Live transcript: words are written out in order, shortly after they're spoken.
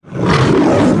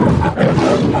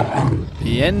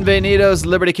Bienvenidos,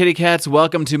 Liberty Kitty Cats.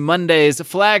 Welcome to Monday's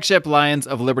flagship Lions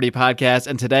of Liberty podcast.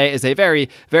 And today is a very,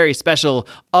 very special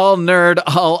all nerd,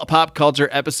 all pop culture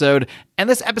episode. And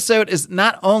this episode is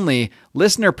not only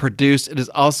listener produced, it is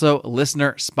also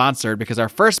listener sponsored because our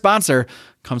first sponsor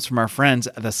comes from our friends,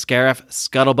 the Scarif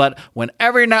Scuttlebutt.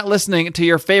 Whenever you're not listening to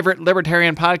your favorite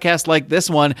libertarian podcast like this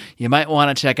one, you might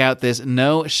want to check out this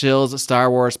No Shills Star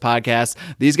Wars podcast.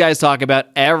 These guys talk about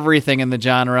everything in the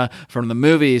genre, from the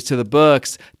movies to the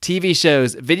books, TV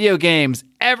shows, video games,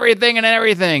 everything and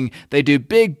everything. They do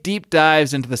big, deep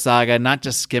dives into the saga, not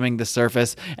just skimming the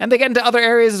surface. And they get into other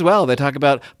areas as well. They talk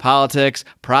about politics,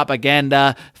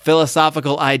 propaganda,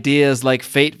 philosophical ideas like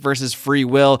fate versus free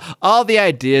will, all the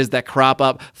ideas that crop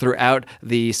up throughout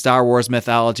the Star Wars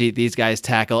mythology these guys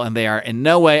tackle, and they are in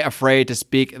no way afraid to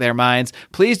speak their minds.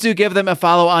 Please do give them a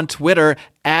follow on Twitter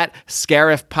at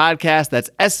Scarif Podcast.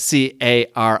 That's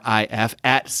SCARIF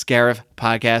at Scarif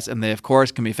Podcast. And they, of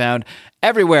course, can be found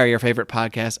everywhere your favorite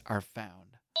podcasts are found.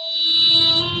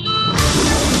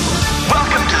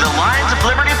 Welcome to the Lions of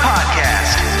Liberty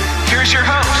podcast. Here's your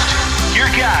host, your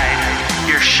guide,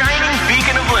 your shining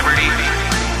beacon of liberty,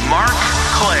 Mark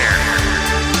Claire.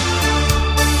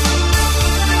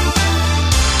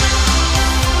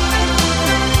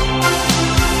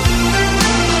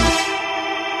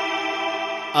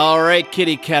 All right,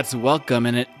 kitty cats, welcome.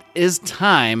 And it is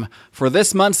time for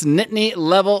this month's Nittany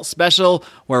Level special,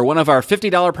 where one of our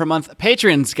 $50 per month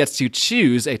patrons gets to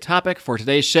choose a topic for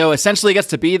today's show, essentially gets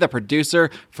to be the producer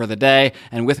for the day.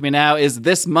 And with me now is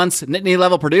this month's Nittany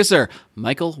Level producer,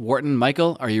 Michael Wharton.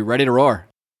 Michael, are you ready to roar?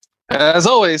 As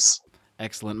always.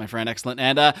 Excellent, my friend, excellent.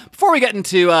 And before we get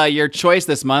into your choice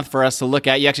this month for us to look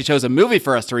at, you actually chose a movie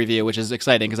for us to review, which is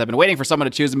exciting because I've been waiting for someone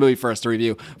to choose a movie for us to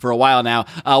review for a while now.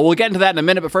 We'll get into that in a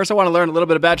minute, but first I want to learn a little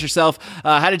bit about yourself.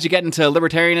 How did you get into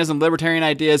libertarianism, libertarian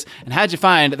ideas, and how did you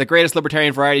find the greatest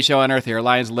libertarian variety show on earth here,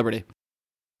 Lions of Liberty?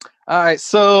 All right,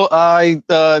 so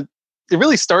it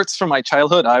really starts from my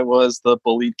childhood. I was the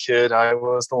bullied kid. I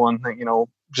was the one that,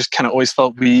 just kind of always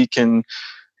felt weak and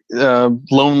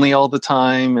lonely all the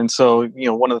time. And so,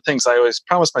 one of the things I always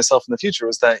promised myself in the future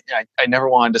was that I never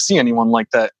wanted to see anyone like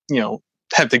that,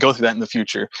 have to go through that in the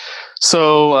future.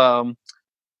 So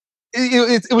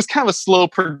it was kind of a slow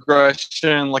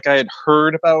progression. Like I had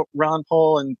heard about Ron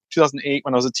Paul in 2008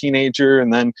 when I was a teenager.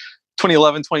 And then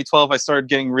 2011, 2012, I started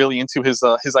getting really into his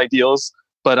ideals,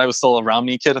 but I was still a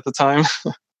Romney kid at the time.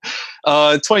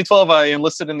 2012, I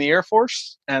enlisted in the Air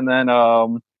Force. And then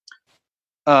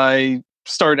I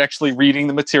started actually reading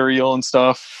the material and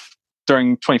stuff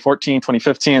during 2014,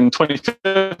 2015. In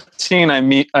 2015, I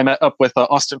met up with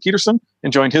Austin Peterson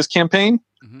and joined his campaign.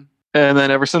 Mm-hmm. And then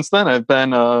ever since then, I've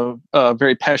been a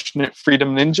very passionate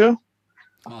freedom ninja.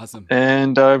 Awesome.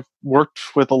 And I've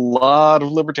worked with a lot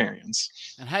of libertarians.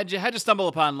 And how'd you stumble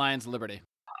upon Lions of Liberty?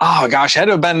 Oh gosh, had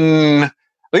to have been, I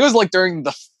think it was like during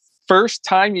the first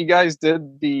time you guys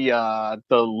did the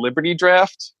Liberty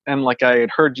draft, and like I had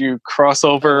heard you cross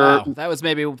over. Oh, wow. That was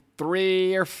maybe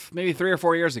 3 or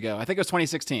 4 years ago. I think it was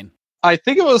 2016. I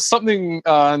think it was something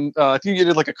on. I think you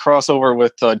did like a crossover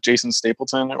with Jason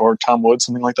Stapleton or Tom Woods,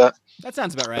 something like that. That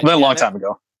sounds about right. It's been a long time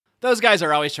ago. Those guys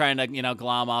are always trying to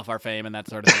glom off our fame and that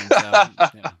sort of thing.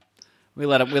 So, We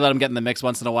let them get in the mix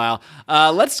once in a while.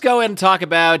 Let's go and talk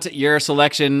about your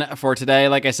selection for today.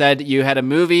 Like I said, you had a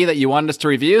movie that you wanted us to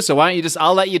review, so why don't you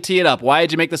I'll let you tee it up. Why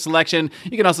did you make the selection?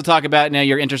 You can also talk about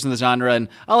your interest in the genre, and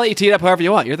I'll let you tee it up however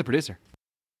you want. You're the producer.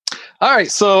 All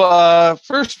right. So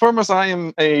first and foremost,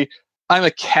 I'm a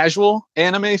casual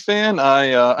anime fan.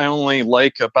 I only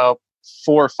like about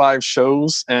 4 or 5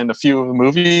 shows and a few of the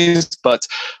movies, but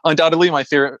undoubtedly my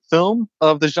favorite film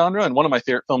of the genre and one of my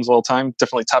favorite films of all time,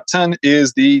 definitely top 10,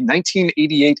 is the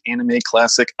 1988 anime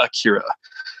classic Akira.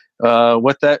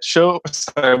 With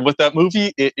that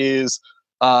movie, it is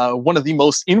one of the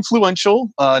most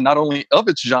influential, not only of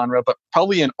its genre, but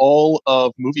probably in all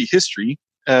of movie history.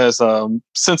 As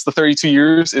since the 32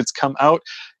 years it's come out,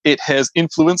 it has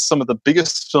influenced some of the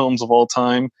biggest films of all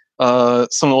time, some of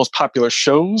the most popular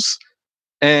shows,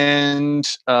 and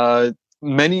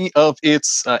many of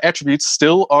its attributes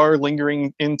still are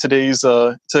lingering in today's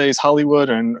Hollywood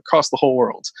and across the whole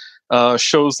world.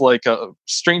 Shows like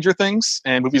Stranger Things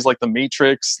and movies like The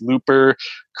Matrix, Looper,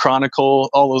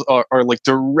 Chronicle, all those are like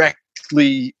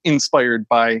directly inspired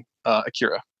by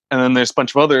Akira. And then there's a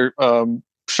bunch of other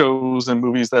shows and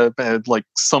movies that had like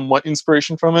somewhat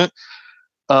inspiration from it.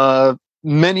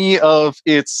 Many of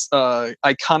its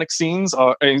iconic scenes,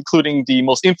 including the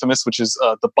most infamous, which is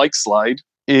the bike slide,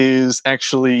 is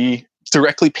actually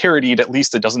directly parodied at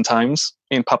least a dozen times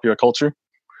in popular culture.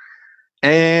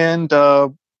 And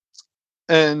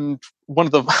and one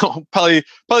of the probably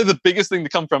the biggest thing to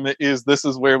come from it is this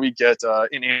is where we get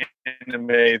in anime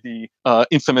the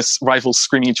infamous rivals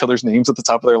screaming each other's names at the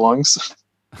top of their lungs.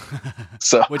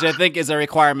 So, which I think is a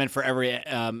requirement for every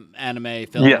anime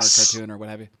film or cartoon or what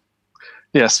have you.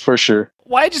 Yes, for sure.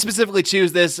 Why did you specifically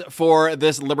choose this for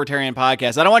this libertarian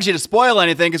podcast? I don't want you to spoil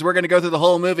anything because we're going to go through the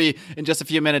whole movie in just a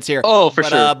few minutes here. Oh, for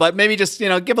sure. But maybe just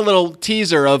give a little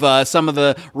teaser of some of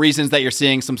the reasons that you're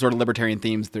seeing some sort of libertarian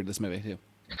themes through this movie too.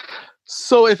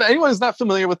 So, if anyone is not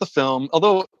familiar with the film,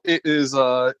 although it is,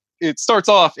 it starts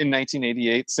off in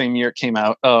 1988, same year it came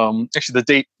out. Actually, the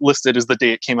date listed is the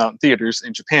day it came out in theaters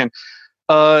in Japan.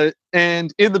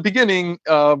 And in the beginning,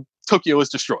 Tokyo is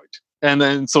destroyed. And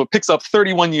then, so it picks up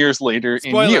 31 years later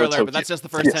in Neo Spoiler alert, Tokyo. but that's just the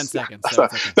first 10 seconds. So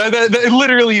okay. That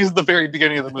literally is the very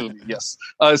beginning of the movie, yes.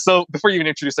 So before you even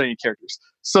introduce any characters.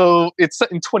 So it's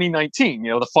set in 2019,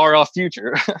 the far off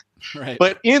future. Right.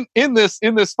 But in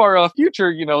this far off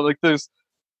future, like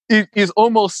it is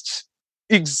almost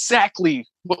exactly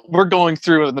what we're going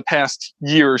through in the past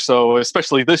year or so,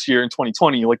 especially this year in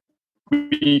 2020. Like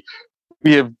we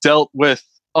have dealt with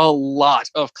a lot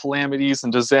of calamities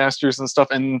and disasters and stuff,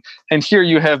 and here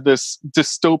you have this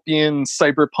dystopian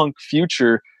cyberpunk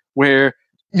future where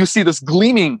you see this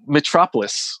gleaming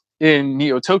metropolis in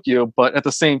Neo Tokyo, but at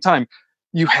the same time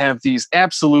you have these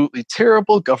absolutely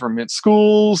terrible government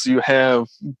schools, you have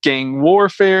gang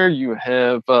warfare, you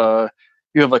have a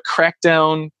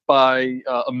crackdown by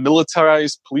a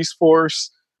militarized police force,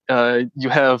 you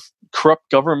have corrupt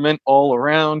government all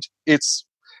around.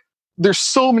 There's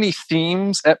so many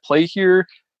themes at play here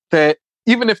that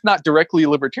even if not directly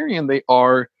libertarian, they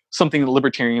are something that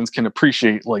libertarians can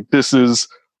appreciate. Like this is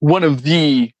one of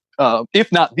the,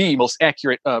 if not the most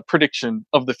accurate prediction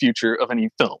of the future of any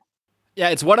film. Yeah,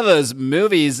 it's one of those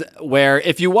movies where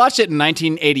if you watched it in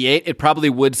 1988, it probably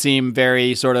would seem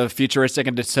very sort of futuristic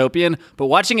and dystopian. But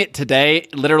watching it today,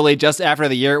 literally just after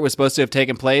the year it was supposed to have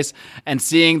taken place, and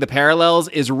seeing the parallels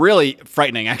is really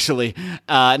frightening, actually.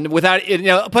 Without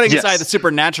putting aside the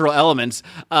supernatural elements,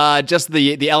 just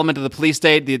the element of the police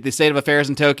state, the state of affairs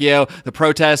in Tokyo, the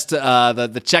protest,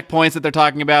 the checkpoints that they're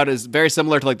talking about is very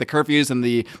similar to like the curfews and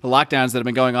the lockdowns that have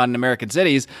been going on in American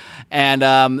cities, and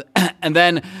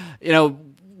then.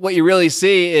 What you really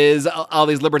see is all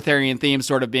these libertarian themes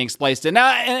sort of being spliced in.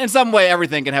 Now, in some way,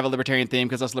 everything can have a libertarian theme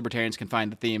because us libertarians can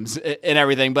find the themes in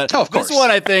everything. But this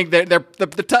one, I think,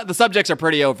 the subjects are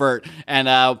pretty overt, and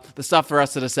the stuff for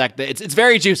us to dissect, it's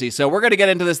very juicy. So we're going to get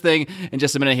into this thing in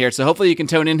just a minute here. So hopefully you can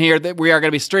tune in here. We are going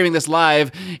to be streaming this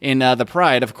live in the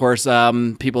Pride. Of course,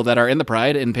 people that are in the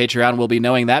Pride in Patreon will be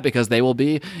knowing that because they will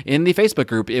be in the Facebook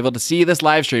group able to see this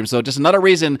live stream. So just another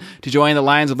reason to join the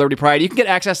Lions of Liberty Pride. You can get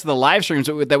access to the live streams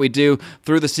that we do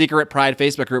through the secret Pride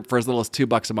Facebook group for as little as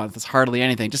 $2 a month. It's hardly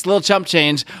anything, just a little chump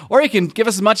change. Or you can give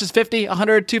us as much as 50,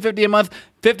 100, 250 a month.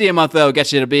 50 a month, though,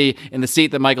 gets you to be in the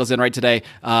seat that Michael's in right today,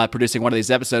 producing one of these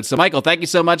episodes. So, Michael, thank you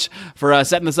so much for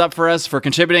setting this up for us, for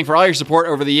contributing, for all your support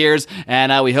over the years,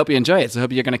 and we hope you enjoy it. So, I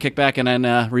hope you're going to kick back and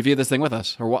then review this thing with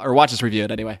us, or watch us review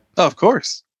it anyway. Oh, of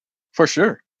course, for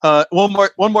sure. One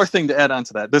more thing to add on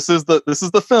to that. This is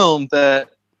the film that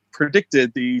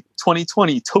predicted the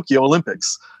 2020 Tokyo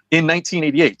Olympics in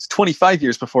 1988, 25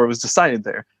 years before it was decided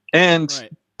there. And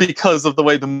because of the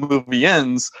way the movie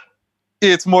ends,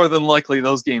 it's more than likely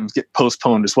those games get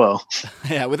postponed as well.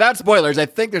 Yeah, without spoilers, I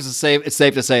think it's safe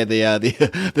to say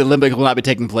the Olympics will not be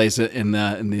taking place in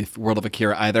the world of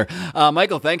Akira either.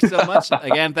 Michael, thanks so much.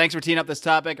 Again, thanks for teeing up this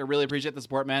topic. I really appreciate the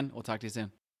support, man. We'll talk to you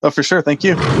soon. Oh, for sure. Thank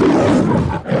you.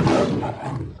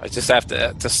 I just have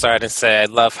to start and say I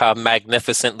love how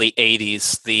magnificently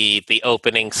 80s the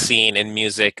opening scene and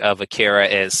music of Akira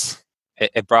is.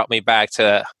 It brought me back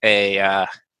to a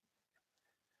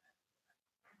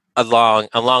long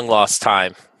lost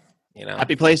time.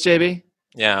 Happy place, JB?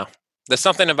 Yeah. There's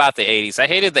something about the 80s. I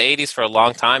hated the 80s for a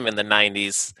long time in the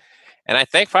 90s. And I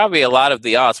think probably a lot of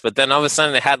the aughts, but then all of a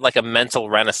sudden it had like a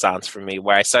mental renaissance for me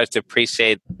where I started to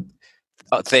appreciate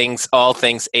all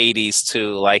things 80s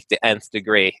to like the nth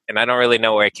degree, and I don't really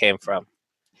know where it came from.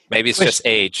 Maybe it's just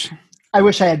age. I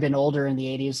wish I had been older in the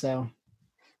 80s, though.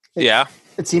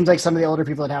 It seems like some of the older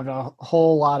people would have a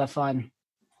whole lot of fun.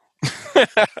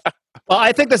 Well,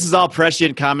 I think this is all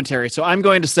prescient commentary, so I'm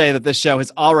going to say that this show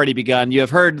has already begun. You have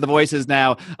heard the voices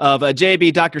now of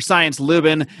JB, Dr. Science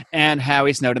Lubin, and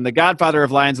Howie Snowden, the godfather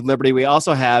of Lions of Liberty. We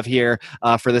also have here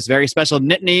for this very special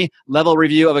Nittany level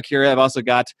review of Akira, I've also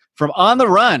got from On the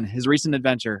Run, his recent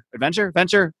venture,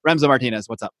 Remzo Martinez.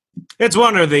 What's up? It's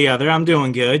one or the other. I'm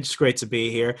doing good. It's great to be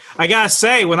here. I gotta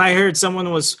say, when I heard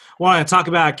someone was wanting to talk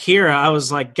about Akira, I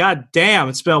was like, God damn,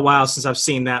 it's been a while since I've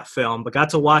seen that film, but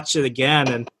got to watch it again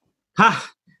and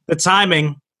The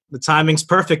timing. The timing's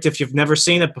perfect if you've never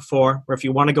seen it before, or if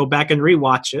you want to go back and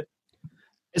rewatch it.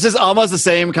 This is almost the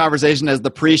same conversation as the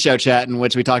pre-show chat in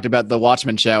which we talked about the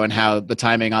Watchmen show and how the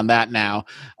timing on that now,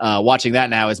 watching that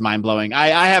now is mind-blowing.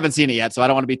 I haven't seen it yet, so I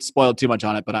don't want to be spoiled too much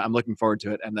on it, but I'm looking forward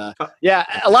to it. And yeah,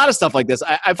 a lot of stuff like this.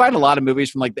 I find a lot of movies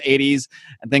from like the 80s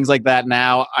and things like that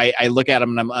now, I look at them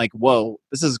and I'm like, whoa,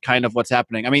 this is kind of what's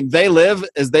happening. I mean, They Live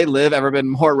ever been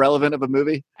more relevant of a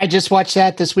movie? I just watched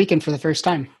that this weekend for the first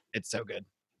time. It's so good.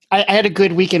 I had a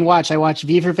good weekend watch. I watched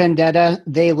V for Vendetta,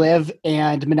 They Live,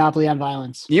 and Monopoly on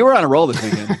Violence. You were on a roll this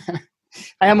weekend.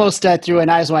 I almost threw an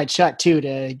Eyes Wide Shut too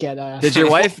to get. Did your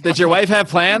wife have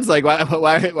plans? Like,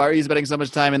 why are you spending so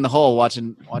much time in the hole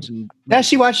watching? Yeah,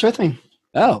 she watched with me.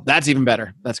 Oh, that's even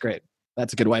better. That's great.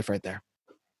 That's a good wife right there.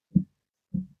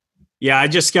 Yeah, I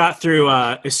just got through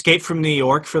Escape from New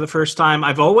York for the first time.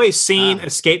 I've always seen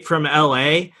Escape from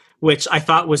L.A., which I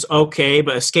thought was okay,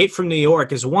 but Escape from New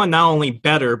York is, one, not only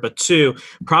better, but two,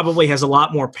 probably has a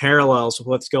lot more parallels with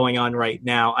what's going on right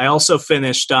now. I also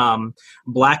finished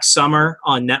Black Summer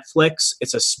on Netflix.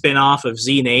 It's a spinoff of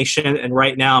Z Nation, and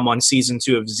right now I'm on season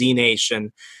 2 of Z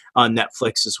Nation on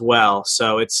Netflix as well.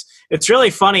 So it's really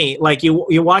funny. Like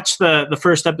you watch the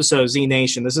first episode of Z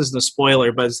Nation. This isn't a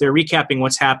spoiler, but as they're recapping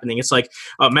what's happening, it's like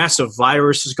a massive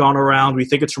virus has gone around. We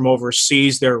think it's from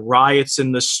overseas. There are riots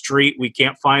in the street. We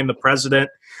can't find the president.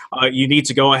 You need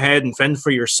to go ahead and fend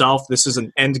for yourself. This is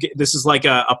this is like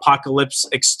a apocalypse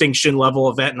extinction level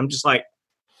event. And I'm just like,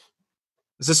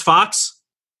 is this Fox?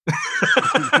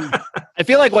 I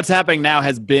feel like what's happening now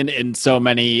has been in so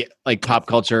many like pop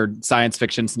culture science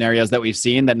fiction scenarios that we've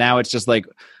seen that now it's just like,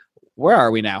 where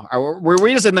are we now? Were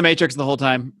we just in the Matrix the whole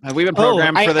time? Have we been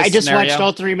programmed for this? I just scenario? watched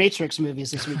all 3 Matrix movies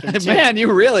this weekend. Man,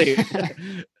 you really?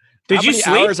 Did you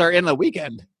sleep? Hours are in the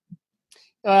weekend?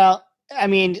 Well, I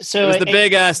mean, so it was the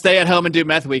big stay at home and do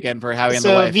meth weekend for Howie and the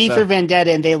wife. So V for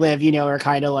Vendetta and They Live, are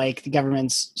kind of like the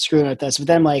government's screwing with us. But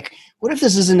then I'm like, what if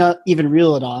this isn't even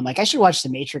real at all? I'm like, I should watch The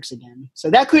Matrix again. So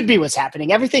that could be what's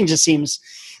happening. Everything just seems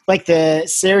like the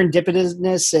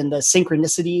serendipitousness and the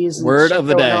synchronicities. Word of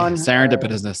the day,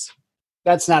 serendipitousness.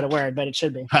 That's not a word, but it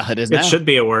should be. Well, it is now. It should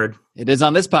be a word. It is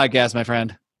on this podcast, my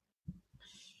friend.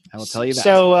 I will tell you that.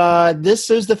 So this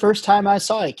is the first time I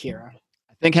saw Akira.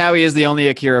 I think Howie is the only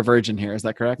Akira virgin here. Is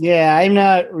that correct? Yeah, I'm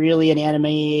not really an anime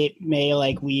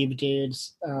like weeb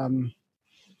dudes.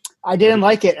 I didn't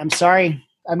like it. I'm sorry.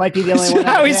 I might be the only one.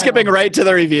 Howie's skipping right to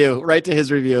the review, right to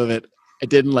his review of it. I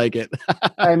didn't like it.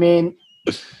 I mean,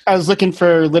 I was looking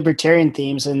for libertarian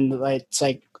themes, and it's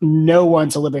like no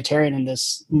one's a libertarian in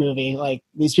this movie. Like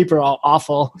these people are all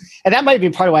awful, and that might be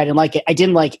part of why I didn't like it. I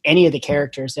didn't like any of the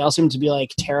characters. They all seem to be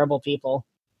like terrible people.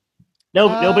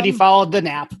 Nobody followed the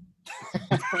nap.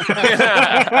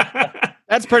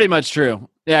 That's pretty much true.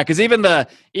 Yeah, because even the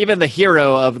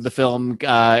hero of the film,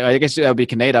 I guess that would be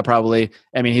Kaneda probably.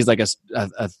 I mean, he's like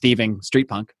a thieving street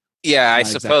punk. Yeah, I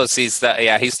suppose he's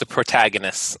the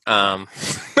protagonist.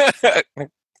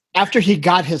 After he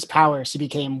got his powers, he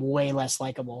became way less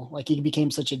likable. Like he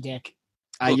became such a dick.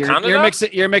 You're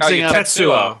mixing up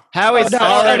Tetsuo. Howie's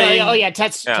already.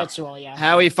 Tetsuo. Yeah.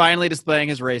 Howie finally displaying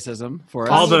his racism for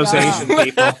all those Asian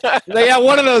people. Yeah,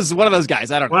 one of those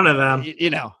guys. I don't know. One of them.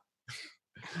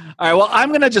 All right. Well, I'm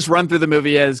going to just run through the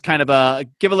movie as kind of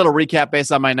give a little recap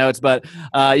based on my notes, but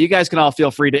you guys can all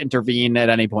feel free to intervene at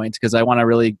any point because I want to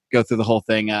really go through the whole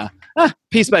thing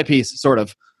piece by piece, sort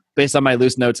of, based on my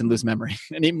loose notes and loose memory,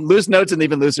 and even loose notes and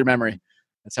even looser memory.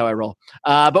 That's how I roll.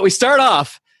 But we start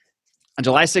off on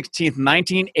July 16th,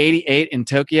 1988 in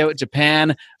Tokyo,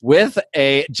 Japan, with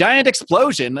a giant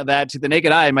explosion that to the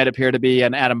naked eye might appear to be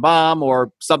an atom bomb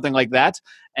or something like that,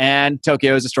 and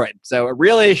Tokyo is destroyed. So a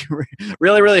really,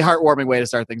 really, really heartwarming way to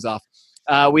start things off.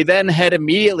 We then head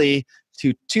immediately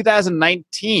to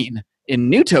 2019 in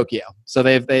New Tokyo. So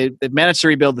they've managed to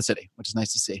rebuild the city, which is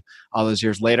nice to see all those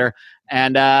years later.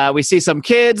 And we see some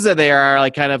kids. They are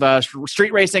like kind of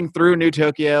street racing through New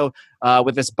Tokyo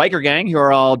with this biker gang who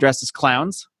are all dressed as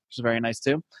clowns, which is very nice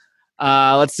too.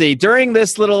 Let's see. During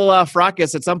this little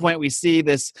fracas, at some point we see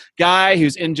this guy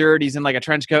who's injured. He's in like a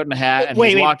trench coat and a hat. And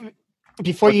wait.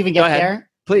 Before you even get there,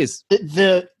 please.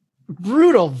 The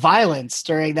brutal violence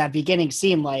during that beginning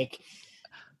scene, like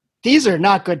these are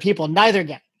not good people. Neither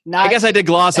guy. I guess I did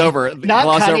gloss over.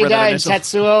 Not Kaneda and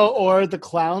Tetsuo or the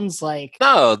clowns. Like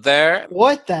no, they're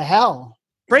what the hell?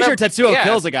 Pretty sure Tetsuo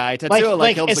kills a guy.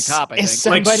 Tetsuo kills the cop. I think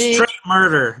somebody, like straight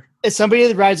murder. Is somebody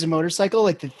that rides a motorcycle?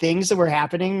 Like the things that were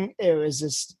happening, it was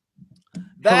just.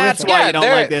 That's why I don't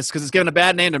like this because it's given a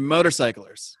bad name to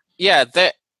motorcyclers. Yeah,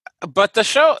 but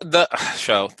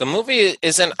the movie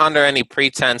isn't under any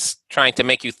pretense trying to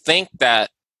make you think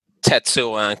that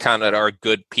Tetsuo and Kaneda are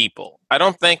good people. I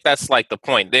don't think that's like the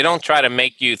point. They don't try to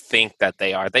make you think that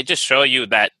they are. They just show you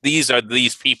that these are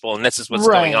these people and this is what's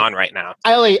going on right now.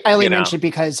 I only mentioned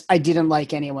because I didn't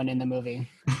like anyone in the movie.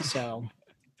 So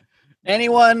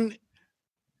anyone,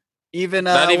 even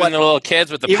not even the little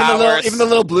kids with the powers, even the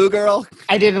little blue girl.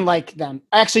 I didn't like them.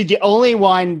 Actually, the only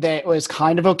one that was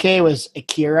kind of okay was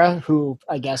Akira, who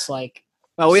I guess like.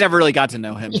 Well, we never really got to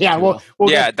know him. Yeah, we'll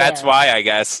that's why I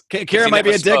guess. Kira might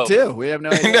be a dick too. We have no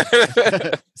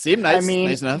idea. Seemed nice. I mean,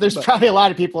 nice enough, there's probably a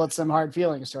lot of people with some hard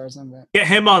feelings towards him. But. Get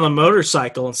him on a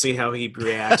motorcycle and see how he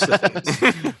reacts to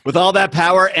things. With all that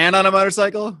power and on a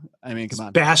motorcycle. I mean, come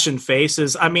on. Bashing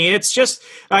faces. I mean, it's just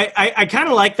I kind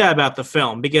of like that about the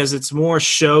film because it's more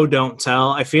show don't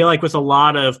tell. I feel like with a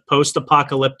lot of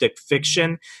post-apocalyptic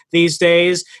fiction these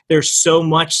days, there's so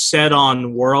much set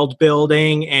on world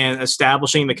building and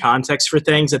establishing the context for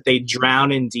things that they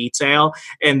drown in detail,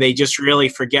 and they just really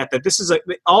forget that this is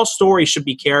all stories should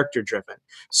be character driven.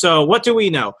 So what do we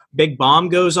know? Big bomb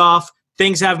goes off.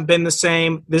 Things haven't been the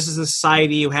same. This is the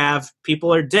society you have.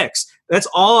 People are dicks. That's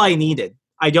all I needed.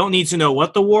 I don't need to know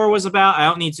what the war was about. I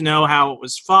don't need to know how it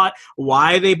was fought,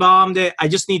 why they bombed it. I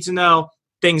just need to know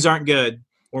things aren't good.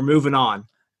 We're moving on.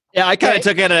 Yeah, I kind of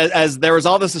took it as there was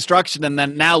all this destruction, and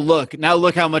then now look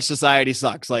how much society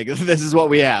sucks. Like, this is what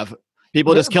we have.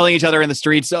 People just killing each other in the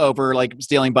streets over like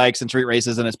stealing bikes and street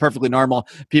races, and it's perfectly normal.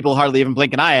 People hardly even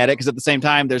blink an eye at it because at the same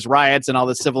time, there's riots and all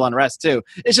this civil unrest too.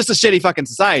 It's just a shitty fucking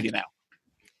society now.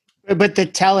 But the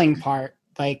telling part,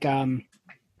 like,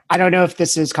 I don't know if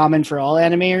this is common for all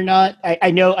anime or not. I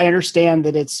understand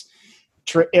that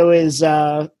it was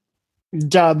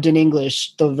dubbed in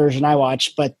English, the version I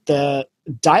watched, but the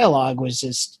dialogue was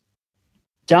just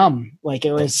dumb. Like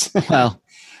it was. Well,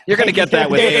 you're going to get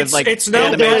that with it's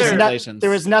no better.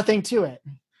 There was nothing to it.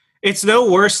 It's no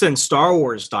worse than Star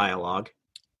Wars dialogue.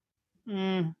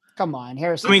 Come on,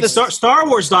 Harrison. I mean, Star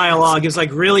Wars dialogue is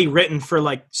like really written for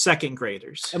like second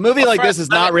graders. A movie like this is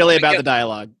not really about the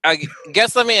dialogue. I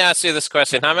guess let me ask you this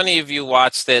question. How many of you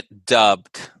watched it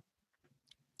dubbed?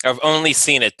 I've only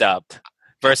seen it dubbed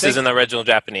versus in the original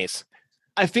Japanese.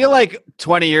 I feel like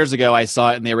 20 years ago I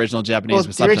saw it in the original Japanese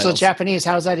with the original subtitles. Japanese,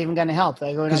 how is that even going to help?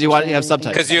 Because you have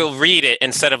subtitles. Because you'll read it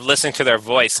instead of listening to their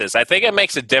voices. I think it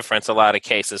makes a difference a lot of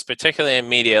cases, particularly in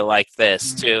media like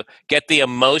this, to get the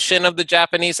emotion of the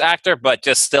Japanese actor, but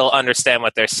just still understand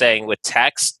what they're saying with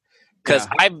text. Because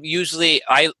I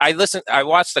rewatched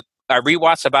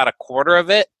about a quarter of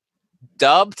it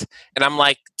dubbed, and I'm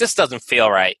like, this doesn't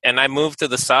feel right, and I moved to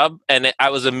the sub, and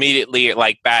I was immediately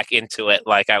like back into it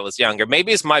like I was younger.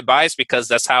 Maybe it's my bias because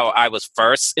that's how I was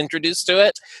first introduced to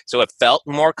it, so it felt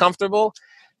more comfortable.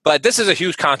 But this is a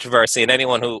huge controversy, and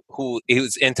anyone who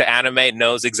is into anime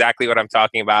knows exactly what I'm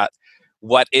talking about.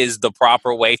 What is the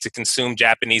proper way to consume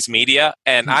Japanese media?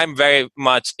 And I'm very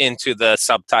much into the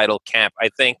subtitle camp. I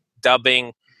think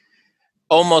dubbing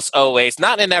almost always,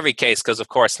 not in every case, because of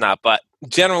course not, but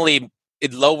generally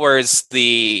it lowers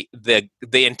the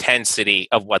intensity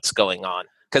of what's going on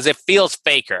because it feels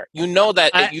faker. You know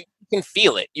that you can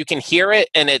feel it, you can hear it,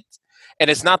 and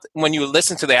it's not when you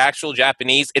listen to the actual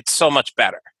Japanese, it's so much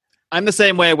better. I'm the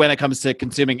same way when it comes to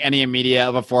consuming any media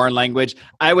of a foreign language.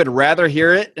 I would rather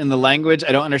hear it in the language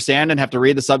I don't understand and have to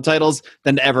read the subtitles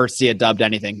than to ever see it dubbed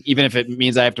anything, even if it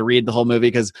means I have to read the whole movie,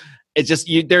 because it's just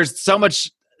there's so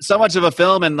much of a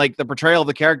film, and like the portrayal of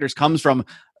the characters comes from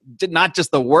not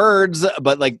just the words,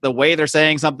 but like the way they're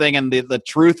saying something and the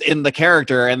truth in the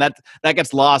character, and that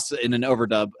gets lost in an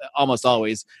overdub almost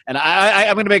always. And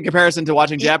I'm going to make a comparison to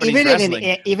watching Japanese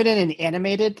wrestling. Even in an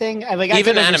animated thing,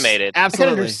 animated,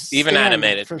 absolutely, even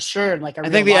animated for sure. Like I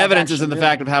think the evidence is in the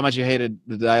fact of how much you hated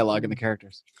the dialogue and the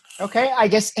characters. Okay, I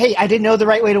guess. Hey, I didn't know the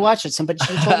right way to watch it. Somebody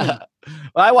should have told me.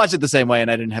 Well, I watched it the same way, and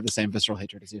I didn't have the same visceral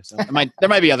hatred as you. So there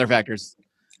might be other factors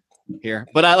here,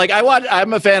 but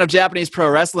I'm a fan of Japanese pro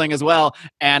wrestling as well,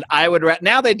 and I would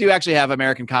now they do actually have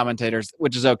American commentators,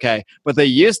 which is okay, but they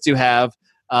used to have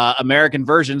American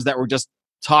versions that were just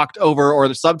talked over or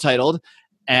subtitled,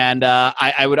 and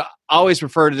I would always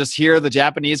prefer to just hear the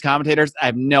Japanese commentators. I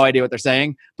have no idea what they're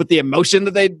saying, but the emotion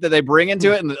that they bring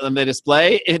into it and they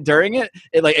display it during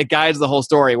it guides the whole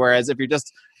story. Whereas if you're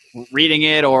just reading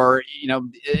it, or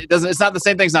it's not the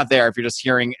same thing's not there if you're just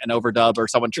hearing an overdub or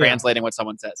someone translating what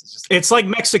someone says. It's like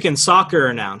Mexican soccer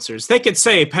announcers. They could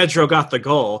say Pedro got the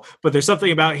goal, but there's something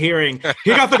about hearing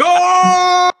he got the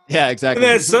goal. Yeah, exactly.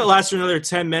 And then it lasts for another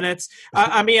 10 minutes.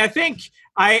 I mean, I think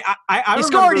I he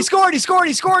scored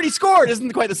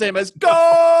isn't quite the same as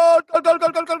goal.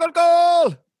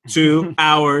 2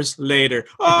 hours later.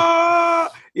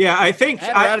 Yeah, I think we're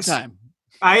out of time.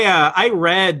 I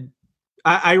read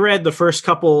I read the first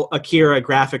couple Akira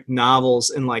graphic novels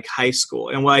in like high school.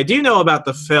 And what I do know about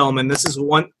the film, and this is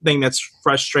one thing that's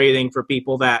frustrating for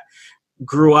people that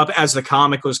grew up as the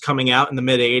comic was coming out in the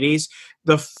mid 80s,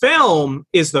 the film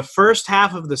is the first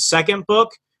half of the second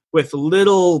book with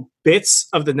little bits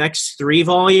of the next 3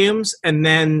 volumes, and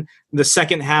then the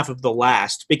second half of the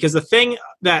last. Because the thing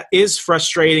that is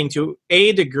frustrating to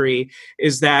a degree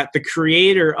is that the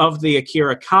creator of the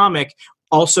Akira comic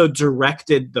also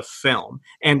directed the film.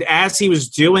 And as he was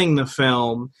doing the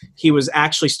film, he was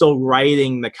actually still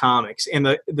writing the comics.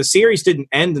 And the series didn't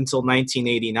end until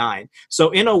 1989. So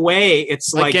in a way,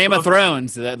 it's like Game of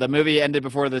Thrones. The movie ended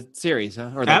before the series,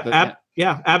 huh? Or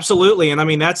yeah, absolutely. And I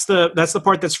mean, that's the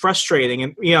part that's frustrating.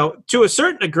 And, you know, to a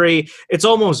certain degree, it's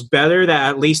almost better that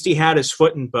at least he had his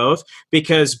foot in both,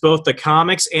 because both the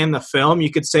comics and the film, you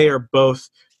could say, are both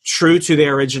true to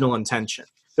their original intention.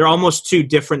 They're almost 2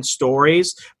 different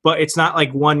stories, but it's not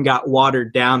like one got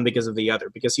watered down because of the other,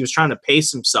 because he was trying to pace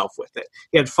himself with it.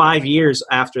 He had 5 years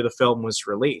after the film was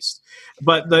released.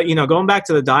 But going back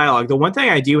to the dialogue, the one thing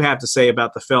I do have to say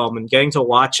about the film and getting to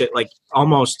watch it like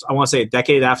almost, I want to say, a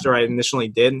decade after I initially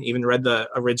did and even read the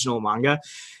original manga,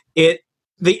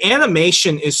 the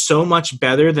animation is so much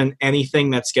better than anything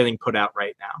that's getting put out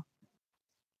right now.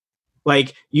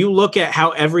 Like, you look at how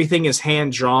everything is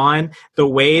hand-drawn, the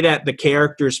way that the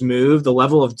characters move, the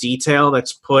level of detail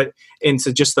that's put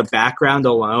into just the background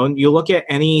alone. You look at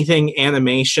anything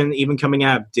animation, even coming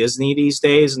out of Disney these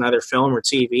days, and either film or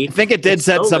TV. I think it did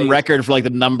set some record for like the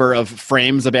number of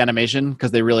frames of animation, because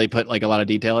they really put like a lot of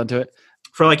detail into it.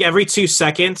 For like every 2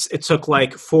 seconds, it took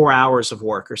like 4 hours of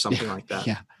work or something like that.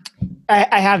 Yeah.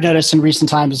 I have noticed in recent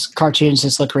times cartoons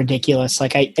just look ridiculous.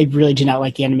 Like I really do not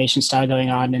like the animation style going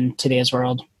on in today's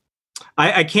world.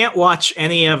 I can't watch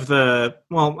any of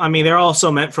they're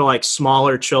also meant for like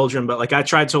smaller children, but like I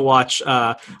tried to watch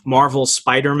Marvel's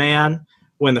Spider-Man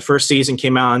when the first season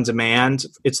came out on demand.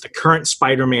 It's the current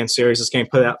Spider-Man series that's getting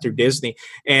put out through Disney.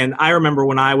 And I remember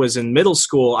when I was in middle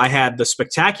school, I had the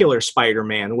Spectacular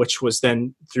Spider-Man, which was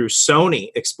then through Sony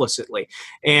explicitly.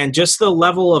 And just the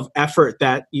level of effort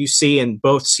that you see in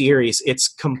both series, it's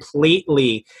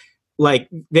completely like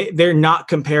they're not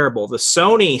comparable. The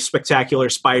Sony Spectacular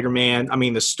Spider-Man, I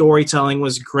mean, the storytelling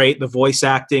was great, the voice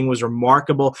acting was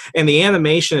remarkable, and the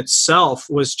animation itself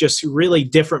was just really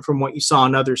different from what you saw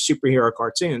in other superhero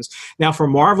cartoons. Now, for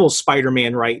Marvel's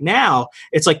Spider-Man right now,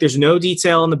 it's like there's no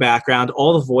detail in the background,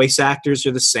 all the voice actors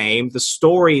are the same, the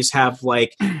stories have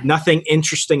like nothing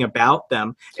interesting about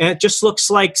them, and it just looks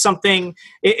like something,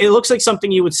 it looks like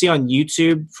something you would see on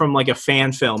YouTube from like a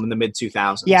fan film in the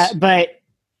mid-2000s. Yeah, but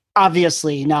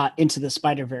obviously not Into the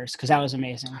Spider-Verse, because that was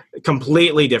amazing.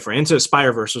 Completely different. Into the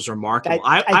Spider-Verse was remarkable.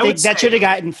 I think that should have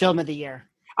gotten Film of the Year.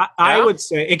 I would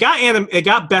say it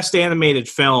got Best Animated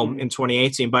Film in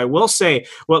 2018, but I will say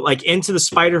what like Into the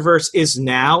Spider-Verse is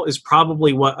now is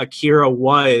probably what Akira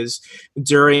was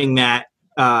during that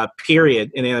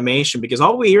period in animation, because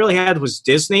all we really had was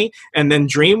Disney, and then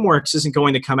DreamWorks isn't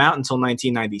going to come out until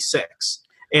 1996.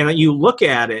 And you look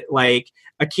at it like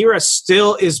Akira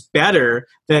still is better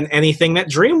than anything that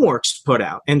DreamWorks put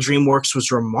out, and DreamWorks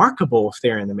was remarkable with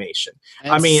their animation.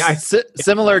 And I mean,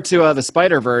 similar to the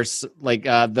Spider-Verse, like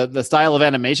the style of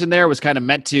animation there was kind of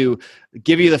meant to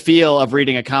give you the feel of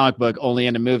reading a comic book only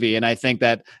in a movie, and I think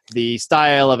that the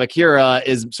style of Akira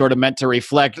is sort of meant to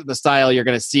reflect the style you're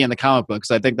going to see in the comic book.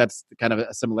 So I think that's kind of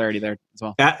a similarity there as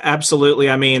well. Absolutely.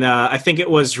 I mean, I think it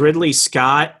was Ridley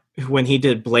Scott when he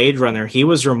did Blade Runner. He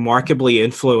was remarkably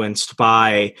influenced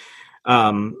by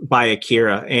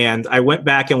Akira, and I went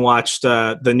back and watched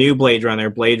the new Blade Runner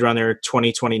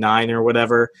 2029 or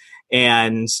whatever,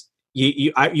 and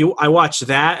I watched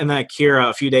that and then Akira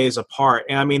a few days apart,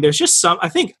 and I mean, there's just I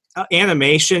think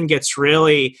animation gets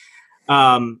really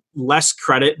less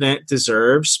credit than it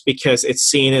deserves because it's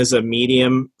seen as a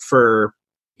medium for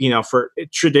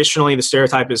traditionally the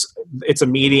stereotype is it's a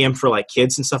medium for like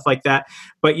kids and stuff like that.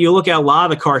 But you look at a lot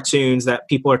of the cartoons that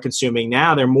people are consuming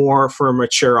now, they're more for a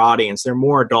mature audience. They're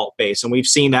more adult based. And we've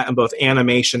seen that in both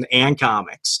animation and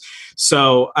comics.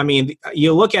 So, I mean,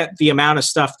 you look at the amount of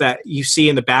stuff that you see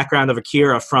in the background of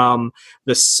Akira, from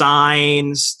the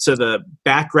signs to the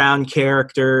background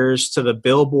characters to the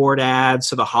billboard ads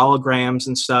to the holograms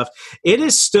and stuff. It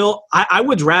is still, I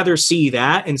would rather see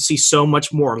that and see so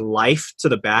much more life to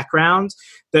the background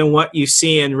than what you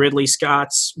see in Ridley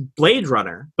Scott's Blade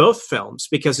Runner, both films,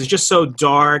 because it's just so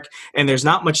dark and there's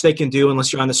not much they can do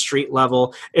unless you're on the street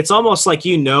level. It's almost like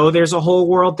there's a whole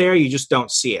world there, you just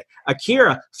don't see it.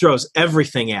 Akira throws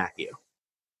everything at you.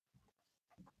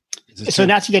 So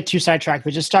not to get too sidetracked,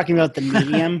 but just talking about the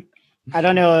medium, I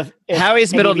don't know if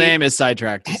Howie's any middle of you- name is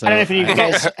Sidetracked. So I don't know if any of you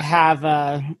guys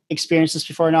have experienced this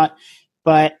before or not,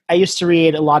 but I used to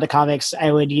read a lot of comics.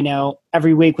 I would,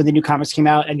 every week when the new comics came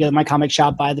out, I'd go to my comic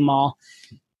shop, buy them all.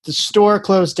 The store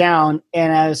closed down,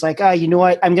 and I was like, oh, you know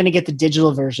what? I'm going to get the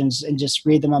digital versions and just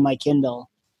read them on my Kindle.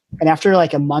 And after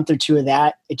like a month or two of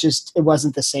that, it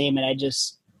wasn't the same, and I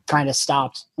just kind of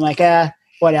stopped. I'm like,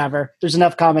 whatever. There's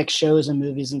enough comic shows and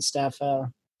movies and stuff.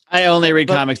 I only read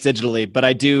comics digitally, but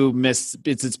I do miss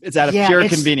it's out of pure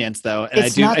convenience though, and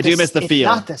I do miss the feel.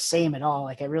 It's not the same at all.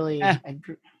 Like I really, I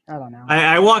don't know.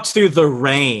 I walked through the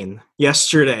rain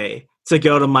yesterday to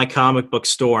go to my comic book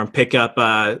store and pick up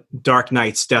Dark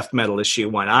Knight's Death Metal issue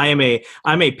 1. I'm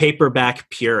a paperback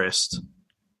purist.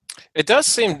 It does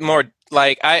seem more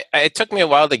like it took me a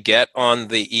while to get on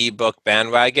the ebook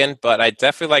bandwagon, but I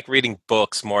definitely like reading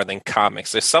books more than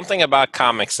comics. There's something about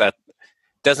comics that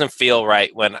doesn't feel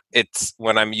right when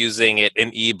I'm using it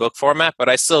in ebook format, but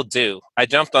I still do. I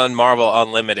jumped on Marvel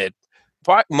Unlimited,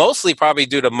 mostly probably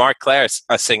due to Mark Claire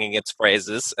singing its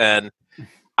praises, and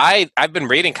I've been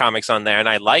reading comics on there, and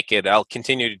I like it. I'll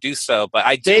continue to do so, but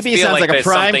I do JB feel sounds like a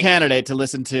prime something... candidate to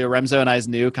listen to Remzo and I's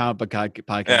new comic book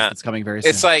podcast that's coming very soon.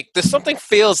 It's like there's something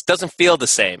doesn't feel the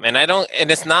same, and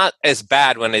it's not as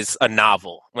bad when it's a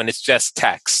novel, when it's just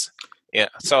text. Yeah,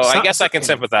 so I guess I can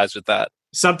sympathize with that.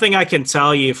 Something I can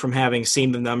tell you from having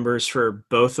seen the numbers for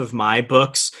both of my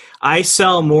books, I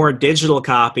sell more digital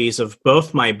copies of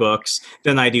both my books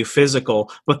than I do physical.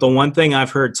 But the one thing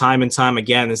I've heard time and time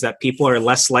again is that people are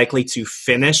less likely to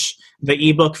finish the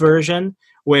ebook version,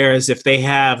 whereas if they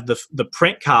have the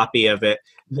print copy of it,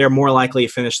 they're more likely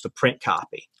to finish the print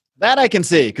copy. That I can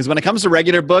see, because when it comes to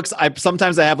regular books,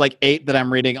 sometimes I have like 8 that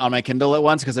I'm reading on my Kindle at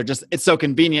once because it's so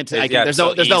convenient. There's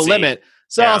no limit.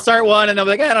 So I'll start one and I'll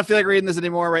be like, I don't feel like reading this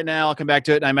anymore right now. I'll come back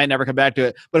to it, and I might never come back to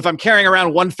it. But if I'm carrying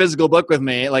around one physical book with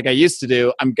me, like I used to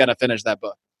do, I'm gonna finish that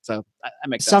book. So that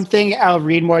makes sense. Something I'll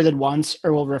read more than once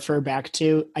or will refer back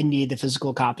to. I need the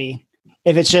physical copy.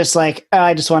 If it's just like,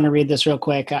 I just want to read this real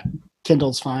quick,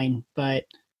 Kindle's fine. But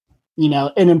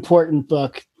an important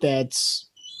book I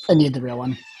need the real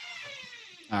one.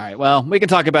 All right. Well, we can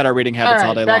talk about our reading habits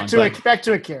all day long. Back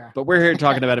to Akira. But we're here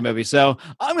talking about a movie, so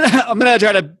I'm gonna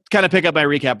try to kind of pick up my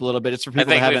recap a little bit. It's for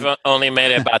people. I think we've only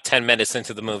made it about 10 minutes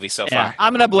into the movie so far.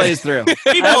 I'm gonna blaze through.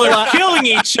 People are killing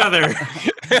each other.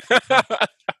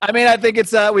 I mean, I think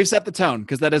it's we've set the tone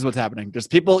because that is what's happening. There's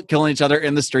people killing each other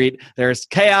in the street. There's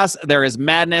chaos. There is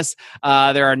madness.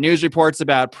 There are news reports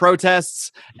about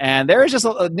protests, and there is just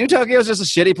New Tokyo is just a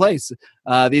shitty place.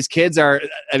 These kids are.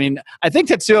 I mean, I think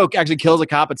Tetsuo actually kills a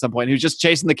cop at some point who's just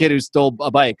chasing the kid who stole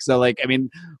a bike. So, like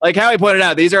Howie pointed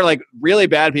out, these are like really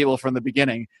bad people from the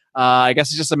beginning. I guess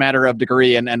it's just a matter of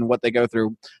degree and what they go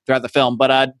through throughout the film.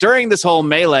 But during this whole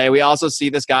melee, we also see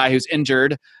this guy who's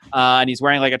injured, and he's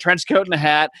wearing like a trench coat and a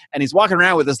hat, and he's walking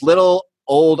around with this little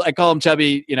old, I call him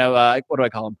chubby, what do I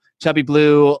call him? Chubby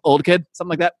blue old kid,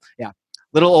 something like that. Yeah.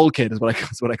 Little old kid is what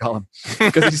I call him.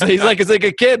 Because he's like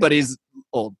a kid, but he's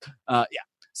old. Yeah.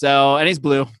 So, and he's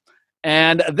blue.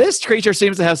 And this creature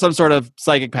seems to have some sort of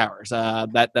psychic powers.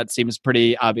 That seems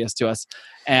pretty obvious to us.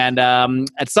 And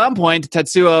at some point,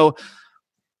 Tetsuo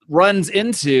runs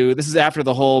into, this is after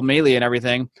the whole melee and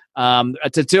everything,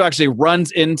 Tetsuo actually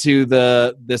runs into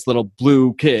this little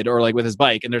blue kid, or like with his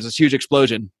bike, and there's this huge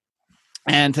explosion.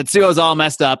 And Tetsuo's all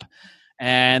messed up.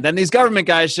 And then these government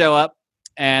guys show up,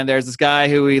 and there's this guy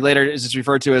who he later is just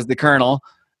referred to as the Colonel.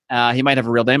 He might have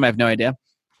a real name, I have no idea.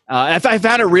 I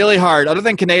found it really hard, other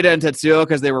than Kaneda and Tetsuo,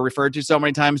 because they were referred to so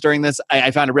many times during this. I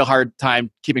found a real hard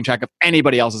time keeping track of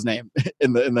anybody else's name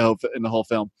in the whole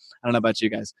film. I don't know about you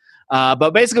guys,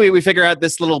 but basically we figure out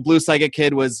this little blue psychic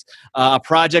kid was a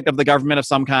project of the government of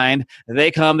some kind.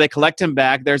 They collect him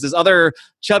back. There's this other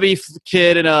chubby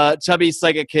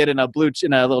psychic kid in a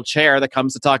little chair that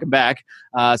comes to talk him back.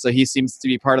 So he seems to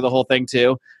be part of the whole thing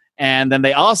too. And then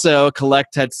they also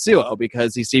collect Tetsuo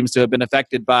because he seems to have been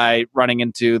affected by running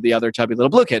into the other chubby little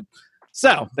blue kid.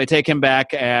 So they take him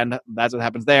back, and that's what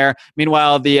happens there.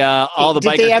 Meanwhile, all the biker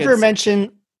kids... Did they ever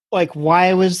mention, like,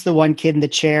 why was the one kid in the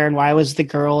chair and why was the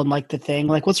girl in, like, the thing?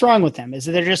 Like, what's wrong with them? Is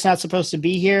it they're just not supposed to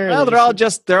be here? Well, they're all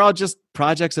just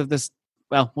projects of this...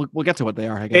 Well, we'll get to what they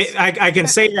are, I guess. I can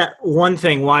say that one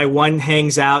thing, why one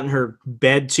hangs out in her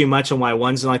bed too much and why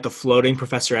one's in like the floating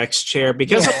Professor X chair,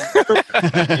 because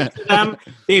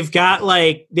they've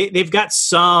got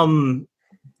some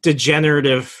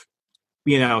degenerative,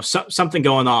 something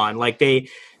going on. Like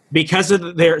because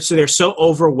of they're so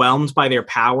overwhelmed by their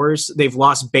powers, they've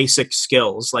lost basic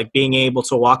skills like being able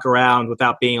to walk around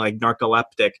without being like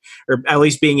narcoleptic, or at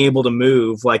least being able to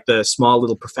move like the small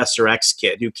little Professor X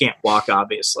kid who can't walk,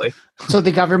 obviously. So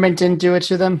the government didn't do it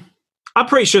to them? I'm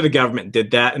pretty sure the government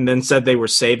did that and then said they were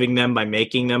saving them by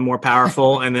making them more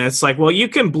powerful. And then it's like, well, you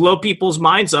can blow people's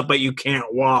minds up, but you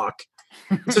can't walk.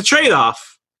 It's a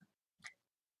trade-off.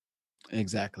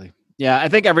 Exactly. Yeah, I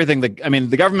think everything. The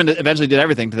government eventually did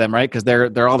everything to them, right? Because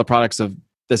they're all the products of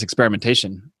this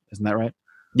experimentation. Isn't that right?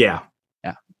 Yeah.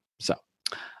 Yeah. So,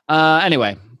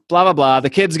 anyway, blah blah blah. The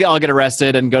kids all get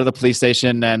arrested and go to the police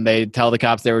station, and they tell the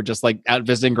cops they were just like out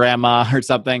visiting grandma or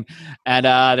something. And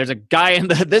there's a guy in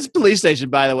this police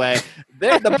station, by the way.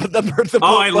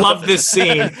 I love this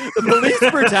scene. The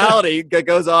police brutality that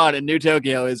goes on in New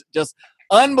Tokyo is just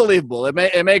unbelievable.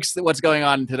 It makes what's going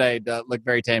on today look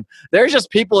very tame. There's just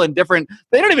people in different.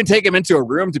 They don't even take them into a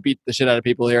room to beat the shit out of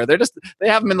people here. They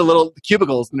have them in the little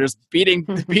cubicles and they're just beating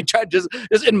just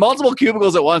in multiple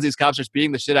cubicles at once. These cops are just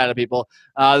beating the shit out of people.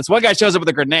 This one guy shows up with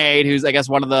a grenade. Who's I guess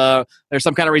there's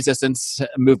some kind of resistance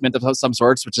movement of some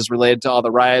sorts, which is related to all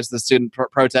the riots, the student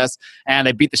protests, and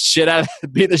they beat the shit out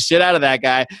of that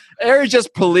guy. There's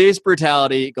just police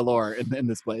brutality galore in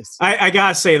this place. I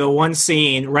gotta say, the one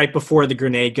scene right before the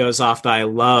grenade goes off that I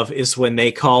love is when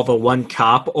they call the one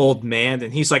cop old man,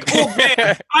 and he's like, "Old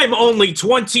man, I'm only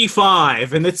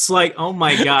 25," and it's like, oh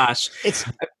my gosh.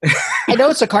 I know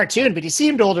it's a cartoon, but he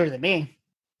seemed older than me.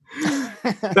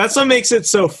 That's what makes it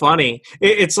so funny.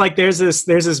 It's like there's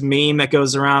this meme that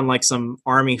goes around like some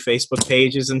army Facebook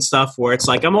pages and stuff where it's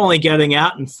like, I'm only getting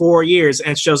out in 4 years,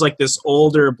 and it shows like this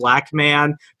older black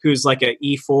man who's like a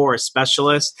E4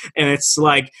 specialist, and it's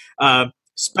like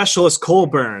Specialist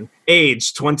Colburn,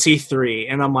 age 23,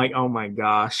 and I'm like, oh my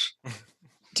gosh.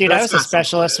 Dude, I was a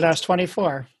specialist when I was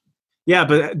 24. Yeah,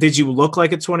 but did you look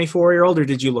like a 24-year-old or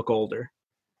did you look older?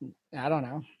 I don't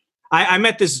know. I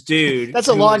met this dude. That's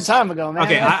a long time ago, man.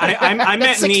 Okay, I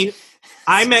met an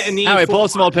E4. Now we pull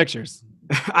up some old pictures.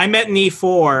 I met an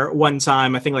E4 one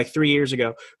time, I think like 3 years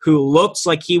ago, who looks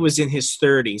like he was in his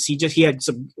 30s. He had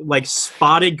some like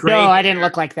spotted gray. No, I didn't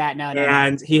look like that. No.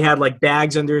 And he had like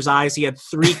bags under his eyes. He had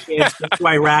 3 kids, went to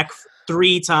Iraq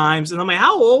 3 times. And I'm like,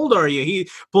 how old are you? He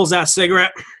pulls out a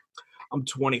cigarette. I'm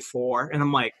 24. And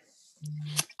I'm like,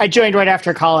 I joined right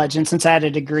after college, and since I had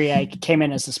a degree, I came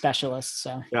in as a specialist.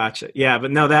 So gotcha. Yeah, but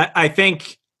no, that I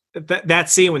think that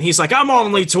scene when he's like, I'm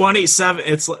only 27.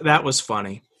 That was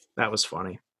funny. That was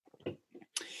funny.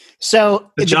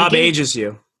 So the job ages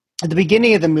you. At the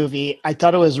beginning of the movie, I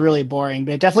thought it was really boring,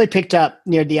 but it definitely picked up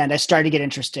near the end. I started to get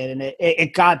interested, and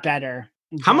it got better.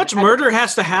 How much murder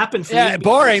has to happen for you?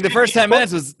 Boring. The first 10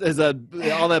 minutes is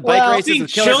all the bike races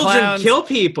with killer clowns. Kill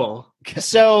people.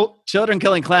 So children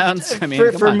killing clowns. I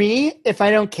mean, for me, if I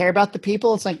don't care about the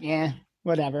people, it's like, yeah,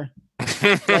 whatever.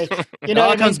 Like, it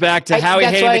all comes back to how he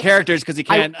hated the characters because he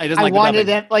can't. He doesn't like wanted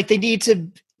them. Like they need to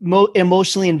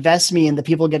emotionally invest me in the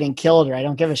people getting killed, or I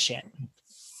don't give a shit.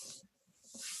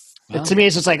 Well, to me,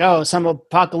 it's just like, oh, some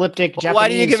apocalyptic Japanese. Why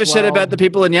do you give a shit about the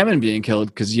people in Yemen being killed?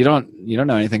 Because you don't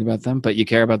know anything about them, but you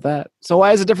care about that. So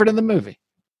why is it different in the movie?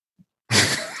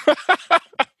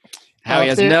 Howie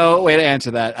has no way to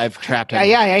answer that. I've trapped him.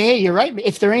 Yeah, you're right.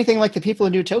 If they're anything like the people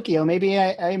in New Tokyo, maybe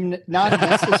I'm not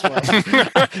against this one.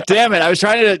 Damn it. I was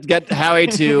trying to get Howie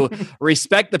to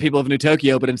respect the people of New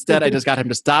Tokyo, but instead I just got him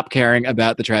to stop caring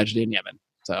about the tragedy in Yemen.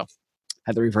 So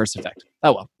had the reverse effect.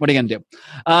 Oh, well, what are you going to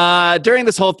do? During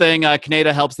this whole thing,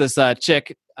 Kaneda helps this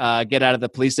chick get out of the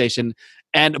police station.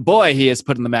 And boy, he is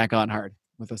putting the Mac on hard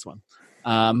with this one.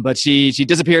 But she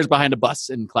disappears behind a bus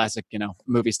in classic,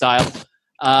 movie style.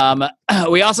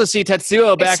 We also see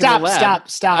Tetsuo back in the lab.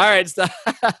 Stop. All right, stop.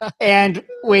 And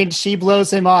when she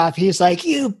blows him off, he's like,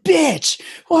 "You bitch!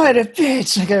 What a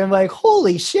bitch!" And I'm like,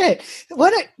 "Holy shit!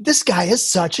 This guy is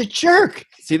such a jerk."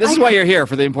 See, this is why you're here,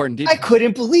 for the important details. I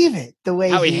couldn't believe it, the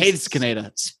way how he hates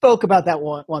Kaneda. Spoke about that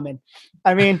woman.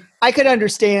 I mean, I could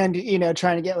understand,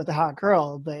 trying to get with a hot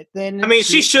girl, but then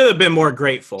she should have been more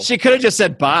grateful. She could have just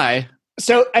said bye.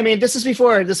 So, this is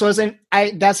before. This wasn't.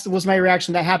 That was my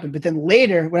reaction that happened. But then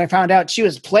later, when I found out she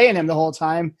was playing him the whole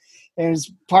time, and it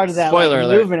was part of that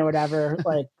movement or whatever,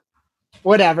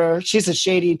 whatever. She's a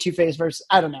shady, two-faced person.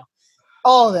 I don't know.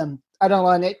 All of them. I don't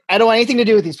want anything to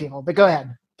do with these people. But go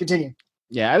ahead, continue.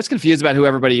 Yeah, I was confused about who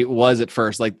everybody was at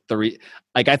first. I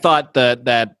thought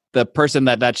that the person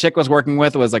that chick was working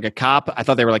with was like a cop. I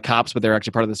thought they were like cops, but they're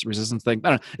actually part of this resistance thing.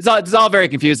 I don't know. It's all very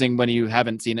confusing when you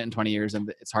haven't seen it in 20 years,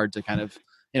 and it's hard to kind of,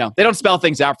 they don't spell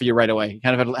things out for you right away. You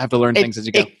kind of have to learn things as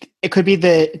you go. It could be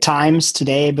the times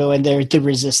today, but when they're the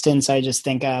resistance, I just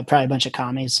think probably a bunch of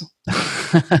commies.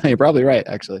 You're probably right,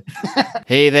 actually.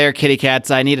 Hey there, kitty cats.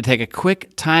 I need to take a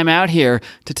quick time out here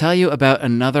to tell you about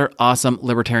another awesome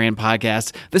libertarian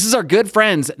podcast. This is our good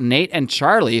friends, Nate and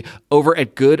Charlie, over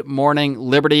at Good Morning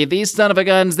Liberty. These son of a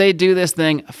guns, they do this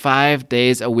thing 5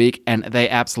 days a week, and they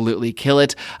absolutely kill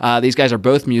it. These guys are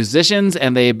both musicians,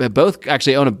 and they both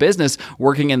actually own a business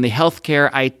working in the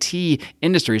healthcare IT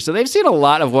industry. So they've seen a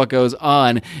lot of what goes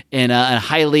on in a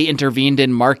highly intervened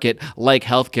in market like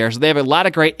healthcare. So they have a lot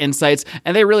of great insights,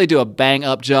 and they really do a bang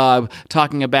up job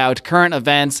talking about current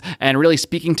events and really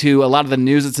speaking to a lot of the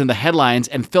news that's in the headlines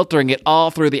and filtering it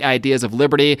all through the ideas of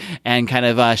liberty and kind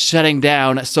of shutting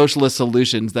down socialist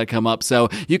solutions that come up. So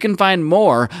you can find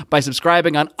more by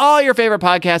subscribing on all your favorite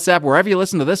podcast app. Wherever you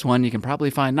listen to this one, you can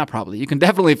you can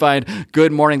definitely find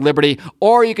Good Morning Liberty,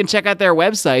 or you can check out their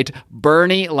website,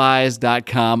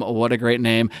 BernieLies.com. What a great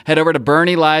name. Head over to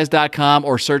BernieLies.com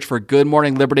or search for Good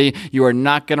Morning Liberty. You are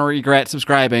not going to regret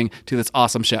subscribing to this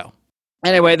awesome show.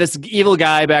 Anyway, this evil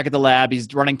guy back at the lab,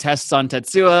 he's running tests on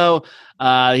Tetsuo.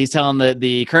 He's telling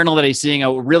the colonel that he's seeing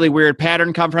a really weird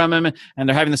pattern come from him, and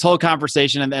they're having this whole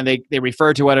conversation, and they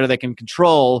refer to whether they can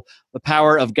control the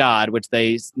power of God, which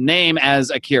they name as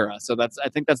Akira. So I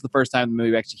think that's the first time in the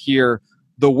movie we actually hear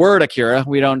the word Akira.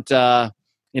 We don't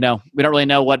really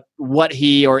know what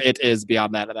he or it is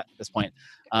beyond that at this point.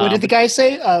 What did the guy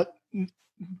say?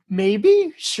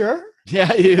 Maybe, sure.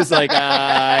 Yeah, he was like,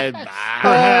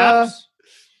 perhaps.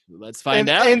 Let's find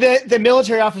out. And the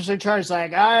military officer in charge is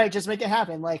like, all right, just make it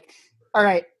happen. Like, all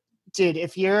right, dude,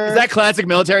 if you're... Is that classic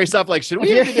military stuff? Like, should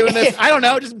we be doing this? I don't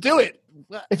know. Just do it.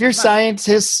 If your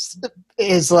scientist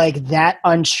is like that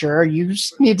unsure, you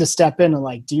just need to step in and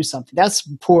like do something. That's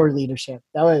poor leadership.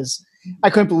 I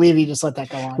couldn't believe he just let that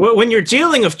go on. When you're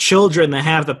dealing with children that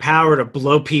have the power to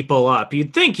blow people up,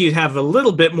 you'd think you'd have a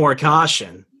little bit more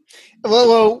caution.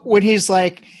 Well, when he's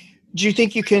like, do you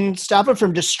think you can stop it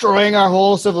from destroying our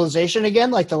whole civilization again,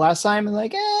 like the last time? And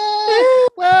like,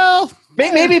 well,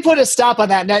 maybe put a stop on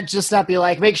that, not be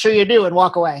like, make sure you do and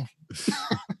walk away.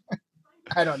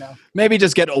 I don't know. Maybe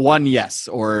just get one yes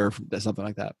or something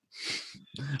like that.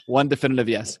 One definitive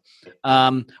yes.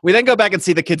 We then go back and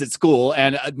see the kids at school,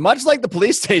 and much like the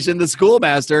police station, the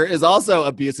schoolmaster is also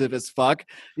abusive as fuck.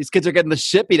 These kids are getting the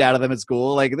shit beat out of them at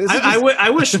school. Like this, I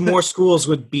wish more schools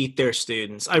would beat their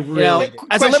students. I really,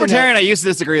 as a libertarian, I used to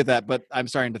disagree with that, but I'm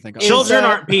starting to think children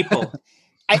aren't people.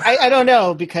 I don't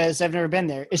know because I've never been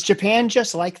there. Is Japan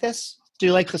just like this?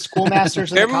 Do like the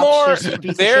schoolmasters and the cops just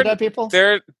beat the shit out of people?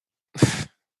 They're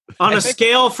on a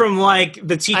scale from like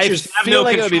the teachers have no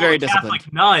control of very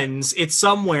Catholic nuns, it's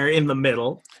somewhere in the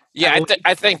middle. Yeah,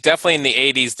 I think definitely in the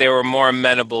 80s they were more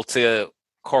amenable to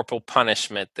corporal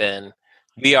punishment than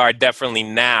we are definitely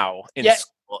now in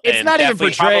school. It's not even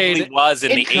portrayed. Probably was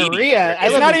in the Korea, 80s.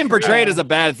 It's not even portrayed as a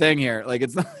bad thing here. Like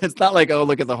it's not like, oh,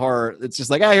 look at the horror. It's just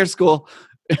like, here's school.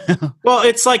 Well,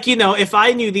 it's like, if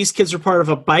I knew these kids were part of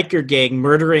a biker gang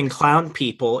murdering clown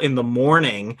people in the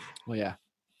morning. Well, yeah.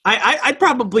 I'd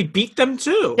probably beat them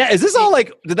too. Yeah, is this all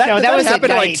like? Did that happen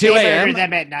at like 2 a.m.?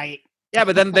 Them at night. Yeah,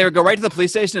 but then they would go right to the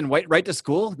police station and right to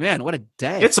school. Man, what a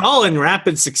day! It's all in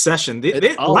rapid succession.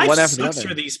 Life sucks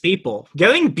for these people.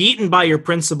 Getting beaten by your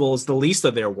principal is the least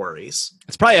of their worries.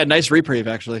 It's probably a nice reprieve,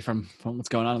 actually, from what's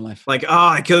going on in life. Like,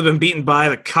 I could have been beaten by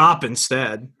the cop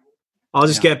instead. I'll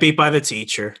just get beat by the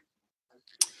teacher.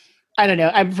 I don't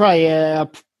know. I'm probably a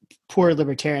poor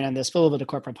libertarian on this, but a little bit of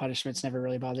corporal punishment's never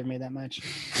really bothered me that much.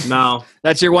 No.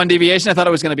 That's your one deviation? I thought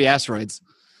it was going to be asteroids.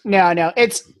 No.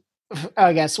 It's,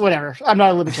 I guess, whatever. I'm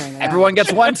not a libertarian. Everyone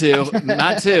gets one, two,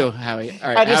 not two, Howie.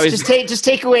 All right, just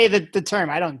take away the term.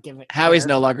 I don't give it. Howie's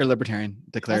no longer libertarian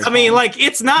declared. I mean, like,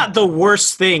 it's not the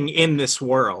worst thing in this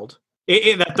world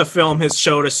that the film has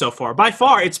showed us so far. By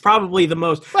far, it's probably the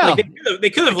most. Well, like, they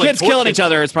could have kids killing each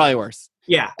other is probably worse.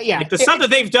 Yeah. Like the stuff that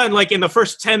they've done, like in the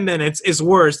first 10 minutes, is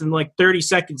worse than like 30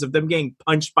 seconds of them getting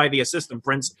punched by the assistant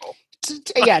principal.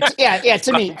 Yeah.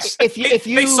 To me, if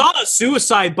you they saw a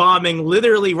suicide bombing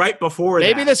literally right before.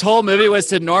 Maybe this whole movie was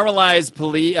to normalize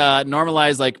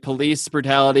police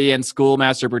brutality and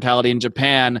schoolmaster brutality in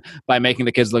Japan by making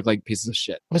the kids look like pieces of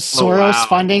shit. Was Soros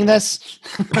funding this?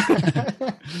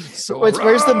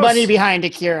 Where's the money behind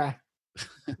Akira?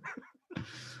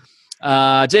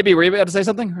 JB, were you about to say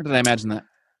something, or did I imagine that?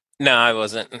 No, I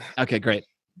wasn't. Okay, great.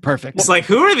 Perfect. It's like,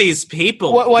 who are these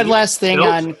people? One last thing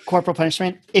on corporal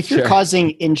punishment. If you're causing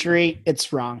injury,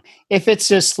 it's wrong. If it's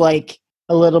just like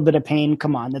a little bit of pain,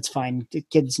 come on, that's fine. The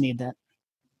kids need that.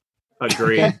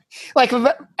 Agree. Like, if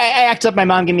I act up, my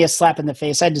mom gave me a slap in the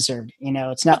face, I deserved it.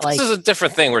 It's not like... This is a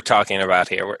different thing we're talking about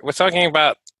here. We're talking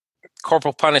about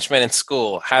corporal punishment in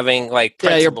school, having like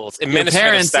Yeah, your principals, administrative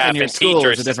parents staff, and your and school is a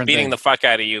teachers just different beating thing. the fuck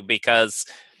out of you because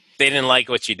they didn't like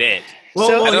what you did.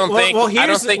 Well, I don't think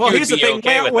here's you would the be thing.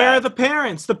 okay with Where that. are the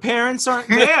parents? The parents aren't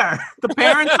there. The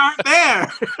parents aren't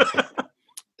there.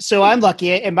 So I'm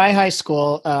lucky. In my high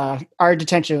school, our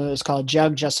detention was called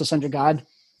JUG, Justice Under God.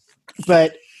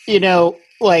 But,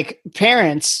 like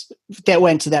parents that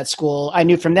went to that school, I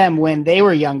knew from them when they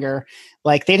were younger,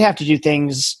 like they'd have to do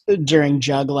things during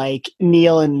JUG, like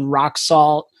kneel and rock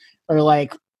salt, or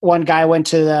like one guy went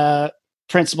to the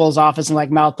principal's office and like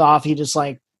mouthed off. He just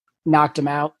like knocked him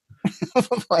out.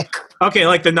 Like, Okay,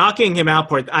 like the knocking him out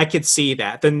part, I could see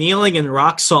that. The kneeling and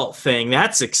rock salt thing,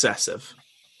 that's excessive.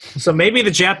 So maybe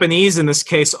the Japanese in this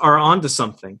case are onto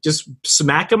something. Just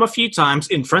smack them a few times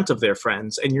in front of their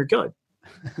friends, and you're good.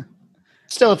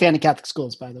 still a fan of Catholic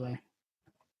schools, by the way.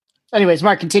 Anyways,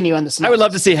 Mark, continue on this. I would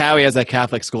love to see Howie as a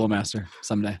Catholic schoolmaster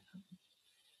someday.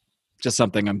 Just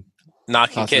something I'm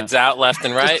Knocking Awesome. kids out left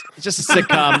and right. just a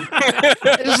sitcom.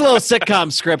 Just a little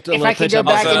sitcom script. A If little I could pitch go up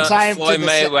back also. in time Floyd to the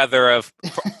Mayweather of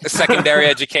secondary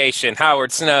education,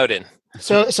 Howard Snowden.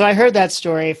 So I heard that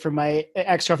story from my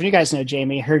ex-girlfriend. You guys know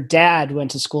Jamie. Her dad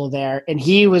went to school there, and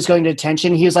he was going to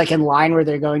detention. He was like in line where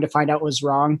they're going to find out what was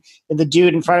wrong, and the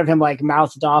dude in front of him like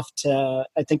mouthed off to,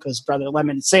 I think it was Brother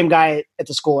Lemon, same guy at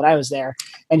the school when I was there,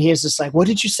 and he was just like, "What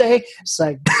did you say?" It's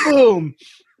like boom,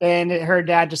 and her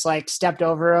dad just like stepped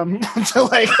over him to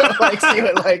like see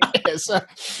what like is. So,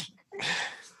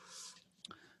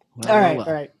 Well, all right, well.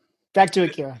 all right, back to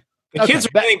Akira. The kids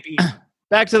are back- getting beat.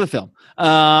 Back to the film.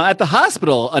 At the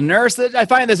hospital, a nurse, I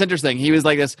find this interesting. He was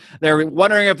like this, they're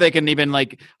wondering if they can even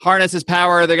like harness his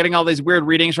power. They're getting all these weird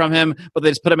readings from him, but they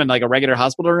just put him in like a regular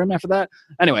hospital room after that.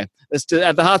 Anyway, at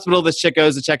the hospital, this chick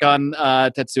goes to check on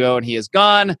Tetsuo, and he is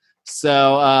gone.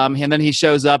 So, and then he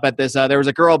shows up at this, there was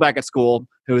a girl back at school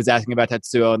who was asking about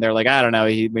Tetsuo, and they're like, I don't know,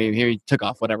 he took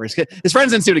off, whatever. His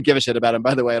friends didn't seem to give a shit about him,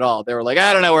 by the way, at all. They were like,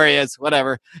 I don't know where he is,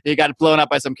 whatever. He got blown up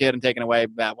by some kid and taken away,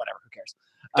 whatever, who cares?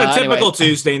 A typical Anyway.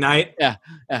 Tuesday night. Yeah.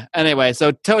 Anyway,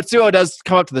 so Tetsuo does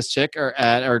come up to this chick,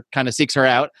 or kind of seeks her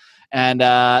out, and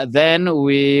then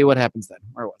what happens then?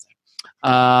 Where was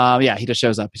I? Yeah, he just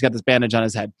shows up. He's got this bandage on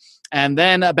his head, and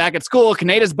then back at school,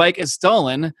 Kaneda's bike is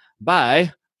stolen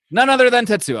by none other than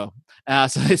Tetsuo.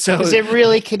 So Is it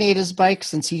really Kaneda's bike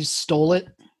since he stole it?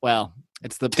 well,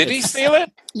 it's the Did he steal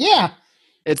it? Yeah.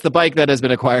 It's the bike that has been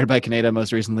acquired by Kaneda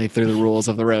most recently through the rules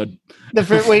of the road. The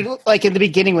first, like in the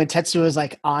beginning when Tetsuo was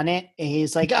like on it, and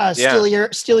he's like, Yeah.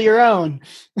 steal your own.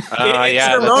 It's Yeah,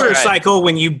 your that's motorcycle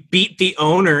when you beat the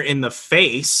owner in the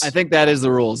face. I think that is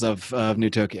the rules of New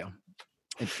Tokyo.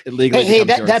 It legally Hey,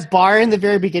 becomes yours. that bar in the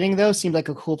very beginning though seemed like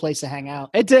a cool place to hang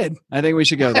out. It did. I think we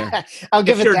should go there. I'll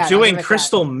give If it you're that. I'll doing give it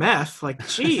crystal meth, like,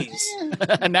 jeez.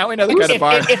 And now we know the kind of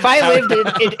bar. If I lived the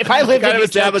kind in of New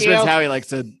establishments Tokyo, Howie likes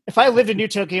to. if I lived in New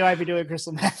Tokyo, I'd be doing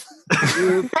crystal meth.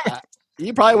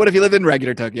 You probably would if you lived in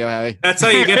regular Tokyo, Howie. That's how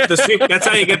you get the that's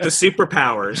how you get the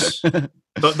superpowers.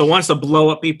 The ones to blow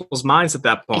up people's minds at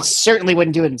that I point. certainly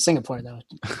wouldn't do it in Singapore though.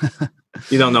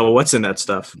 You don't know what's in that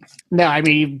stuff. No, I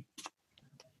mean you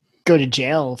go to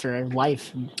jail for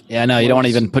life. Yeah, no, you don't want to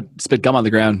even spit gum on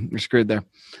the ground. You're screwed there.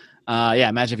 Yeah,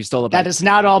 imagine if you stole a bike. That is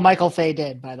not all Michael Fay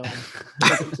did, by the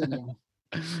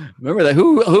way. Remember that?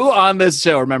 Who on this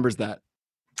show remembers that?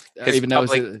 His Even knows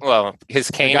public, his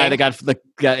the cane. guy that got the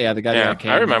guy that Yeah, got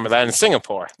canned. I remember that in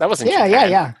Singapore. That wasn't.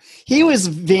 Yeah. He was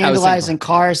vandalizing Singapore.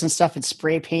 cars and stuff and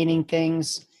spray painting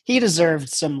things. He deserved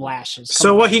some lashes. Come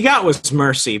So on. what he got was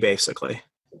mercy, basically.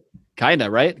 Kinda,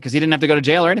 right? Because he didn't have to go to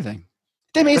jail or anything.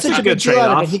 They made That's such a a big good deal out of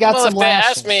trade-off. it. He got Well, some if they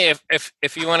lashes. asked me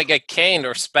if you want to get caned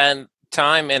or spend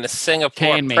time in a Singapore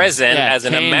Cane me. prison Yeah, as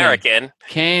an cane me. American,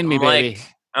 Cane me, I'm baby. like,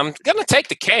 I'm gonna take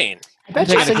the cane. I bet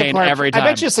I'm you taking a cane Singapore. every I time.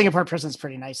 bet you Singapore prison's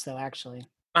pretty nice though. Actually,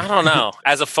 I don't know.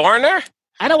 As a foreigner,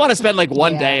 I don't want to spend like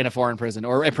one Yeah. day in a foreign prison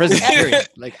or a prison period.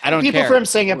 Like I don't people care. from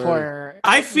Singapore.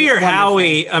 I fear Wonderful.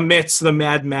 Howie amidst the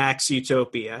Mad Max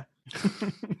utopia.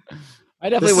 I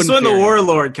definitely This is wouldn't when the fear.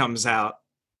 Warlord comes out.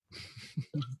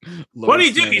 Lord What did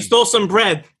he do? Snyder. He stole some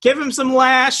bread. Give him some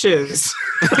lashes.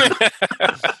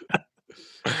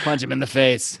 Punch him in the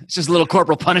face. It's just a little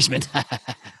corporal punishment.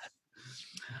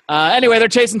 Anyway, they're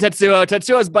chasing Tetsuo.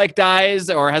 Tetsuo's bike dies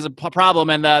or has a problem,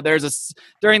 and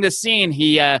during this scene,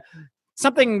 he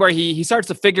something where he starts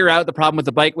to figure out the problem with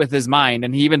the bike with his mind,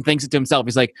 and he even thinks it to himself.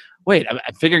 He's like, "Wait, I'm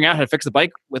figuring out how to fix the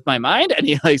bike with my mind," and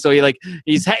he's clearly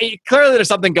there's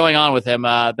something going on with him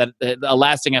that a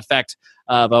lasting effect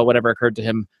of whatever occurred to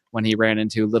him when he ran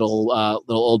into little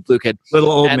old blue kid.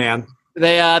 Little old And- man.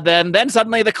 They then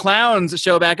suddenly the clowns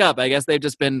show back up. I guess they've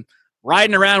just been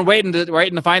riding around waiting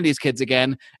to find these kids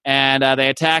again, and they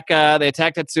attack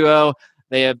Tetsuo.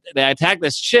 They attack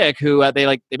this chick who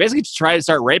they basically try to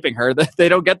start raping her. They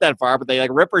don't get that far, but they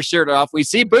rip her shirt off. We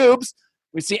see boobs.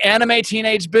 We see anime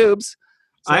teenage boobs.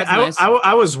 So nice.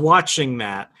 I was watching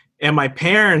that, and my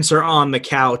parents are on the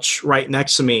couch right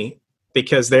next to me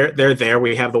because they're there.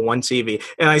 We have the one TV,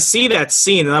 and I see that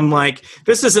scene, and I'm like,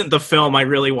 this isn't the film I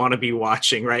really want to be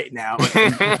watching right now.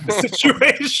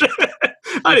 Situation.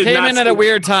 I came in at a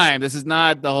weird time. This is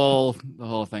not the whole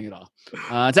thing at all.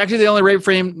 It's actually the only rape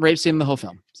scene in the whole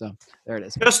film. So there it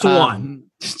is. Just one.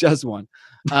 Just one.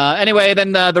 Anyway,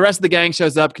 then the rest of the gang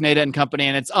shows up, Kaneda and company,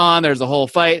 and it's on. There's a whole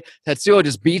fight. Tetsuo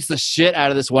just beats the shit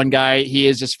out of this one guy. He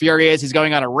is just furious. He's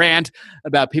going on a rant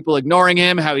about people ignoring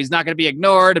him, how he's not going to be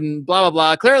ignored, and blah, blah,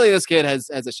 blah. Clearly, this kid has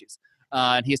issues.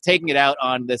 And he's taking it out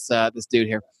on this dude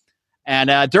here.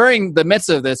 And during the midst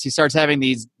of this, he starts having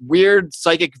these weird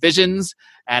psychic visions,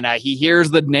 and he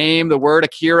hears the word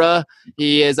Akira.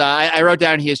 He is. I wrote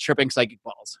down he is tripping psychic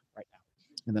balls right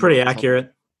now. Pretty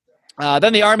accurate.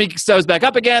 Then the army stows back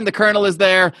up again. The colonel is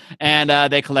there,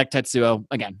 and they collect Tetsuo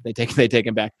again. They take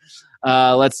him back.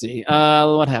 Let's see.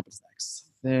 What happens next?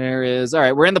 There is. All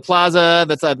right, we're in the plaza.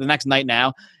 That's the next night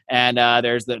now. And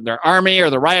there's their army or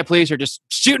the riot police are just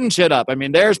shooting shit up. I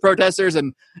mean, there's protesters,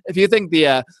 and if you think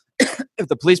if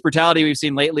the police brutality we've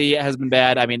seen lately has been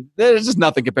bad, I mean, there's just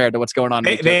nothing compared to what's going on.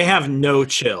 They have no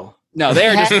chill. No,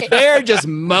 they're just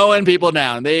mowing people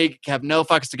down. They have no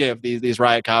fucks to give. These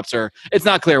riot cops are. It's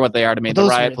not clear what they are to me. The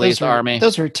riot police, the army.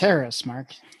 Those were terrorists, Mark.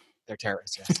 They're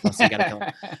terrorists. Yes. So you gotta kill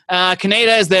them.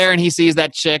 Kaneda is there, and he sees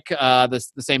that chick, the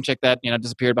same chick that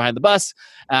disappeared behind the bus.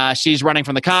 She's running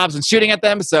from the cops and shooting at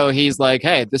them. So he's like,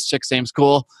 "Hey, this chick seems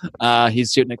cool."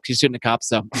 She's shooting at cops,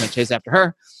 so I'm gonna chase after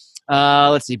her.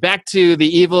 Let's see. Back to the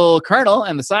evil colonel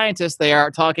and the scientist. They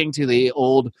are talking to the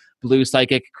old blue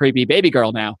psychic creepy baby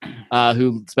girl now,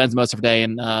 who spends most of her day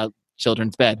in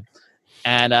children's bed.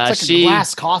 And it's like a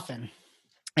glass coffin.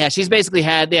 Yeah, she's basically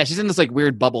she's in this like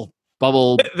weird bubble.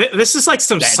 This is like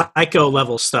some Psycho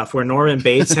level stuff where Norman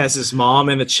Bates has his mom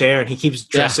in the chair and he keeps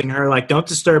dressing her like, don't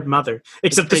disturb mother.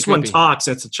 Except this one talks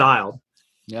and it's a child.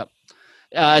 Yep.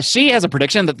 She has a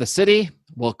prediction that the city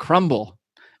will crumble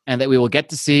and that we will get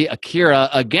to see Akira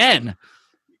again.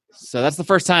 So that's the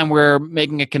first time we're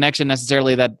making a connection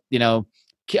necessarily that,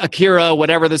 Akira,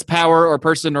 whatever this power or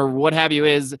person or what have you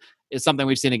is something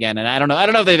we've seen again. And I don't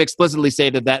know if they've explicitly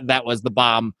stated that was the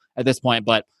bomb at this point,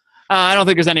 but I don't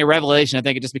think there's any revelation. I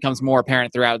think it just becomes more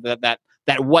apparent throughout that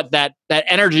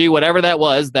energy, whatever that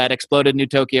was, that exploded New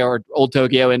Tokyo or Old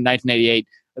Tokyo in 1988,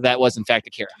 that was in fact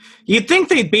Akira. You'd think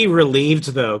they'd be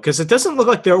relieved though, because it doesn't look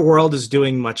like their world is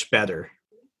doing much better.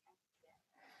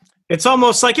 It's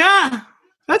almost like,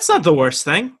 that's not the worst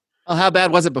thing. Well, how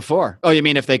bad was it before? Oh, you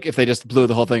mean if they just blew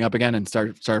the whole thing up again and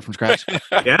started from scratch?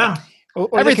 Yeah.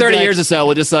 Or every 30 years or so,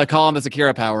 we'll just call them this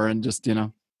Akira power and just,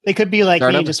 They could be like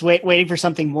me, just waiting for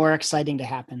something more exciting to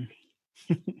happen.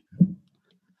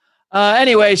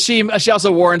 Anyway, she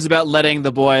also warns about letting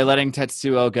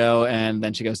Tetsuo go, and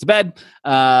then she goes to bed,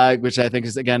 which I think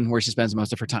is, again, where she spends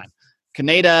most of her time.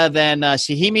 Kaneda, then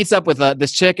he meets up with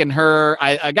this chick and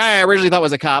a guy I originally thought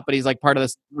was a cop, but he's like part of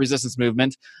this resistance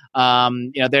movement.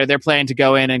 They're planning to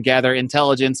go in and gather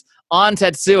intelligence on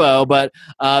Tetsuo, but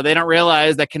they don't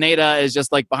realize that Kaneda is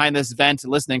just like behind this vent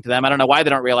listening to them. I don't know why they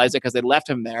don't realize it because they left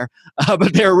him there,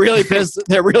 but they're really pissed.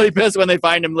 They're really pissed when they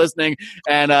find him listening,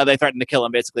 and they threaten to kill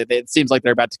him. Basically, it seems like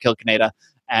they're about to kill Kaneda,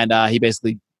 and he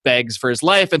basically begs for his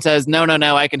life and says, no,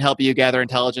 I can help you gather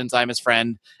intelligence. I'm his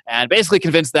friend. And basically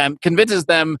convinces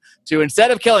them to,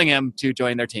 instead of killing him, to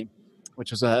join their team,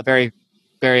 which was a very,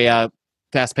 very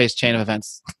fast-paced chain of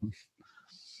events.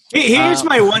 Here's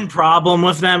my one problem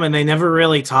with them, and they never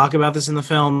really talk about this in the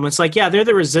film. It's like, yeah, they're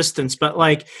the resistance, but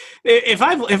like, if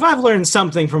I've learned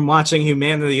something from watching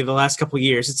Humanity the last couple of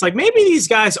years, it's like maybe these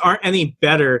guys aren't any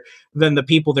better than the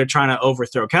people they're trying to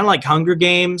overthrow. Kind of like Hunger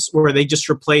Games, where they just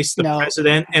replace the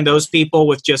president and those people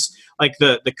with just like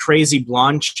the crazy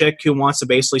blonde chick who wants to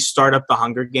basically start up the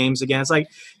Hunger Games again. It's like,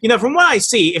 from what I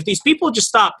see, if these people just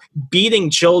stop beating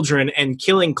children and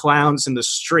killing clowns in the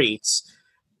streets,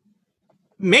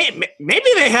 maybe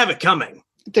they have it coming.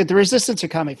 The resistance are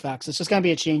coming, Fox. It's just going to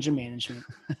be a change in management.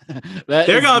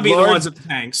 They're going to be the ones with the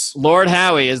tanks. Lord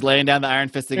Howie is laying down the iron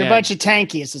fist again. They're a bunch of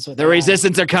tankies. Is what the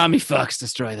resistance are coming, Fox.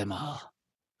 Destroy them all.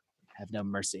 Have no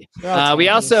mercy. We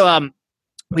also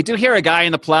we do hear a guy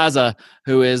in the plaza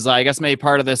who is, I guess, maybe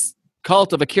part of this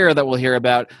cult of Akira that we'll hear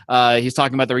about. He's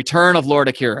talking about the return of Lord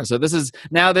Akira. So this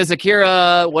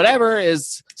Akira whatever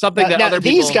is something that other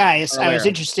people. These guys, are I aware was of.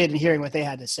 interested in hearing what they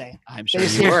had to say. I'm sure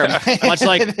you were. much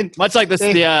like this,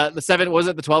 the 7, was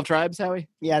it the 12 tribes, Howie?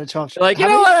 Yeah, the 12. Like, you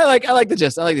know what? I like the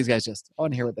gist. I like these guys gist. I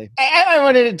want to hear what they. I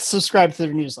wanted to subscribe to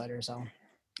their newsletter, so.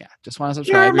 Yeah, just want to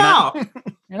subscribe.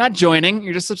 You're not joining.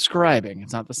 You're just subscribing.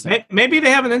 It's not the same. Maybe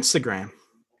they have an Instagram.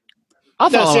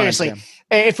 I'll follow on seriously.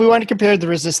 Instagram. If we want to compare the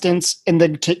resistance in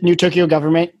the new Tokyo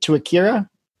government to Akira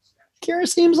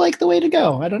seems like the way to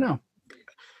go. I don't know.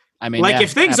 I mean, like,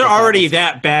 if things are already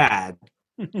that bad.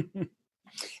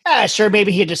 Sure,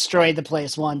 maybe he destroyed the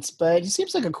place once, but he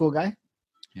seems like a cool guy.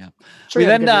 Yeah. Sure,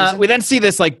 We then see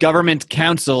this like government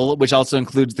council, which also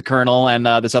includes the colonel and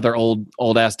this other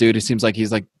old ass dude who seems like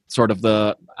he's like sort of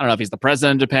I don't know if he's the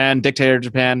president of Japan, dictator of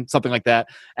Japan, something like that.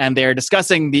 And they're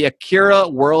discussing the Akira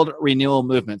World Renewal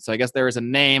Movement. So I guess there is a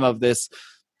name of this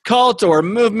cult or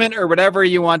movement or whatever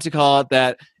you want to call it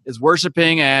that is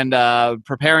worshiping and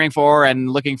preparing for and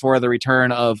looking for the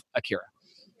return of Akira.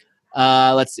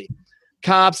 Let's see.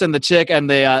 Cops and the chick and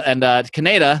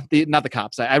Kaneda, not the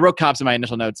cops. I wrote cops in my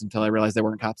initial notes until I realized they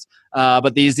weren't cops.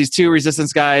 But these two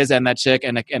resistance guys and that chick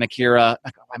and Akira,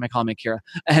 why am I calling him Akira?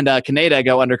 And Kaneda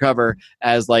go undercover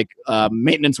as like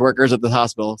maintenance workers at the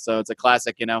hospital. So it's a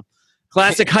classic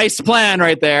heist plan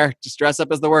right there. Just dress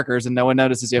up as the workers and no one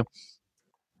notices you.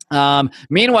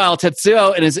 Meanwhile,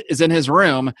 Tetsuo is in his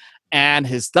room. And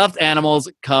his stuffed animals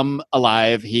come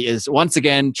alive. He is once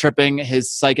again tripping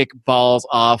his psychic balls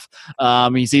off.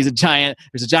 He sees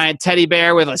there's a giant teddy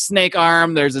bear with a snake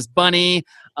arm. There's this bunny.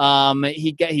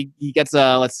 He gets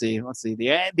let's see.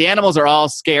 The animals are all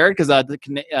scared because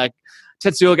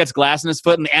Tetsuo gets glass in his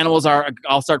foot, and the animals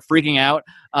all start freaking out.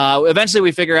 Eventually,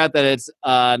 we figure out that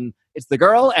it's the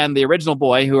girl and the original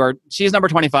boy she's number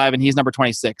 25 and he's number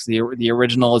 26. The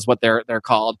original is what they're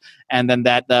called. And then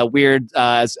that weird,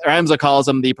 as Ramza calls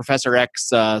him, the Professor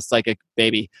X psychic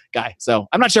baby guy. So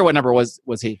I'm not sure what number was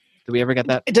he. Did we ever get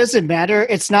that? It doesn't matter.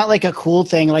 It's not like a cool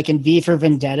thing. Like in V for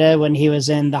Vendetta, when he was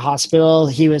in the hospital,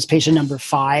 he was patient number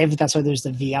 5. That's why there's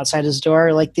the V outside his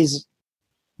door. Like these,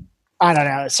 I don't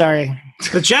know. Sorry.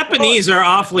 The Japanese are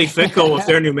awfully fickle with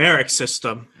their numeric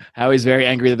system. Howie's very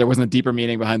angry that there wasn't a deeper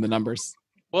meaning behind the numbers.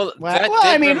 Well, why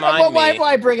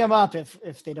bring them up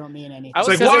if they don't mean anything? It's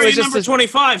like, why are you number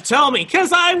 25? Tell me.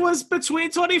 Because I was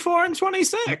between 24 and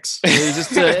 26.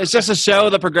 It's just to show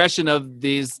the progression of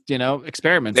these,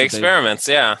 experiments. The experiments,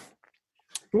 yeah.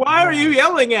 Why are you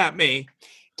yelling at me?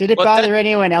 Did it bother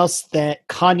anyone else that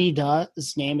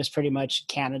Kaneda's name is pretty much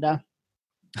Canada?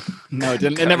 No, it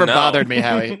didn't. It never bothered me,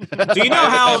 Howie. Do you know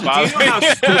how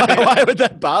stupid, why would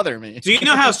that bother me? Do you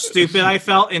know how stupid I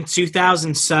felt in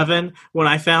 2007 when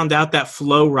I found out that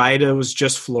Flo Rida was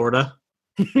just Florida?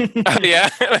 Yeah.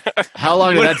 How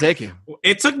long did that take you?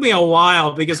 It took me a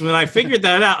while because when I figured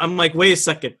that out, I'm like, wait a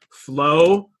second,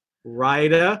 Flo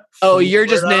Rida. Oh, you're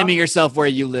just naming yourself where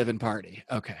you live and party.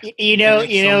 Okay. You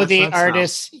know the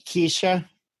artist Keisha.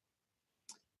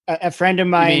 A friend of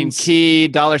mine. You mean Key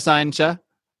 $ Cha?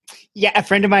 Yeah, a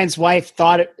friend of mine's wife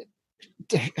thought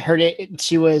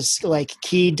she was like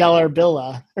Key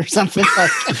Billa or something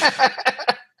like.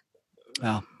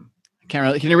 Well,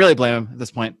 can you really blame him at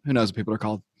this point? Who knows what people are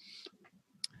called?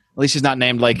 At least she's not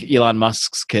named like Elon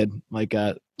Musk's kid, like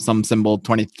some symbol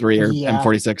 23 or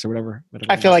M46 or whatever.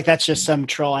 I feel like that's just some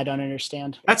troll I don't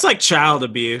understand. That's like child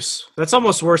abuse. That's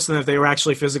almost worse than if they were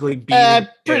actually physically beating.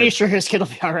 Pretty sure his kid will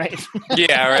be all right.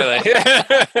 Yeah, really.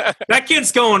 That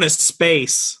kid's going to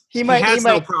space. He has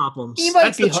no problems.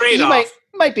 That's the trade-off.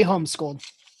 He might be homeschooled.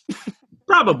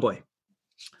 Probably.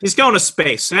 He's going to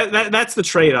space. That's the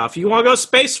trade-off. You want to go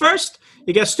space first?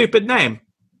 You get a stupid name.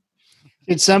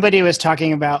 Dude, somebody was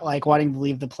talking about like wanting to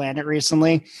leave the planet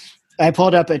recently. I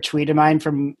pulled up a tweet of mine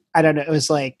from, I don't know, it was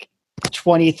like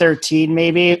 2013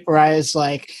 maybe, where I was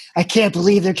like, I can't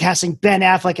believe they're casting Ben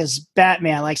Affleck as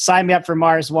Batman. Like, sign me up for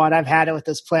Mars One. I've had it with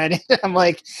this planet. I'm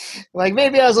like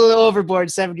maybe I was a little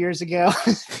overboard 7 years ago.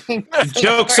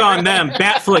 Joke's on them.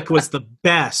 Batfleck was the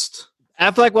best.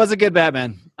 Affleck was a good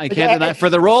Batman. I can't deny. For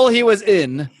the role he was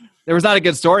in, there was not a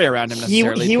good story around him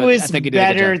necessarily. He was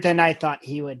better than I thought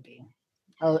he would be.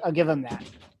 I'll give him that.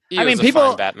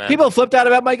 People flipped out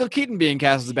about Michael Keaton being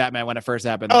cast as Batman when it first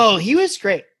happened. Oh, he was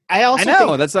great. I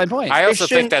know that's my point. I also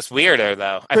think that's weirder,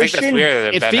 though. I think that's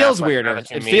weirder. It feels weirder.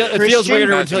 It feels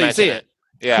weirder until you see it.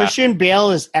 Yeah. Christian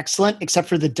Bale is excellent, except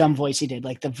for the dumb voice he did.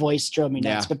 Like, the voice drove me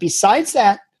nuts. Yeah. But besides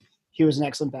that, he was an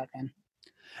excellent Batman.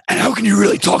 And how can you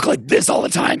really talk like this all the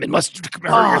time? It must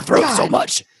hurt your throat so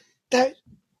much.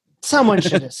 Someone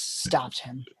should have stopped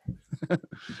him.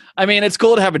 I mean, it's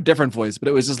cool to have a different voice, but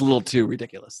it was just a little too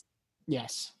ridiculous.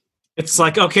 Yes. It's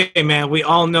like, okay, man, we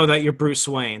all know that you're Bruce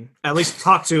Wayne. At least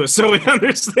talk to us so we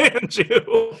understand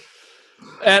you.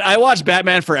 And I watched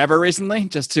Batman Forever recently,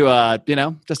 just to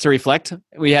just to reflect.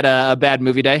 We had a bad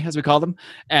movie day, as we call them,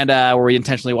 and where we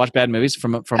intentionally watch bad movies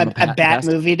from a bad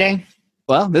movie day.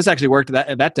 Well, this actually worked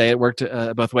that day. It worked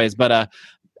both ways, but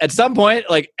at some point,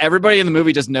 like everybody in the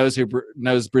movie just knows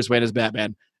knows Bruce Wayne is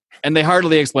Batman, and they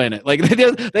hardly explain it. Like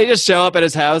they just show up at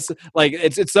his house. Like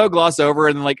it's so glossed over,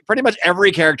 and like pretty much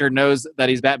every character knows that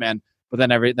he's Batman. But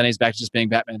then he's back to just being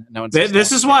Batman. No one's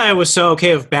this is why I was so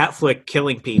okay with Batfleck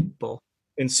killing people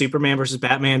in Superman versus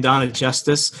Batman: Dawn of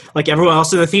Justice. Like everyone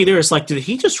else in the theater is like, did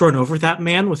he just run over that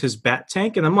man with his bat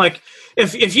tank? And I'm like,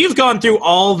 if you've gone through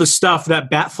all the stuff that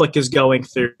Batfleck is going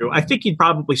through, I think you'd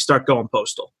probably start going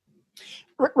postal.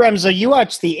 Remzo, you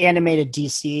watched the animated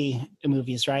DC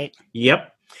movies, right?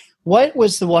 Yep. What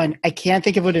was the one? I can't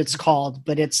think of what it's called,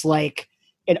 but it's like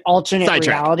an alternate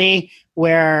reality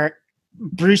where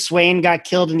Bruce Wayne got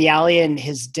killed in the alley and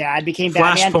his dad became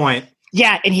Batman. Flashpoint.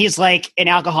 Yeah, and he's like an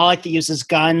alcoholic that uses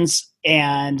guns,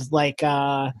 and like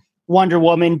Wonder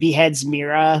Woman beheads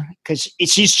Mira because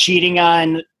she's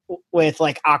cheating with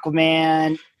like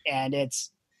Aquaman, and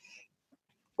it's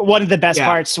one of the best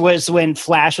parts was when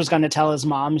Flash was going to tell his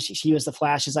mom she was the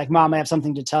Flash. She's like, "Mom, I have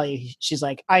something to tell you." She's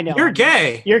like, "I know you're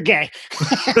gay. You're gay."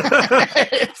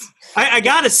 I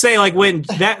gotta say, like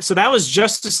that was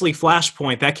Justice League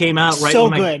Flashpoint that came out right.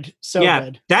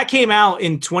 Good. That came out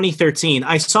in 2013.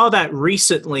 I saw that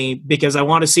recently because I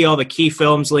want to see all the key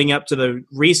films leading up to the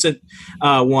recent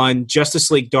one,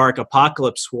 Justice League Dark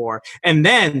Apocalypse War, and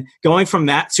then going from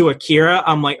that to Akira,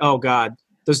 I'm like, oh god,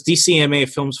 those DCMA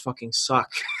films fucking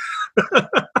suck.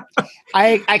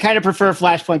 I kind of prefer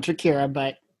Flashpoint to Akira,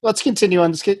 but let's continue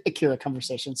on this Akira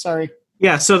conversation. Sorry.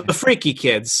 Yeah, so the freaky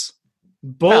kids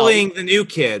bullying the new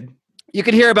kid. You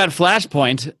could hear about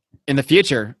Flashpoint in the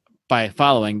future by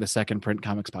following the Second Print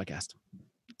Comics podcast.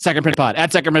 Second Print Pod,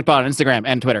 at Second Print Pod on Instagram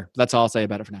and Twitter. That's all I'll say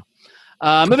about it for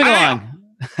now. Moving along.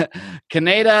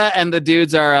 Kaneda and the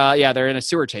dudes are they're in a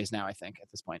sewer chase now, I think, at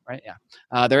this point, right?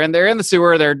 Yeah. They're in the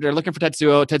sewer, they're looking for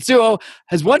Tetsuo. Tetsuo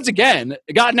has once again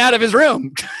gotten out of his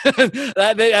room.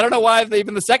 I don't know why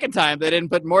even the second time they didn't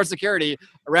put more security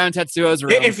around Tetsuo's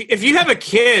room. If you have a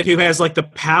kid who has like the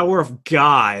power of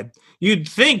God, you'd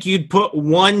think you'd put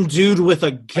one dude with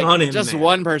a gun in just there.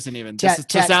 One person even to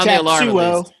sound the alarm at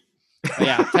least.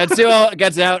 Yeah, Tetsuo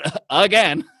gets out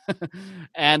again.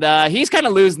 And he's kind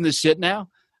of losing this shit now.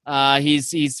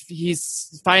 He's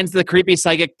finds the creepy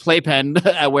psychic playpen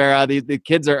where the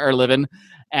kids are living,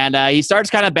 and he starts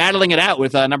kind of battling it out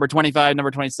with number 25,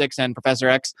 number 26, and Professor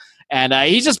X. And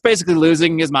he's just basically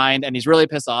losing his mind, and he's really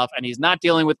pissed off, and he's not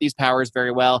dealing with these powers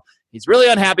very well. He's really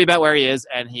unhappy about where he is,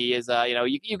 and he is,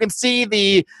 you can see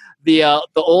the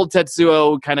old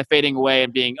Tetsuo kind of fading away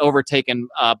and being overtaken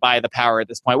by the power at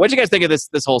this point. What do you guys think of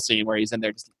this whole scene where he's in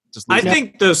there just I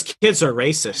think those kids are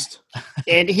racist.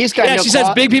 And he's got she says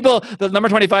big people, the number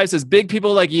 25 says big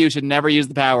people like you should never use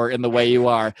the power in the way you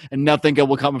are, and nothing good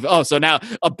will come of it. Oh, so now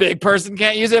a big person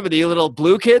can't use it, but the little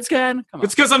blue kids can? Come on.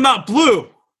 It's because I'm not blue.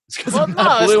 It's well,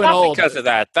 no, blue it's not old. because of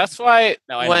that. That's why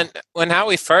when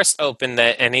Howie first opened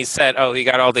it and he said, "Oh, he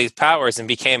got all these powers and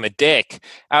became a dick,"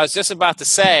 I was just about to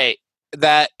say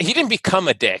that he didn't become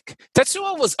a dick.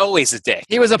 Tetsuo was always a dick.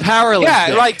 He was a powerless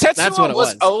dick. Like Tetsuo That's what it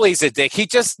was always a dick. He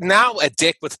just now a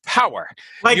dick with power.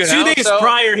 Like 2 days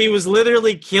prior, he was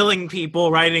literally killing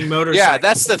people riding motorcycles. Yeah,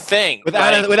 that's the thing.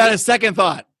 Without a second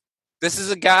thought. This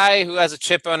is a guy who has a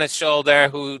chip on his shoulder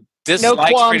who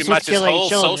dislikes pretty much his whole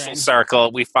social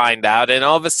circle, we find out, and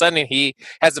all of a sudden he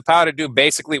has the power to do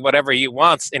basically whatever he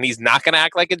wants, and he's not going to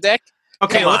act like a dick.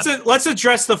 Okay, let's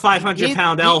address the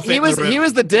 500-pound elephant. He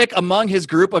was the dick among his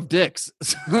group of dicks.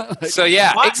 So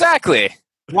yeah, exactly.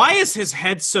 Why is his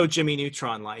head so Jimmy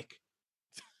Neutron-like?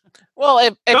 Well,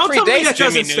 it predates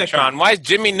Jimmy Neutron. Why is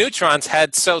Jimmy Neutron's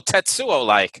head so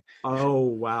Tetsuo-like? Oh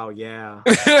wow, yeah.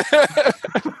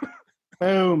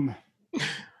 Boom.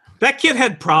 That kid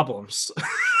had problems.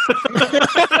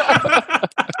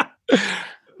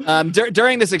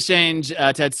 During this exchange,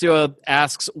 Tetsuo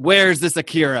asks, "Where's this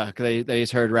Akira?" that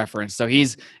he's heard referenced. So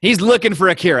he's looking for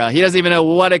Akira. He doesn't even know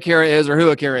what Akira is or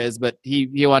who Akira is, but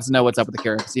he wants to know what's up with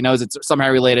Akira because he knows it's somehow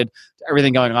related to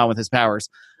everything going on with his powers.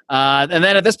 And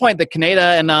then at this point, the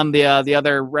Kaneda and the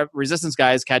other resistance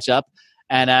guys catch up,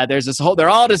 and there's this whole. They're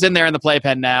all just in there in the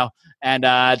playpen now. And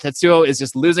Tetsuo is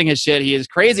just losing his shit. He is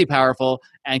crazy powerful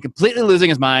and completely losing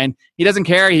his mind. He doesn't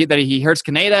care that he hurts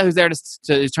Kaneda, who's there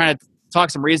he's trying to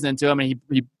talk some reason into him, and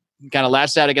he kind of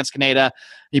lashed out against Kaneda.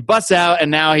 He busts out,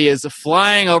 and now he is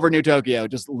flying over New Tokyo,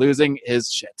 just losing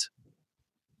his shit.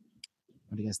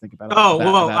 What do you guys think about? Oh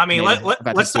about, well, about I mean, about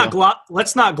let's Tetsuo?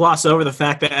 let's not gloss over the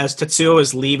fact that as Tetsuo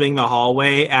is leaving the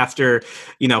hallway after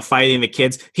fighting the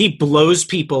kids, he blows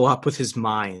people up with his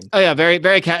mind. Oh yeah, very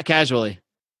very casually.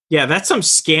 Yeah, that's some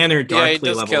Scanner Yeah, he Darkly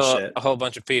does level kill shit. a whole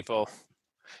bunch of people.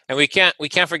 And we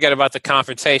can't forget about the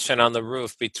confrontation on the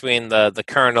roof between the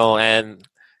colonel and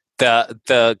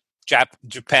the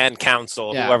Japan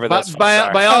Council, Yeah, whoever those by folks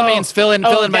are. by all means, fill in my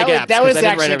gaps. That 'cause was I didn't write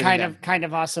actually everything down. kind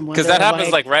of awesome. Because that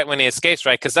happens like right when he escapes,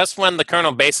 right? Because that's when the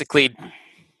colonel basically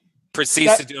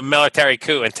proceeds to do a military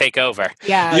coup and take over.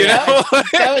 Yeah, You know?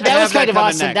 that was kind of coming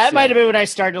awesome. next, That yeah. might have been when I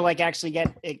started to like actually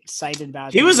get excited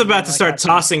about it. He was about to Like, start that's-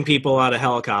 tossing people out of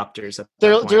helicopters. At that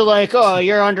They're point. like, oh,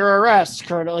 you're under arrest,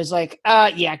 Colonel. He's like,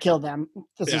 yeah, kill them.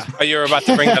 This is Oh, you were about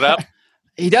to bring that up?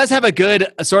 He does have a good,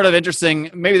 sort of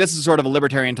interesting. Maybe this is sort of a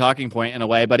libertarian talking point in a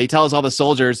way, but he tells all the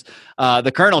soldiers.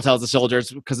 The colonel tells the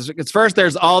soldiers because it's first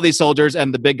there's all these soldiers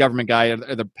and the big government guy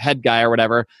or the head guy or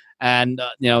whatever, and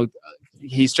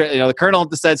the colonel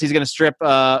says he's going to strip,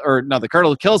 the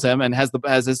colonel kills him and has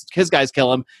his guys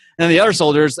kill him, and then the other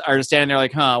soldiers are just standing there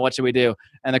like, what should we do?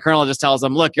 And the colonel just tells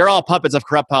them, look, you're all puppets of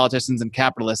corrupt politicians and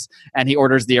capitalists, and he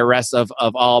orders the arrest of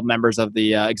all members of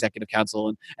the executive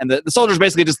council, and the soldiers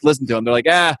basically just listen to him. They're like,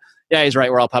 yeah, he's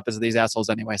right, we're all puppets of these assholes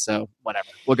anyway, so whatever,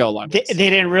 we'll go along They with this.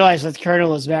 didn't realize that the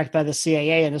Colonel was backed by the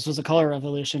CIA, and this was a color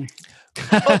revolution.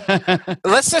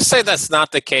 Let's just say that's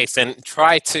not the case and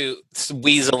try to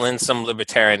weasel in some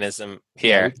libertarianism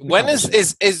here. we When probably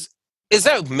is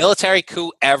that military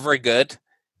coup ever good?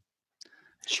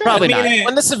 Sure. Probably I mean, not.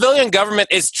 When the civilian government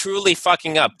is truly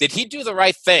fucking up, did he do the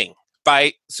right thing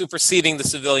by superseding the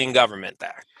civilian government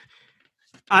there?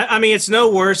 I mean, it's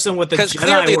no worse than what the 'Cause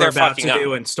clearly Jedi were they're about fucking to up.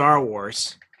 do in Star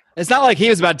Wars. It's not like he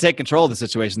was about to take control of the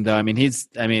situation, though. I mean, he's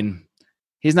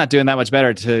not doing that much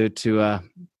better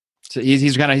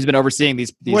he's been overseeing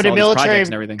these Would all a these military projects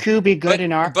and everything. coup be good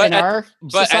in our But at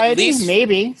society? least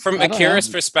Maybe. From I don't Akira's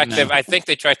know. perspective, No. I think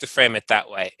they tried to frame it that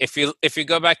way. If you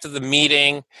go back to the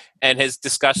meeting and his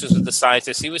discussions with the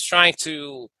scientists, he was trying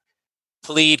to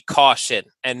plead caution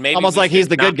and maybe Almost we like he's should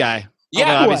the not- good guy. Yeah,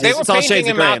 Although obviously they were it's all painting shades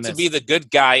of him gray out in to this. be the good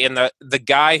guy and the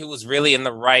guy who was really in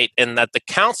the right, and that the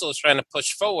council is trying to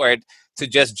push forward to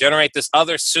just generate this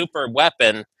other super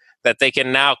weapon that they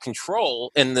can now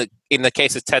control in the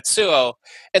case of Tetsuo.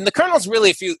 And the colonel's really,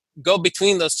 if you go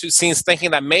between those two scenes,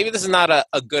 thinking that maybe this is not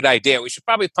a good idea. We should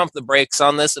probably pump the brakes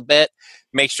on this a bit,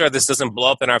 make sure this doesn't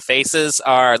blow up in our faces.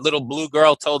 Our little blue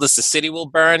girl told us the city will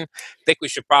burn. I think we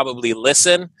should probably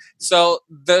listen. So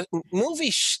the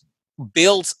movie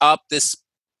builds up this,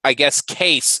 I guess,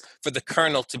 case for the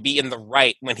colonel to be in the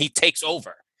right when he takes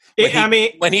over.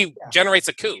 When he generates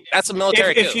a coup, that's a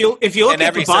military coup. If you look in at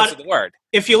every the body, sense of the word.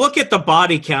 if you look at the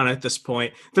body count at this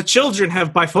point, the children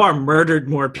have by far murdered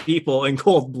more people in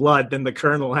cold blood than the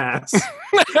colonel has.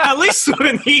 At least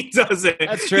when he does it,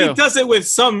 That's true. He does it with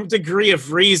some degree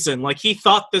of reason. Like he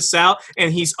thought this out,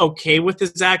 and he's okay with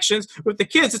his actions. With the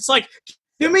kids, it's like,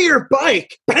 give me your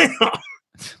bike. Bam!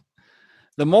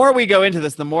 The more we go into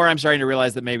this, the more I'm starting to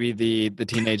realize that maybe the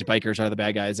teenage bikers are the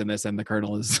bad guys in this, and the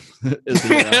colonel is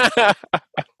the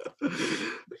hero.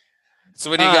 So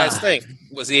what do you guys think?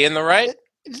 Was he in the right?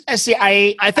 See,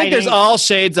 I think there's all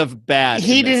shades of bad.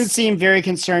 He in this. didn't seem very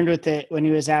concerned with it when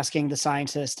he was asking the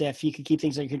scientist if he could keep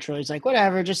things under control. He's like,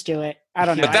 whatever, just do it. I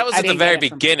don't know. But that was I at the didn't very get it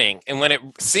from- beginning, and when it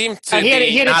seemed to He had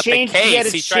be to not change- the he had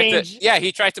case, to he tried change-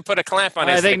 he tried to put a clamp on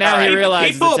it. I He's think like, now all he right.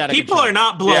 realizes it's out of People control. are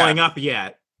not blowing up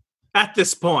yet. At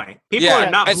this point, people Yeah, are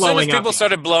not as soon as blowing up. people yet.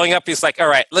 started blowing up, he's like, all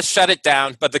right, let's shut it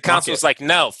down. But the council it. was like,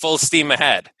 no, full steam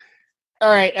ahead. All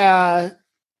right.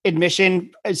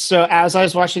 Admission. So as I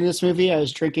was watching this movie, I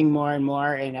was drinking more and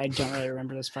more, and I don't really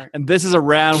remember this part. And this is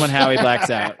around when Howie blacks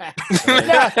out. For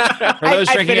those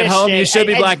I drinking at finished home, it. you should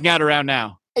be I- blacking out around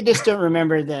now. I just don't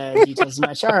remember the details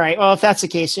much. All right. Well, if that's the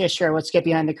case, yeah, sure. Let's get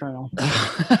behind the colonel.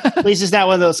 At least it's not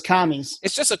one of those commies.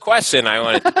 It's just a question I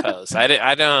wanted to pose.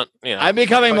 I don't, I'm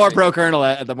becoming more pro colonel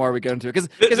the more we go into it because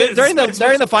during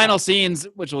the final scenes,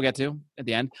 which we'll get to at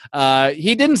the end,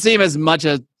 he didn't seem as much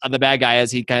of the bad guy as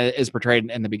he kind of is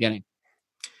portrayed in the beginning.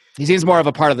 He seems more of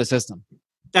a part of the system.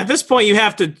 At this point, you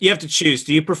have to choose.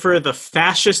 Do you prefer the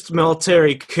fascist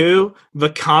military coup, the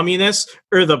communists,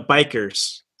 or the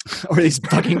bikers? Or these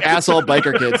fucking asshole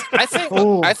biker kids, I think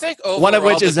Ooh. overall, one of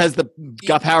which has the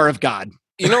power of God.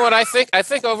 You know what I think? I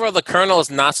think overall the colonel is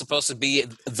not supposed to be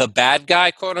the bad guy,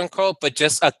 quote unquote, but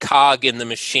just a cog in the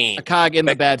machine. A cog in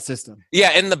the bad system.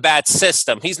 Yeah, in the bad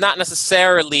system. He's not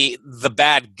necessarily the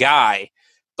bad guy,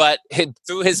 but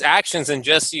through his actions and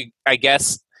just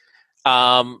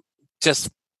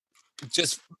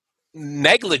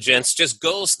negligence, just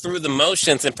goes through the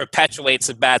motions and perpetuates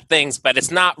the bad things, but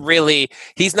it's not really,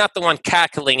 he's not the one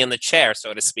cackling in the chair,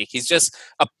 so to speak. He's just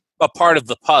a part of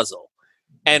the puzzle.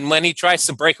 And when he tries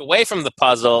to break away from the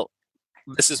puzzle,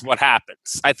 this is what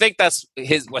happens. I think that's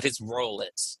what his role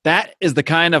is. That is the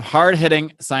kind of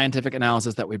hard-hitting scientific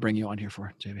analysis that we bring you on here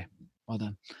for, JB. Well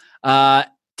done.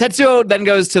 Tetsuo then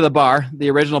goes to the bar,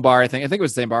 the original bar, I think. I think it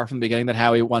was the same bar from the beginning that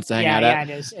Howie wants to hang out at.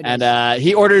 Yeah, it is. And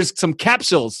he orders some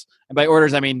capsules. And by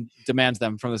orders, I mean demands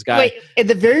them from this guy. Wait, at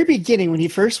the very beginning, when he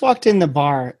first walked in the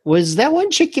bar, was that one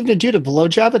chick giving a dude a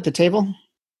blowjob at the table?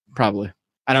 Probably.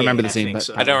 I don't remember the scene, but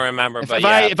so. I don't remember, but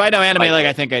if I know anime like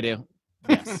I think I do.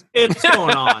 Yes. It's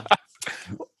going on.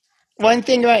 One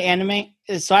thing about anime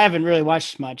is, so I haven't really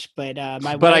watched much, but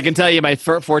I can tell you my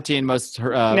 14 most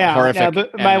horrific. No,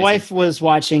 but my wife was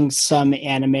watching some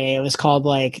anime. It was called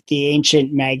like The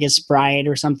Ancient Magus Bride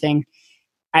or something.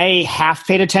 I half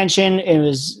paid attention. It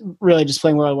was really just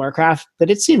playing World of Warcraft, but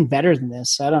it seemed better than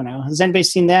this. I don't know. Has anybody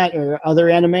seen that or other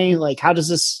anime? Like, how does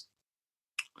this?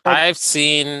 I've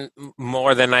seen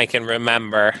more than I can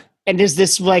remember. And is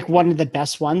this like one of the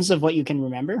best ones of what you can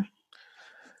remember?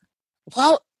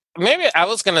 Well, maybe I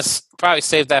was going to probably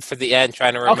save that for the end,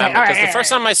 trying to remember. Because the first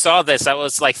time I saw this, I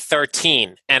was like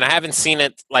 13, and I haven't seen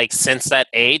it like since that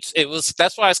age.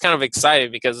 That's why I was kind of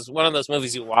excited, because it's one of those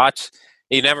movies you watch,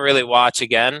 you never really watch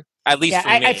again. At least for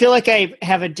me. I feel like I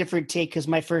have a different take because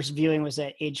my first viewing was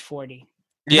at age 40.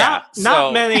 Yeah,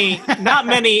 not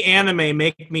many anime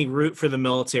make me root for the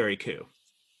military coup.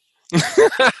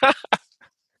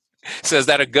 So is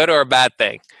that a good or a bad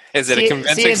thing? Is it a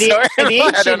convincing story?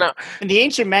 I don't know. In The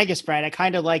Ancient Magus Bride, I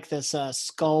kind of like this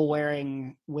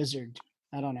skull-wearing wizard.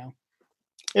 I don't know.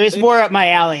 It was more up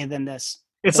my alley than this.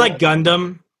 It's like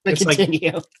Gundam. It's like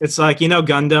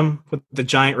Gundam with the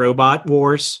giant robot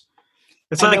wars.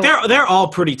 It's like they're all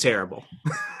pretty terrible.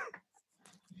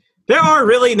 There are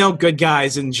really no good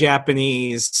guys in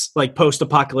Japanese like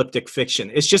post-apocalyptic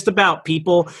fiction. It's just about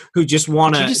people who just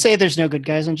want to. Did you just say there's no good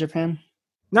guys in Japan?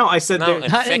 No, I said no,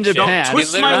 not in Japan. Don't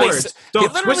twist my words.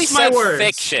 Don't twist my words.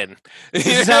 Fiction. This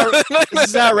is how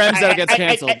Remzo gets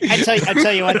canceled. I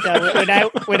tell you what, though,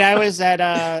 when I was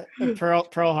at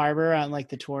Pearl Harbor on like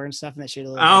the tour and stuff, and that shit.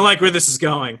 I don't like where this is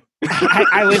going.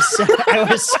 I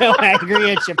was so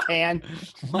angry at Japan.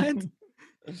 What?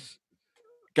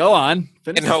 Go on.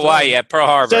 In Hawaii at Pearl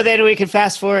Harbor. So then we can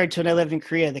fast forward to when I lived in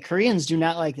Korea. The Koreans do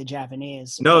not like the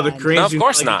Japanese. No, the Koreans. No, of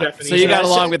course not. So you got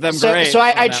along with them great. So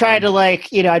I tried to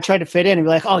I tried to fit in and be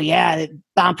like, oh yeah,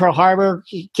 bomb Pearl Harbor.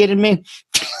 You kidding me?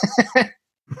 I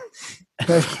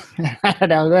don't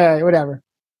know. Whatever.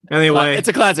 Anyway, it's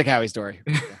a classic Howie story.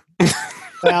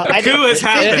 Well, coup has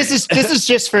happened. This is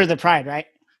just for the pride, right?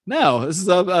 No, this is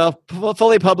a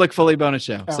fully public, fully bonus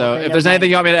show. So if there's anything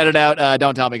you want me to edit out,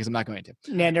 don't tell me because I'm not going to.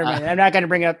 Yeah, never mind. I'm not going to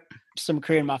bring up some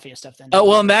Korean mafia stuff then. Oh,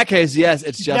 well, in that case, yes,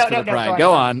 it's just for the pride.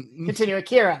 Go on. Continue,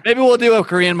 Akira. Maybe we'll do a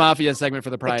Korean mafia segment for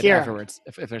the pride afterwards,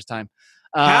 if there's time.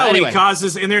 Howie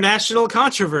causes international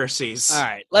controversies. All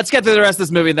right, let's get through the rest of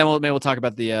this movie, and then maybe we'll talk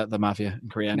about the mafia in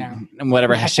Korea and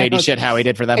whatever shady shit Howie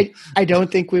did for them. I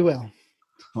don't think we will.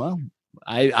 Well,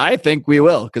 I think we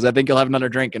will, because I think you'll have another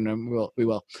drink, and we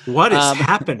will. What is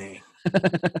happening?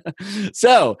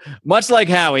 So, much like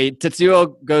Howie,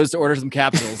 Tetsuo goes to order some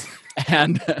capsules.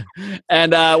 and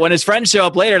when his friends show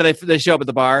up later, they show up at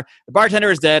the bar. The bartender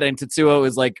is dead, and Tetsuo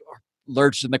is like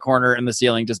lurched in the corner in the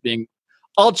ceiling, just being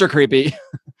ultra creepy.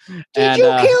 Did you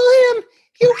kill him?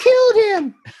 You killed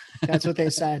him. That's what they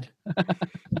said.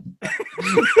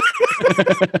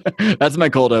 That's my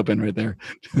cold open right there.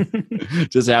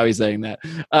 Just Howie saying that.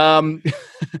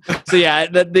 So yeah,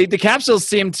 the capsules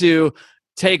seem to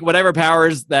take whatever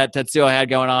powers that Tetsuo had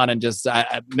going on and just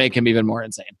make him even more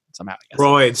insane somehow, I guess.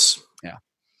 Roids.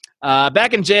 Yeah.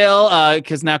 Back in jail,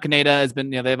 because now Kaneda has been,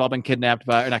 they've all been kidnapped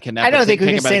by, or not kidnapped. I don't think we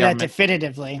can say that government.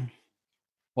 definitively.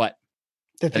 What?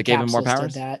 That it gave him more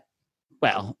powers? That.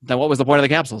 Well, then what was the point of the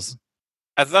capsules?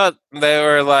 I thought they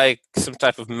were like some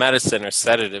type of medicine or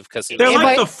sedative, because they're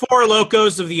like the Four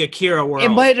Locos of the Akira world. It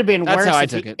might have been worse. That's how I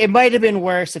took it. It might have been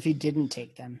worse if he didn't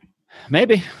take them.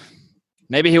 Maybe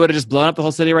he would have just blown up the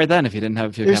whole city right then if he didn't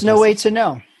have a few. There's no way to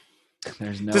know.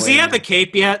 There's no. Does he have the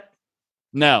cape yet?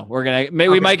 No,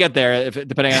 we might get there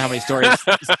depending on how many stories,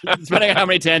 depending on how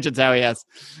many tangents Howie has.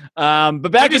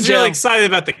 But back in jail, really excited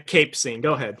about the cape scene.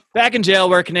 Go ahead. Back in jail,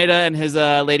 where Kaneda and his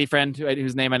lady friend,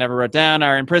 whose name I never wrote down,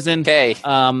 are in prison. Kay.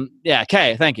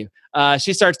 Kay. Thank you.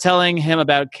 She starts telling him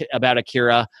about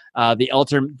Akira.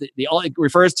 It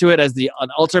refers to it as an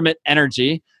ultimate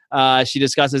energy. She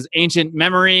discusses ancient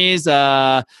memories.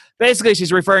 Basically,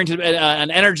 she's referring to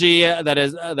an energy that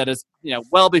is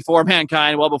well before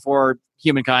mankind, well before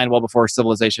humankind, well before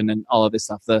civilization, and all of this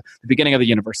stuff. The beginning of the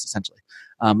universe, essentially.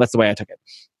 That's the way I took it.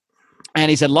 And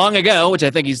he said, long ago, which I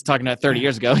think he's talking about 30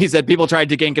 years ago, he said people tried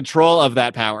to gain control of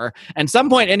that power. And some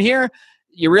point in here,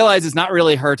 you realize it's not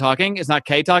really her talking. It's not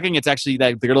Kay talking. It's actually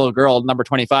the little girl, number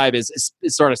 25, is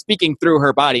sort of speaking through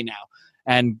her body now.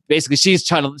 And basically, she's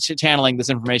channeling this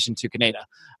information to Kaneda.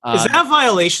 Is that a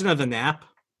violation of the nap?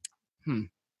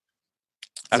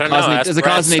 I don't know. Does it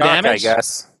cause any damage? I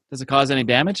guess. Does it cause any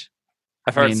damage?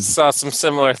 I've saw some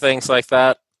similar things like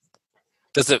that.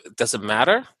 Does it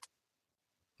matter?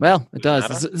 Well, it does.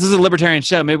 This is a libertarian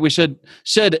show. Maybe we should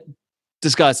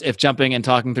discuss if jumping and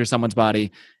talking through someone's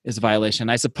body is a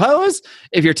violation. I suppose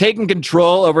if you're taking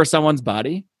control over someone's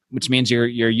body, which means you're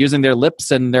using their lips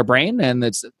and their brain, and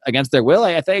it's against their will,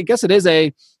 I guess it is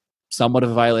a somewhat of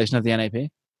a violation of the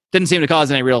NAP. Didn't seem to cause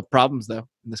any real problems, though,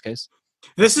 in this case.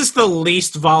 This is the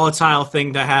least volatile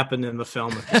thing to happen in the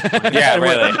film. Yeah,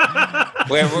 really.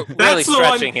 We're really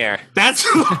stretching here. That's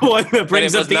the one that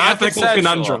brings up the ethical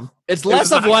conundrum. It's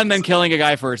less of one than killing a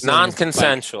guy first.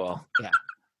 Non-consensual. Yeah.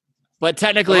 But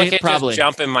technically, probably. Just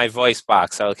jump in my voice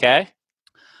box, okay?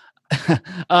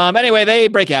 Anyway, they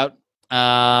break out.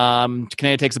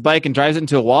 Kaneda takes a bike and drives it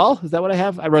into a wall. Is that what I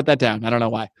have? I wrote that down. I don't know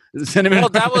why. Well,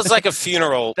 that was like a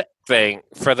funeral thing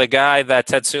for the guy that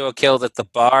Tetsuo killed at the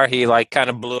bar. He kind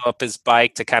of blew up his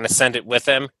bike to kind of send it with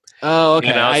him. Oh,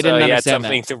 okay. I didn't understand he had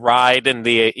something to ride in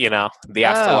the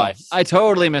afterlife. I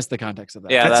totally missed the context of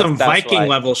that. Yeah, that's some Viking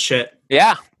level shit.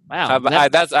 Yeah. Wow.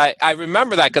 I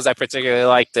remember that because I particularly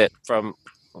liked it from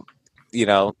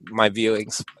my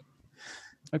viewings.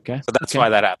 Okay. So that's why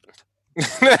that happened.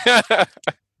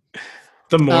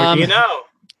 The more you know.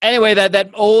 Anyway,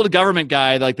 that old government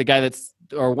guy, like the guy that's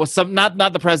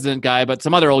not the president guy, but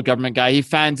some other old government guy, he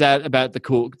finds out about the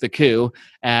coup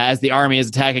as the army is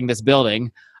attacking this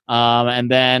building. And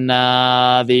then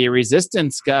the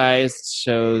resistance guy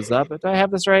shows up. Do I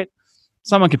have this right?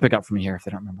 Someone can pick up for me here if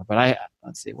they don't remember. But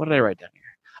let's see. What did I write down here?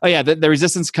 Oh, yeah. The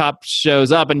resistance cop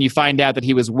shows up, and you find out that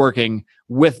he was working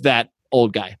with that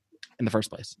old guy in the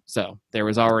first place. So there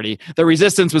was already the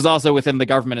resistance was also within the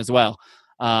government as well.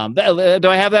 Do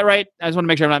I have that right? I just want to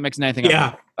make sure I'm not mixing anything up.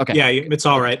 Yeah. Okay. Yeah, it's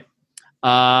all right.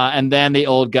 And then the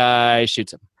old guy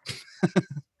shoots him.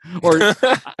 Or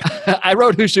I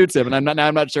wrote who shoots him, and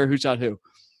I'm not sure who shot who.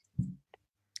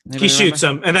 He shoots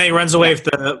him, and then he runs away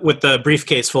with the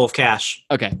briefcase full of cash.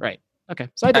 Okay, right. Okay,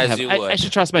 so I did I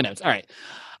should trust my notes. All right.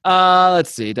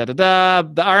 Let's see.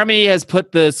 The army has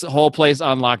put this whole place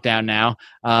on lockdown now.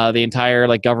 The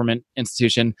entire government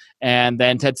institution, and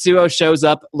then Tetsuo shows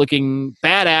up looking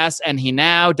badass, and he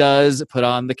now does put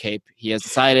on the cape. He has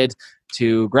decided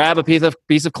to grab a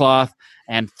piece of cloth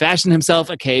and fashion himself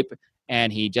a cape.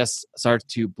 And he just starts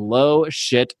to blow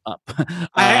shit up.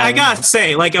 I gotta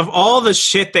say, of all the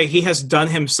shit that he has done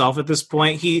himself at this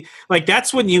point,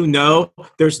 that's when you know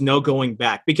there's no going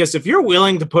back. Because if you're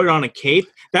willing to put on a cape,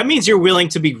 that means you're willing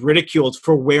to be ridiculed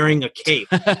for wearing a cape,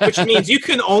 which means you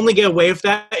can only get away with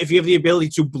that if you have the ability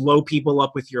to blow people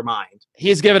up with your mind.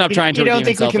 He's given up trying to. You don't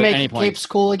think we can make capes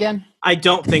cool again? I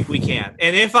don't think we can.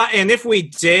 And if we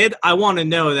did, I want to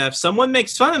know that if someone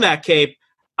makes fun of that cape,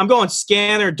 I'm going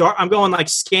scanners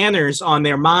on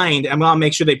their mind. I'm going to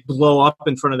make sure they blow up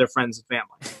in front of their friends and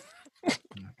family.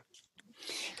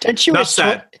 Don't you wish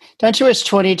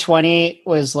 2020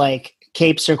 was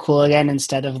capes are cool again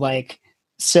instead of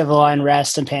civil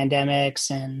unrest and pandemics?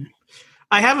 And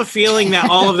I have a feeling that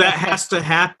all of that has to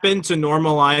happen to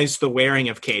normalize the wearing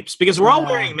of capes because we're all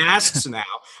wearing masks now.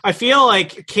 I feel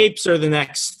like capes are the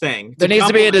next thing. There needs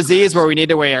to be a disease where we need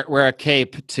to wear a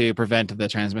cape to prevent the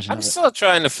transmission. I'm still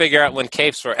trying to figure out when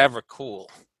capes were ever cool.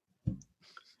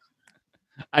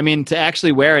 I mean, to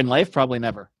actually wear in life, probably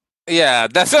never. Yeah,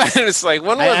 that's what it's like.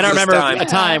 When was I don't remember time? a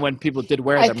time when people did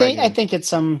wear them. I think it's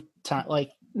some time,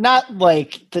 not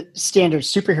the standard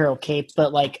superhero cape,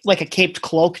 but like a caped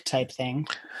cloak type thing.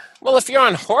 Well, if you're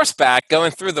on horseback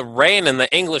going through the rain in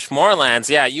the English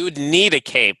moorlands, yeah, you would need a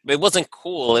cape. It wasn't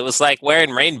cool. It was like wearing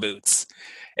rain boots.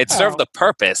 It served a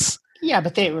purpose. Yeah,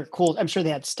 but they were cool. I'm sure they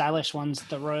had stylish ones.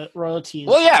 The royalties.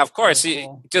 Well, yeah, of course.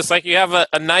 Just like you have a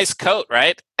nice coat,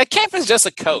 right? A cape is just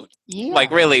a coat. Yeah.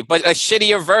 Really, but a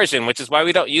shittier version, which is why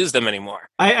we don't use them anymore.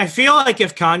 I feel like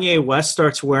if Kanye West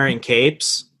starts wearing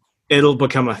capes, it'll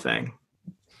become a thing.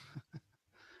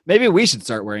 Maybe we should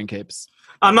start wearing capes.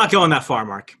 I'm not going that far,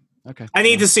 Mark. Okay. I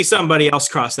need to see somebody else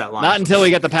cross that line. Not until we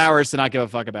get the powers to not give a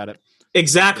fuck about it.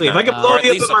 Exactly. If I could Or blow at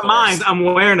you up least in my a mind, horse. I'm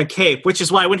wearing a cape, which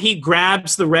is why when he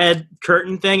grabs the red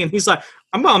curtain thing and he's like,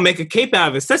 I'm going to make a cape out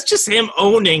of this, that's just him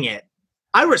owning it.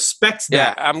 I respect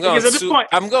Yeah, that. I'm going. Because at this point,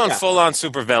 I'm going yeah. full on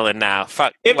supervillain now.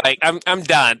 Fuck, If- like I'm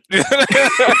done.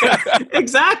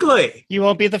 Exactly. You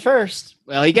won't be the first.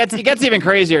 Well, he gets even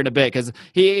crazier in a bit because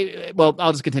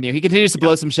I'll just continue. He continues to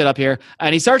blow some shit up here,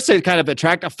 and he starts to kind of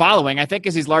attract a following. I think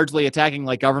as he's largely attacking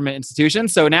like government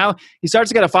institutions. So now he starts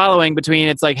to get a following between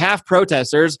it's like half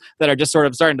protesters that are just sort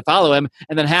of starting to follow him,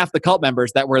 and then half the cult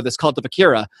members that were this cult of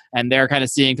Akira, and they're kind of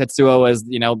seeing Tetsuo as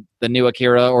the new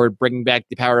Akira or bringing back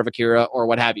the power of Akira or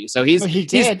what have you. So Well, he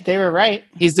did. They were right.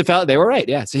 They were right.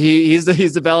 Yeah. So he's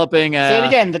developing. Say it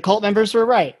again. The cult members were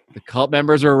right. The cult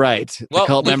members were right. Well, The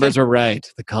cult we members can- were right.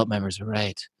 The cult members were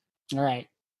right. All right.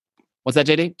 What's that,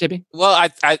 JB? Well,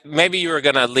 I maybe you were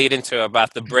gonna lead into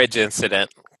about the bridge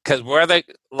incident because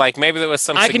maybe there was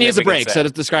some. I can use a break, significance so there.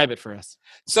 just describe it for us.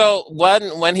 So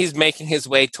when he's making his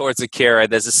way towards Akira,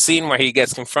 there's a scene where he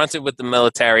gets confronted with the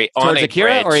military on Towards a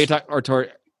Akira, bridge. or are you talking towards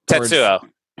Tetsuo?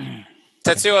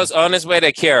 Tetsuo's on his way to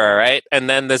Akira, right? And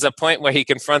then there's a point where he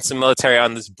confronts the military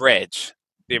on this bridge.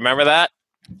 Do you remember that?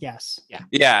 Yes.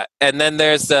 Yeah. And then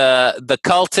there's the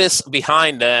cultists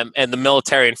behind him and the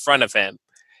military in front of him.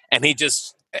 And he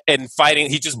just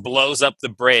blows up the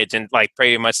bridge and like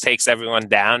pretty much takes everyone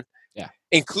down. Yeah.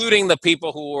 Including the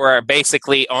people who were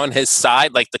basically on his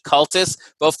side, like the cultists,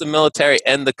 both the military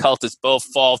and the cultists both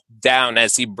fall down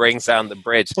as he brings down the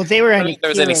bridge. Well, they were. I don't think there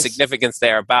was any significance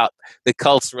there about the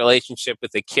cult's relationship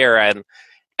with Akira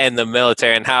and the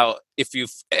military, and how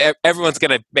everyone's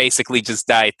going to basically just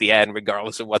die at the end,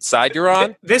 regardless of what side you're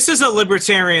on. This is a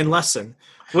libertarian lesson.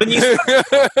 When you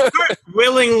start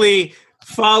willingly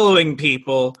following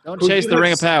people, Don't who chase you the have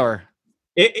ring of power.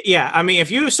 I mean, if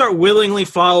you start willingly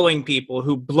following people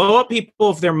who blow up people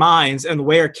with their minds and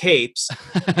wear capes,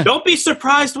 don't be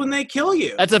surprised when they kill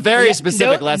you. That's a very Yeah,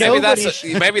 specific no- lesson.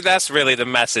 Nobody Maybe that's really the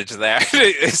message there.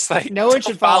 It's like, No one don't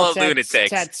should follow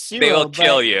lunatics. Tetsuo, They will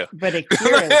kill you. But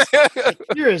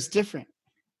Akira is different.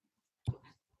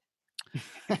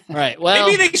 Right. Well,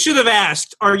 Maybe they should have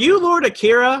asked, "Are you Lord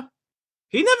Akira?"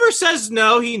 He never says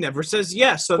no. He never says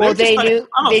yes. So Well, they're they just knew like,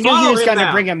 "I'm gonna he follow was him going to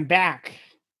now." bring him back,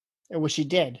 which he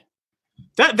did.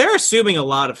 They're assuming a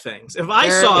lot of things. If I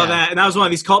They're- saw yeah. that and I was one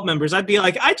of these cult members, I'd be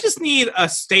like, I just need a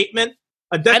statement,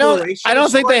 a I declaration. don't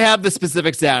of think they sorts. have the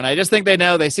specifics down. I just think they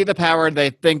know. They see the power. They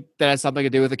think that has something to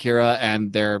do with Akira,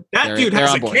 and That they're dude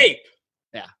has on a board. cape.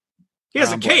 Yeah. He has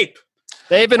They're a on board. cape.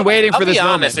 They've been waiting I'll for be this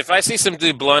honest. moment. If I see some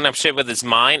dude blowing up shit with his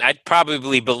mind, I'd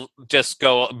probably just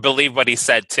go believe what he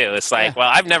said too. It's like, well,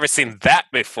 I've never seen that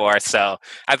before, so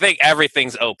I think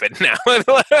everything's open now.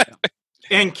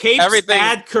 And capes Everything-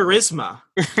 add charisma.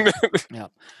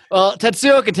 Well,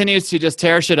 Tetsuo continues to just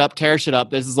tear shit up.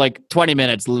 This is like 20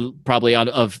 minutes probably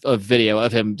of video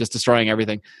of him just destroying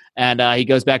everything. And he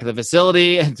goes back to the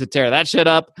facility to tear that shit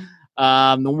up.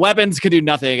 The weapons could do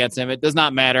nothing against him. It does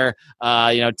not matter.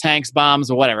 Tanks,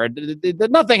 bombs, or whatever.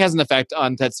 Nothing has an effect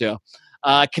on Tetsuo.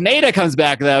 Kaneda comes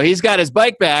back, though. He's got his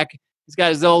bike back. He's got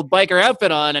his old biker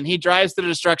outfit on, and he drives to the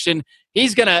destruction.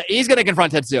 He's gonna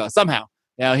confront Tetsuo somehow.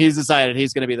 He's decided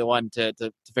he's going to be the one to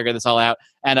figure this all out.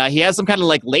 And he has some kind of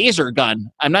like laser gun.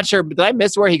 I'm not sure. Did I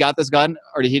miss where he got this gun?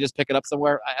 Or did he just pick it up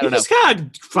somewhere? I don't know. He just kind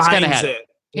of finds had it.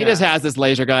 He just has this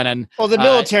laser gun. And Well, the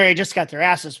military just got their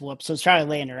asses whooped, so it's probably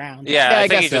laying around. Yeah, I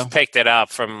think guess he just so. picked it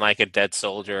up from like a dead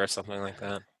soldier or something like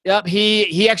that. Yep,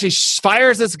 he actually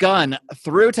fires this gun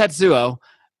through Tetsuo,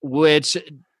 which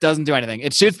doesn't do anything.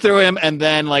 It shoots through him, and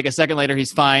then like a second later,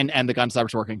 he's fine, and the gun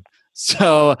stops working.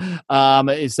 So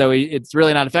it's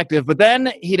really not effective. But then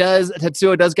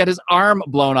Tetsuo does get his arm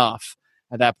blown off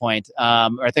at that point. I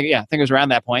think it was around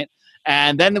that point.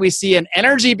 And then we see an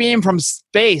energy beam from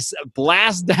space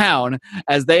blast down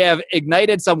as they have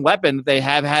ignited some weapon that they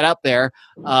have had up there.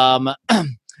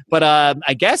 But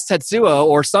I guess Tetsuo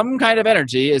or some kind of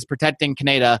energy is protecting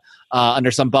Kaneda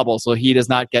under some bubble, so he does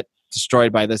not get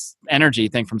destroyed by this energy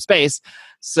thing from space.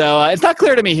 So it's not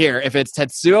clear to me here if it's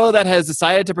Tetsuo that has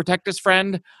decided to protect his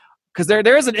friend, because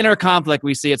there is an inner conflict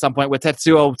we see at some point with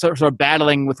Tetsuo sort of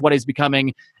battling with what he's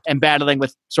becoming and battling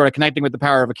with sort of connecting with the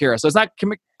power of Akira. So it's not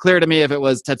clear to me if it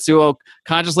was Tetsuo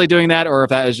consciously doing that or if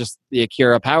that is just the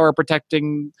Akira power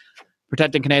protecting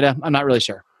Kaneda. I'm not really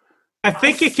sure. I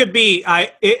think it could be.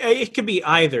 It could be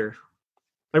either.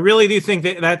 I really do think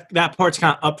that part's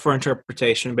kind of up for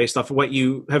interpretation based off of what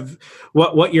you have,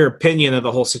 what your opinion of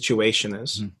the whole situation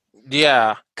is.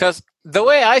 Yeah, because the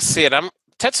way I see it,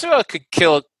 Tetsuo could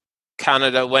kill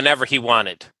Kaneda whenever he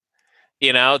wanted.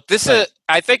 I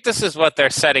think this is what they're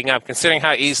setting up, considering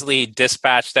how easily he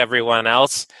dispatched everyone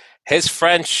else. his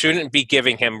friend shouldn't be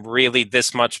giving him really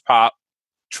this much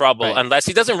trouble Right. unless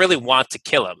he doesn't really want to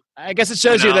kill him. I guess it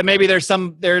shows you that maybe there's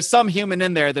some human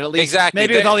in there that at least Exactly.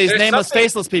 maybe with all these There's nameless, something-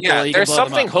 faceless people, Yeah, you can there's blow them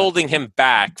something up. holding him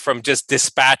back from just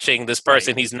dispatching this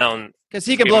person he's known. Because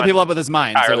he can pretty blow much people up with his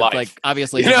mind. entire So it's life. like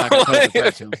obviously You he's not know, going to pose a like-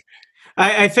 threat to him.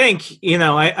 I think,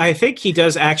 I think he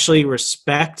does actually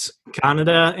respect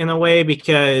Kaneda in a way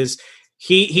because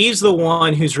he's the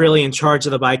one who's really in charge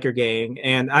of the biker gang.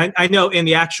 And I know in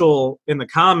the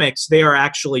comics, they are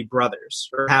actually brothers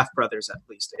or half brothers, at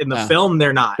least. In the Oh. film,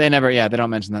 they're not. They don't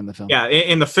mention that in the film. Yeah,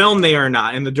 in the film, they are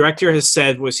not. And the director has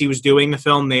said he was doing the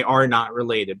film, they are not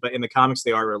related. But in the comics,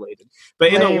 they are related. But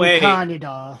in a Blame way,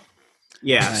 Kaneda.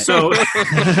 yeah. Right. So,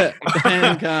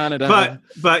 Thank Canada.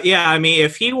 but yeah, I mean,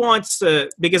 if he wants to,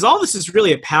 because all this is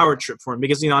really a power trip for him.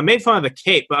 Because I made fun of the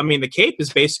cape, but I mean, the cape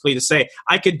is basically to say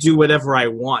I could do whatever I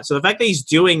want. So the fact that he's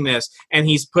doing this and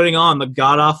he's putting on the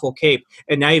god awful cape,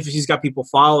 and now he's got people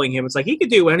following him, it's like he could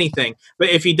do anything. But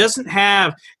if he doesn't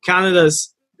have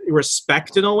Canada's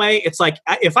respect in a way, it's like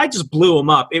if I just blew him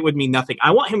up, it would mean nothing.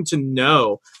 I want him to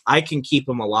know I can keep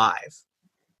him alive.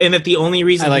 And that the only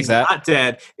reason he's not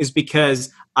dead is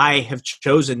because I have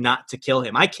chosen not to kill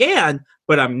him. I can,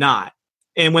 but I'm not.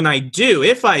 And when I do,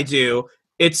 if I do,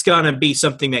 it's going to be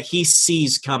something that he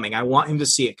sees coming. I want him to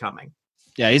see it coming.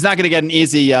 Yeah, he's not going to get an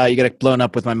easy, you get blown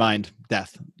up with my mind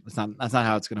death. That's not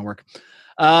how it's going to work.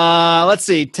 Let's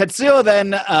see. Tetsuo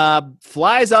then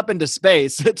flies up into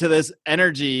space to this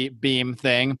energy beam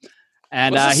thing.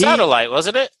 And It was a satellite,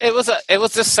 wasn't it? It was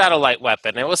a satellite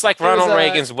weapon. It was like Ronald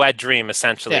Reagan's wet dream,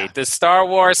 essentially. Yeah. The Star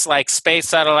Wars like space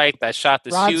satellite that shot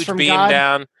this Rods huge from beam God?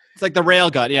 down. It's like the rail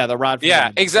gun. Yeah, the rod. From Yeah,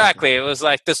 God. exactly. It was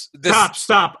like this.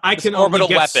 Stop. I this can only orbital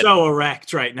get weapon. so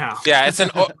erect right now. Yeah,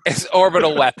 it's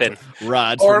orbital weapon.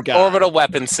 Rods from God. Orbital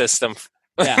weapon system.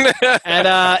 Yeah.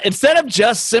 And instead of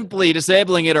just simply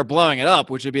disabling it or blowing it up,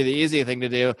 which would be the easy thing to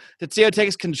do, Tetsuo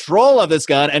takes control of this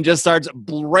gun and just starts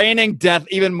raining death,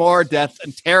 even more death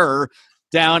and terror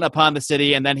down upon the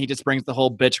city. And then he just brings the whole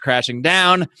bitch crashing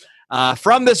down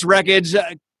from this wreckage.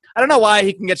 I don't know why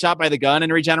he can get shot by the gun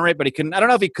and regenerate, but he couldn't. I don't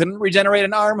know if he couldn't regenerate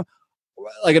an arm,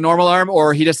 like a normal arm,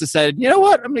 or he just decided, you know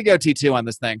what, I'm going to go T2 on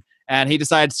this thing. And he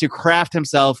decides to craft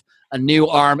himself a new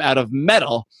arm out of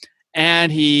metal.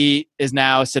 And he is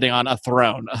now sitting on a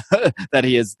throne that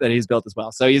he's built as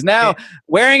well. So he's now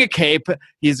wearing a cape.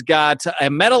 He's got a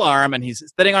metal arm, and he's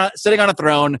sitting on a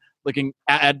throne, looking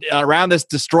at around this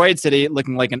destroyed city,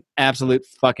 looking like an absolute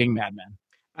fucking madman.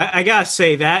 I gotta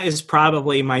say that is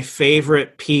probably my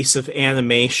favorite piece of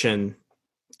animation.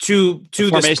 To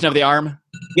Formation of the arm.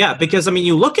 Yeah, because I mean,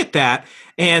 you look at that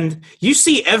and you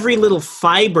see every little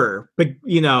fiber, but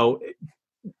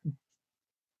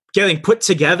getting put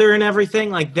together and everything.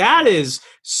 Like that is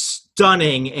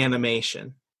stunning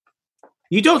animation.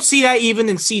 You don't see that even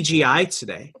in CGI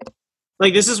today.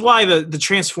 Like this is why the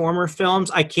Transformer films,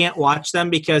 I can't watch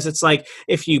them because it's like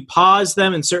if you pause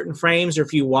them in certain frames or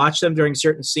if you watch them during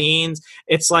certain scenes,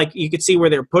 it's like you could see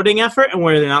where they're putting effort and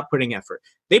where they're not putting effort.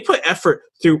 They put effort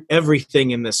through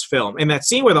everything in this film. And that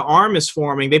scene where the arm is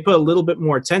forming, they put a little bit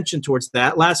more attention towards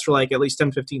that. It lasts for like at least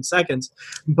 10, 15 seconds.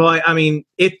 But I mean,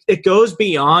 it goes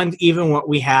beyond even what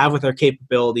we have with our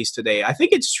capabilities today. I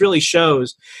think it just really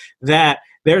shows that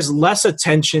there's less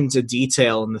attention to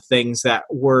detail in the things that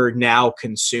we're now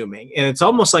consuming. And it's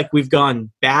almost like we've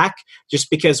gone back just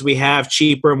because we have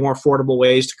cheaper, more affordable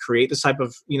ways to create this type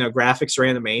of, graphics or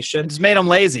animation. It's made them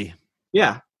lazy.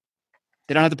 Yeah.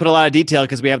 They don't have to put a lot of detail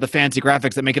because we have the fancy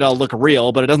graphics that make it all look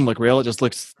real, but it doesn't look real. It just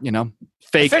looks,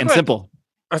 fake and simple.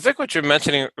 I think what you're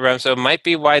mentioning, Remso, might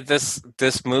be why this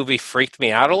movie freaked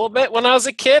me out a little bit when I was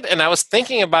a kid. And I was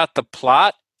thinking about the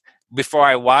plot before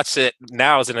I watched it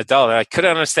now as an adult, and I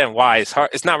couldn't understand why.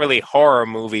 It's not really a horror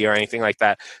movie or anything like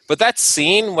that. But that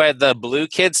scene where the blue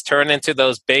kids turn into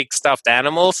those big stuffed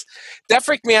animals, that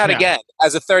freaked me out again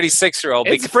as a 36-year-old.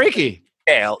 It's freaky.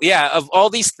 Yeah, of all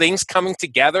these things coming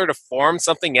together to form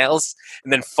something else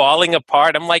and then falling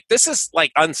apart. I'm like, this is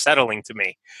like unsettling to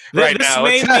me right now.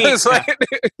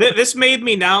 This made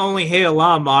me not only hate a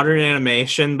lot of modern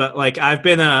animation, but like I've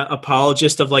been an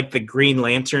apologist of like the Green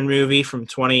Lantern movie from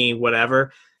 20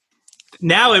 whatever.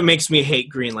 Now it makes me hate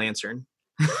Green Lantern.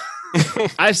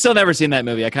 I've still never seen that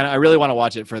movie. I really want to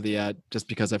watch it for the just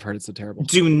because I've heard it's so terrible.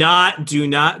 Do not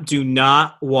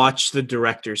watch the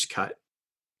director's cut.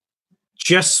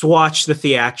 Just watch the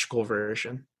theatrical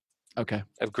version. Okay.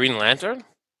 Of Green Lantern?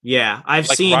 Yeah, I've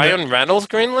like seen Ryan Reynolds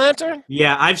Green Lantern?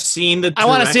 Yeah, I've seen the I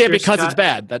want to see it because cut. it's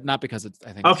bad. Not because it's,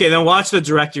 I think. Okay, then watch the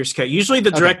director's cut. Usually the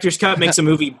director's cut makes a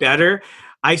movie better.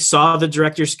 I saw the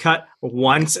director's cut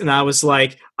once and I was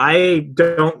like, I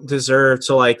don't deserve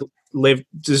to like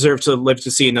deserve to live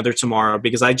to see another tomorrow,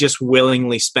 because I just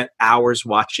willingly spent hours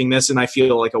watching this and I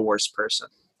feel like a worse person.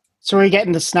 So are we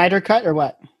getting the Snyder cut or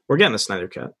what? We're getting the Snyder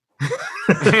cut.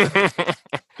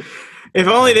 If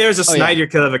only there's a Snyder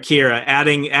cut of Akira,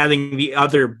 adding the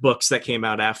other books that came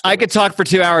out after. I could talk for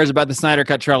 2 hours about the Snyder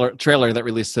Cut trailer that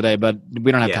released today, but we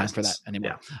don't have time for that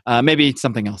anymore. Yeah. Maybe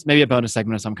something else. Maybe a bonus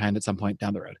segment of some kind at some point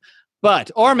down the road.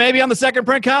 Or maybe on the Second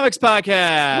Print Comics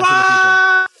podcast.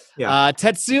 Yeah.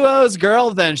 Tetsuo's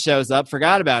girl then shows up.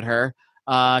 Forgot about her.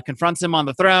 Confronts him on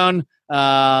the throne.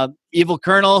 Evil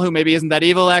Colonel, who maybe isn't that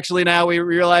evil actually now, we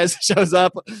realize, shows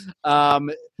up.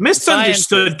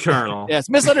 Misunderstood Colonel. Yes,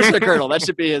 misunderstood Colonel. That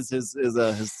should be his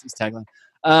tagline.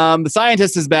 The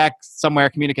scientist is back somewhere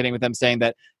communicating with them, saying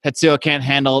that Tetsuo can't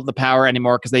handle the power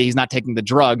anymore because he's not taking the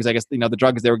drugs. I guess, the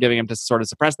drugs they were giving him to sort of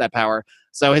suppress that power.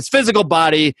 So his physical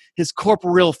body, his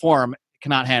corporeal form,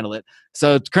 cannot handle it.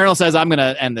 So Colonel says, I'm going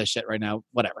to end this shit right now,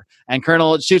 whatever. And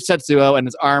Colonel shoots Tetsuo, and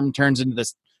his arm turns into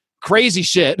this crazy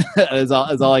shit, is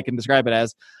all I can describe it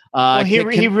as.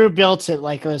 He rebuilt it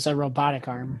like it was a robotic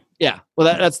arm. Yeah,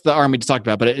 well, that's the arm we just talked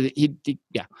about, but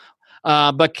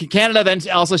but Canada then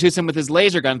also shoots him with his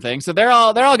laser gun thing. So they're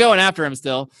all going after him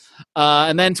still.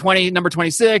 And then number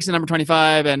 26 and number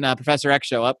 25 and Professor X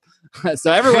show up.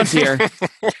 So everyone's here.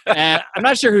 And I'm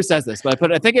not sure who says this,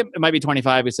 but I think it might be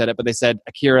 25 who said it, but they said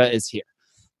Akira is here.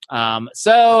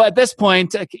 So at this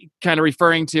point, kind of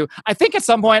referring to, I think at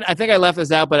some point, I think I left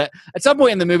this out, but at some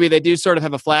point in the movie, they do sort of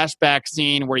have a flashback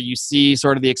scene where you see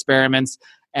sort of the experiments,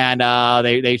 and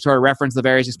they sort of reference the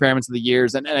various experiments of the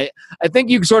years. And I think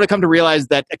you sort of come to realize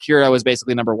that Akira was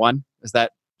basically number one. Is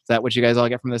that what you guys all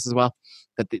get from this as well?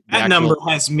 That number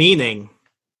has meaning.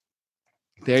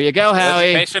 There you go,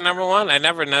 Howie. Patient number one? I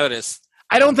never noticed.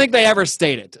 I don't think they ever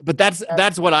state it, but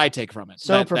that's what I take from it.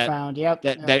 So profound, yep.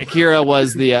 That Akira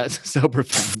was the so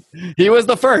profound. He was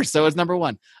the first, so it's number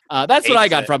one. That's what I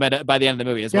got from it by the end of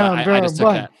the movie as well. I just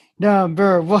took that.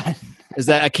 Number one is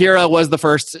that Akira was the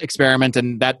first experiment,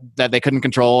 and that they couldn't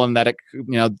control, and that it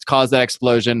caused that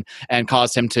explosion and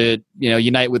caused him to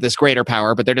unite with this greater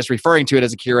power. But they're just referring to it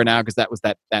as Akira now because that was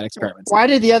that experiment. Why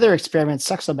did the other experiments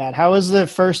suck so bad? How was the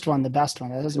first one the best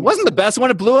one? It wasn't the best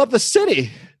one. It blew up the city.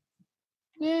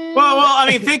 Well, I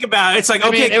mean, think about it. It's like,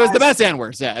 okay, it was the best and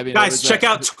worst. Yeah, guys, check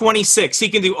out 26. He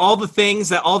can do all the things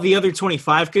that all the other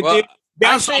 25 could do.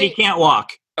 Downside, he can't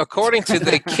walk. According to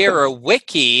the Akira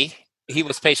wiki, he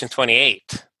was patient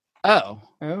 28. Oh,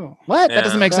 what? Yeah. That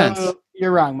doesn't make sense.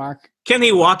 You're wrong, Mark. Can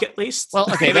he walk at least? Well,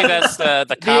 okay, maybe that's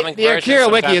the comic. The Akira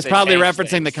wiki is probably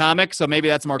referencing the comic, so maybe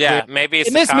that's more clear. Yeah, maybe it's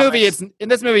in this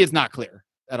movie. It's not clear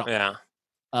at all. Yeah.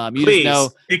 Please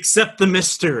accept the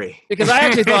mystery. Because I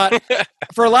actually thought,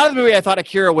 for a lot of the movie, I thought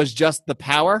Akira was just the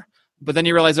power, but then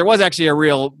you realize there was actually a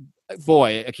real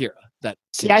boy, Akira.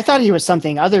 I thought he was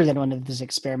something other than one of his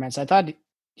experiments. I thought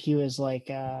he was like...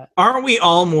 aren't we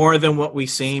all more than what we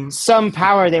seem? Some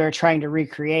power they were trying to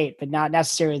recreate, but not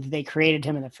necessarily that they created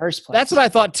him in the first place. That's what I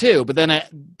thought too, but then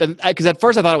because at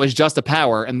first I thought it was just a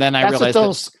power, and then I realized that's what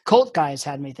those cult guys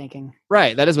had me thinking.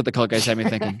 Right, that is what the cult guys had me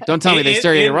thinking. Don't tell me they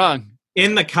steered you wrong.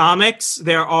 In the comics,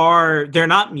 they're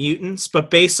not mutants, but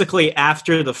basically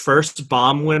after the first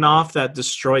bomb went off that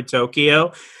destroyed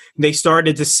Tokyo, they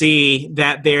started to see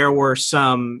that there were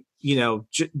some,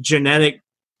 genetic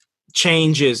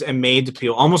changes and made to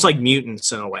people, almost like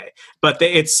mutants in a way. But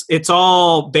it's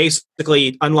all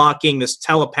basically unlocking this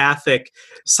telepathic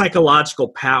psychological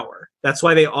power. That's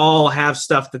why they all have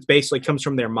stuff that basically comes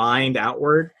from their mind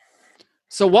outward.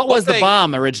 So what was the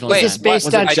bomb originally? Wait, was this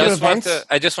based on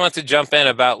I just want to jump in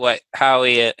about what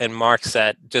Howie and Mark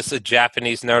said. Just a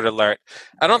Japanese nerd alert.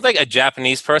 I don't think a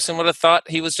Japanese person would have thought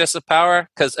he was just a power,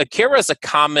 because Akira is a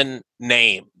common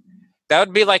name. That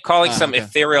would be like calling some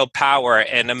ethereal power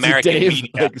in American media.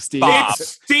 Like Steve. Bob.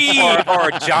 It's Steve.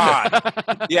 Or John.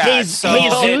 Yeah.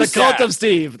 The cult of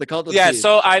Steve. The cult of Steve.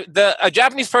 So a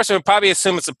Japanese person would probably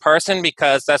assume it's a person,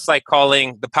 because that's like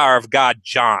calling the power of God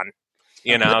John.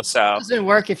 So it doesn't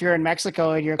work if you're in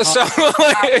Mexico and you're calling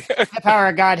the power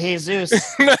of God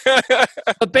Jesus.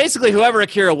 But basically, whoever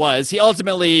Akira was,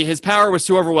 his power was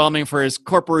too overwhelming for his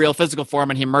corporeal physical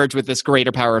form, and he merged with this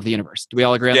greater power of the universe. Do we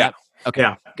all agree on that?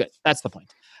 Okay, good. That's the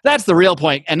point. That's the real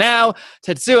point. And now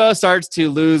Tetsuo starts to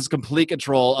lose complete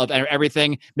control of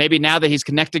everything. Maybe now that he's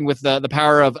connecting with the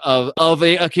power of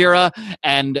Akira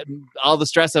and all the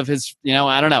stress of his,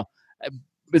 I don't know.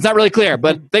 It's not really clear,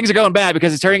 but things are going bad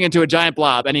because he's turning into a giant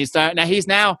blob, and he's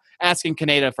now asking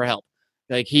Kaneda for help.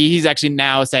 Like he's actually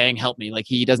now saying, "Help me!" Like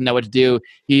he doesn't know what to do.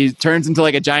 He turns into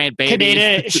like a giant baby.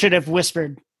 Kaneda should have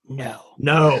whispered,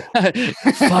 No.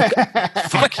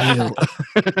 Fuck you.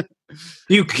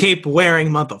 You cape wearing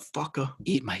motherfucker.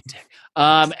 Eat my dick.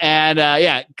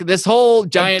 This whole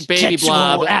giant baby Tetsuo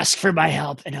blob. will ask for my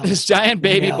help. And This giant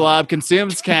baby blob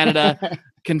consumes Canada,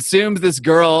 consumes this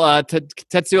girl,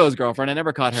 Tetsuo's girlfriend. I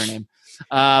never caught her name.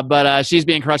 But she's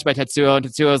being crushed by Tetsuo, and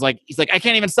Tetsuo's like, he's like, I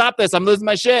can't even stop this. I'm losing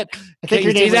my shit.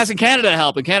 He's asking Canada to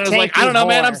help, and Canada's like, I don't know,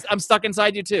 man. I'm stuck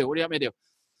inside you too. What do you want me to do?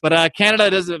 But Canada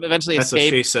does eventually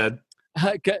escape. That's what she said.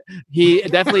 He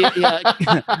definitely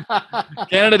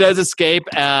Canada does escape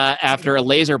after a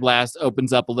laser blast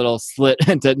opens up a little slit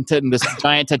into this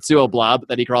giant Tetsuo blob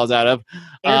that he crawls out of.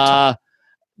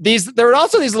 There were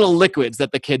also these little liquids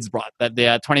that the kids brought, that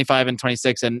the 25 and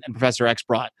 26 and Professor X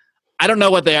brought. I don't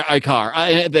know what they are.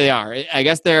 I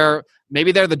guess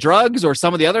maybe they're the drugs or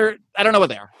some of the other. I don't know what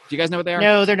they are. Do you guys know what they are?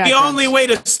 No, they're not. The drugs. only way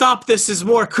to stop this is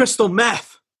more crystal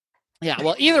meth. Yeah,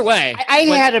 well, either way. I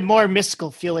had a more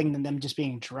mystical feeling than them just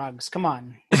being drugs. Come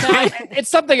on. It's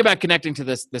something about connecting to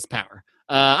this power.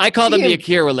 I call them the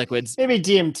Akira liquids. Maybe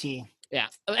DMT. Yeah.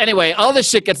 Anyway, all this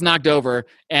shit gets knocked over,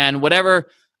 and whatever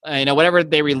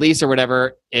they release or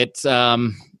whatever, it's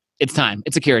time.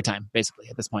 It's Akira time, basically,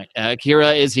 at this point.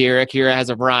 Akira is here. Akira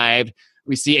has arrived.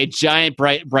 We see a giant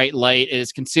bright light. It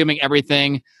is consuming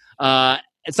everything. At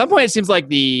some point, it seems like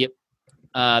the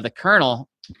colonel,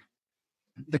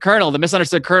 the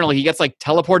misunderstood colonel, he gets like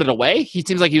teleported away. He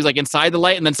seems like he was like inside the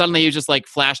light, and then suddenly he was just like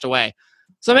flashed away.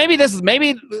 So maybe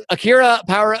Akira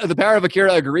the power of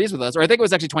Akira agrees with us, or I think it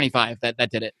was actually 25 that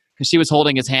did it, because she was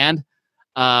holding his hand.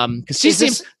 Because she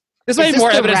seems this might be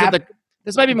more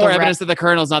evidence that the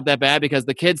colonel's not that bad, because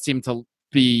the kids seem to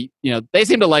be, they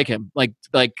seem to like him. Like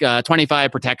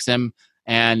 25 protects him,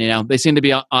 and they seem to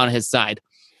be on his side.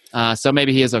 So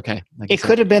maybe he is okay. Like it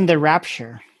could have been the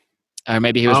rapture. Or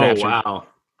maybe he was raptured. Wow.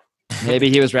 Maybe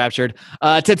he was raptured.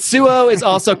 Tetsuo is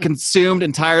also consumed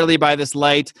entirely by this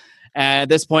light. And at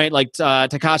this point, like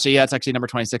Takashi, that's actually number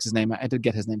 26's name. I did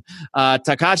get his name.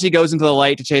 Takashi goes into the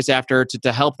light to chase after,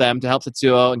 to help them, to help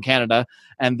Tetsuo in Canada.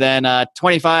 And then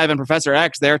 25 and Professor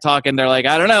X, they're talking. They're like,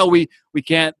 I don't know. We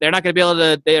can't. They're not going to be able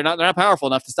to. They're not powerful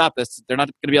enough to stop this. They're not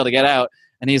going to be able to get out.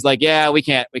 And he's like, yeah, we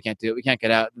can't do it. We can't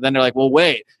get out. And then they're like, well,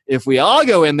 wait, if we all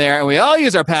go in there and we all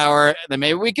use our power, then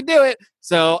maybe we can do it.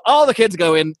 So all the kids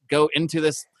go into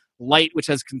this light, which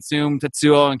has consumed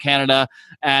Tetsuo in Canada.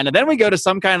 And then we go to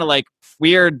some kind of like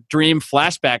weird dream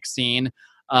flashback scene.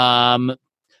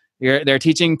 They're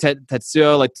teaching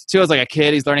Tetsuo, like Tetsuo's like a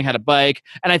kid. He's learning how to bike.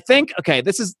 And I think, okay,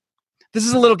 this is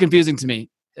a little confusing to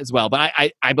me as well. But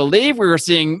I believe we were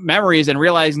seeing memories and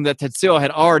realizing that Tetsuo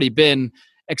had already been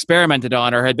experimented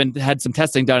on or had some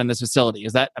testing done in this facility.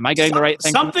 Am I getting the right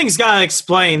thing? Something's got to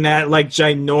explain that like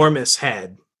ginormous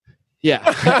head. Yeah.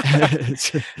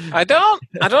 I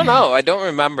don't know. I don't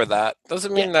remember that.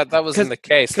 Doesn't mean that wasn't the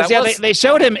case. They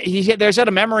showed him. They showed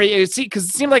a memory. Because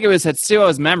it seemed like it was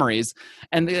Tetsuo's memories,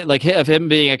 and like of him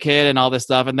being a kid and all this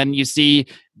stuff. And then you see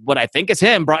what I think is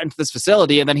him brought into this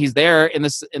facility, and then he's there in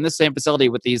this same facility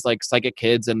with these like psychic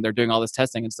kids, and they're doing all this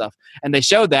testing and stuff. And they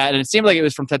showed that, and it seemed like it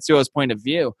was from Tetsuo's point of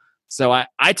view. So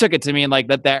I took it to mean like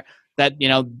that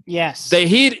yes,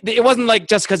 it wasn't like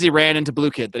just because he ran into Blue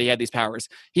Kid that he had these powers.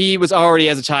 He was already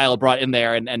as a child brought in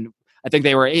there, and I think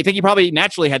he probably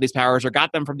naturally had these powers or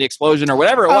got them from the explosion or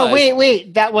whatever it was. Oh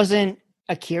wait, that wasn't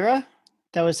Akira?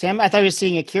 That was him? I thought he was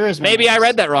seeing Akira's memories. Maybe I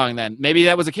read that wrong then. Maybe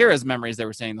that was Akira's memories they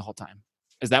were saying the whole time.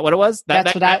 Is that what it was?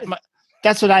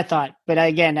 That's what I thought. But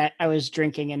again, I was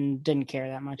drinking and didn't care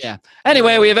that much. Yeah.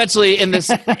 Anyway, we eventually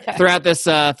throughout this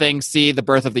thing see the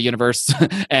birth of the universe,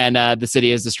 and the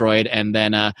city is destroyed. And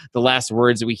then the last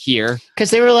words we hear,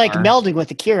 because they were like melding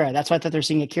with Akira. That's why I thought they're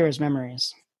seeing Akira's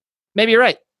memories. Maybe you're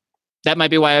right. That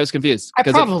might be why I was confused. I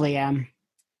probably am.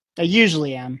 I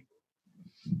usually am.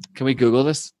 Can we Google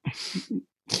this?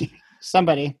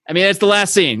 Somebody. I mean, it's the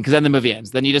last scene, because then the movie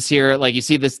ends. Then you just hear, like, you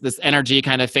see this energy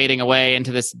kind of fading away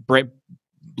into this bright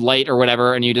light or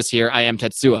whatever, and you just hear, I am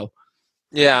Tetsuo.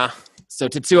 Yeah. So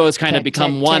Tetsuo has kind of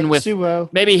become one with...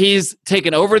 Maybe he's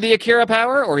taken over the Akira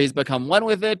power, or he's become one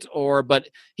with it, but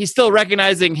he's still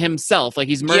recognizing himself, like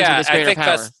he's merged with this greater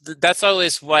power. That's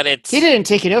always what it's... He didn't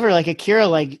take it over, like Akira,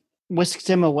 like, whisked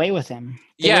him away with him.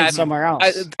 Somewhere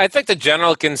else. I think the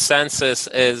general consensus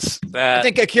is that I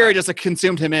think Akira just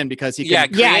consumed him in because he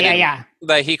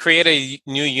Like he created a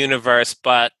new universe,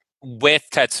 but with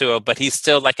Tetsuo, but he's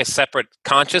still like a separate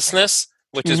consciousness,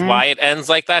 which is why it ends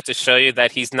like that, to show you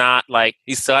that he's not like,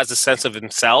 he still has a sense of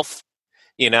himself,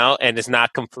 and is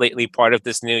not completely part of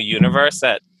this new universe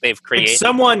that they've created.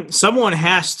 Someone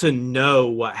has to know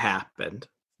what happened.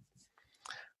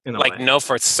 in a Like, way. no,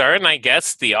 for certain, I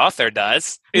guess the author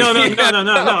does. No.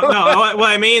 What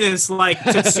I mean is, like,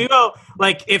 Tetsuo,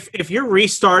 like, if you're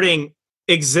restarting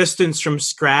existence from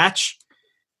scratch,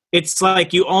 it's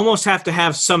like you almost have to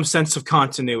have some sense of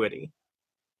continuity.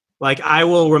 Like, I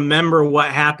will remember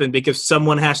what happened because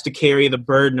someone has to carry the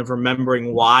burden of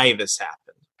remembering why this happened.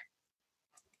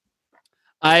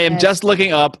 I am just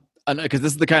looking up, because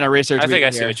this is the kind of research I we think do I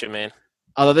see here. what you mean.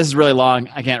 Although this is really long,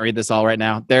 I can't read this all right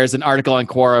now. There's an article on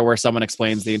Quora where someone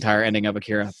explains the entire ending of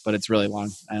Akira, but it's really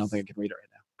long. I don't think I can read it right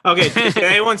now. Okay, did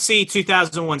anyone see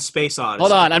 2001 Space Odyssey?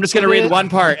 Hold on, I'm just going to Put read it- one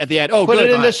part at the end. Oh, Put good. it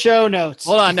in Fine. the show notes.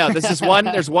 Hold on, no. This is one.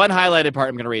 There's one highlighted part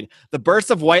I'm going to read. The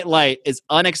burst of white light is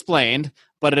unexplained,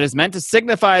 but it is meant to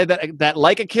signify that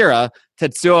like Akira,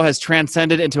 Tetsuo has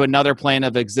transcended into another plane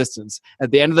of existence.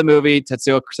 At the end of the movie,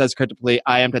 Tetsuo says critically,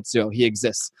 "I am Tetsuo. He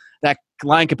exists." That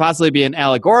line could possibly be an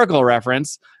allegorical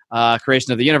reference,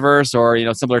 creation of the universe, or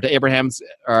similar to Abraham's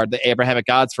or the Abrahamic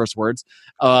God's first words.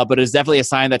 But it is definitely a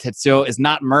sign that Tetsuo is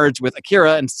not merged with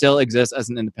Akira and still exists as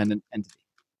an independent entity.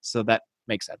 So that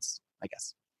makes sense, I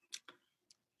guess.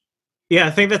 Yeah, I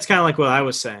think that's kind of like what I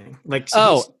was saying. Like,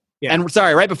 yeah. And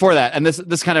sorry, right before that, and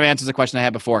this kind of answers a question I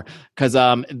had before, because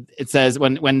it says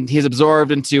when he's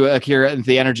absorbed into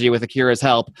the energy with Akira's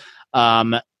help.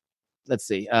 Let's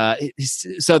see.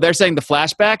 So they're saying the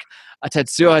flashback.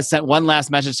 Tetsuo has sent one last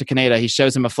message to Kaneda. He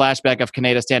shows him a flashback of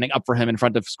Kaneda standing up for him in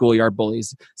front of schoolyard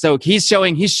bullies. So he's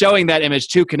showing that image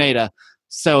to Kaneda.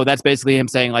 So that's basically him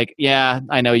saying, like, yeah,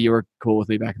 I know you were cool with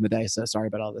me back in the day, so sorry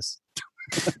about all this.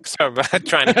 Sorry about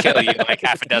trying to kill you like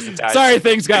half a dozen times. Sorry,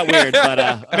 things got weird, but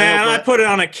Man, I put it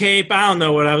on a cape. I don't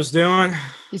know what I was doing.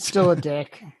 He's still a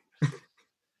dick.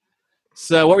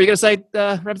 So what were you gonna say,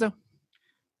 Remzo?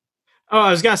 Oh,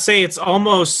 I was going to say it's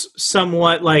almost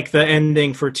somewhat like the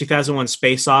ending for 2001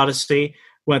 Space Odyssey,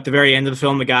 when at the very end of the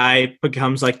film, the guy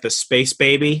becomes like the space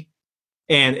baby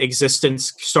and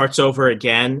existence starts over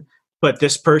again. But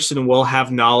this person will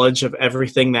have knowledge of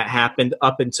everything that happened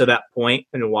up until that point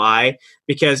and why.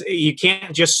 Because you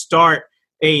can't just start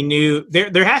a new...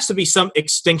 There has to be some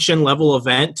extinction level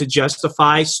event to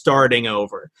justify starting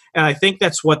over. And I think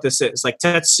that's what this is. Like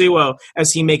Tetsuo,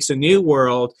 as he makes a new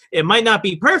world, it might not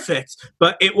be perfect,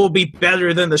 but it will be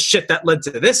better than the shit that led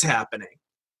to this happening.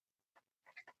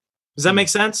 Does that make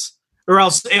sense? Or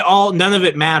else none of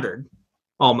it mattered,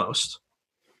 almost.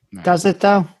 Does it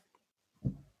though?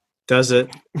 Does it?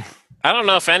 I don't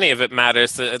know if any of it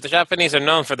matters. The Japanese are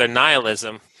known for their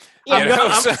nihilism. Yeah, You know,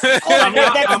 so-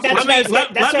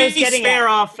 Let me stare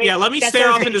off. Yeah, let me stare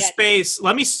off into space.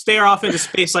 Let me stare off into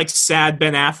space like sad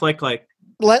Ben Affleck. Like,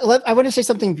 I want to say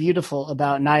something beautiful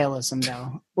about nihilism,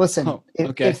 though. Listen, Oh,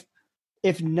 okay.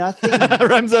 if nothing,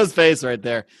 Remzo's face right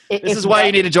there. This is why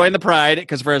you need to join the Pride,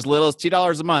 because for as little as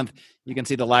 $2 a month, you can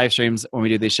see the live streams when we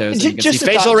do these shows. And you can Just see a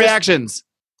thought, facial just- reactions.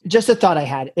 just a thought I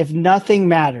had. If nothing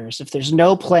matters, if there's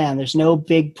no plan, there's no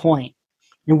big point,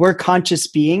 and we're conscious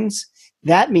beings,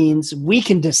 that means we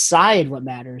can decide what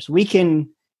matters. We can.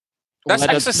 That's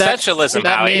existentialism,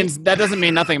 Howie. That doesn't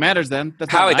mean nothing matters then.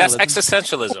 That's not Howie, that's nihilism.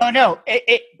 existentialism. Oh no!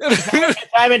 If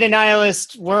I'm in a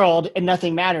nihilist world and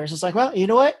nothing matters, it's like, well, you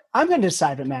know what? I'm going to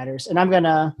decide what matters, and I'm going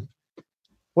to,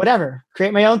 whatever,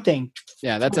 create my own thing.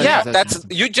 Yeah, that's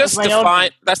You just That's my own define.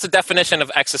 thing. That's the definition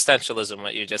of existentialism.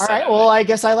 What you just All said. right. Well, I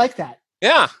guess I like that.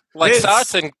 Yeah, like This-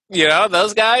 Sartre and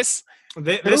those guys.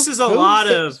 this is a lot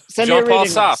of. Send me a Jean-Paul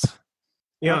reading list. Sartre.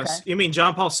 Okay. You mean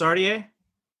Jean-Paul Sartre?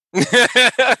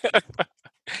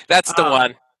 That's the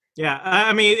one. Yeah,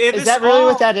 I mean, Is that really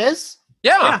what that is?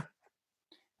 Yeah.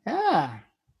 Yeah.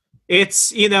 It's,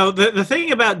 the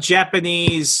thing about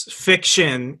Japanese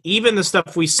fiction, even the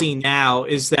stuff we see now,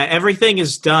 is that everything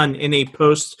is done in a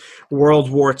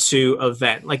post-World War II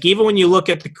event. Like, even when you look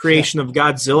at the creation of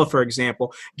Godzilla, for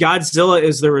example, Godzilla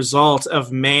is the result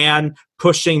of man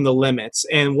pushing the limits.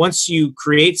 And once you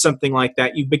create something like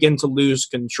that, you begin to lose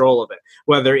control of it,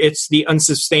 whether it's the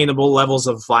unsustainable levels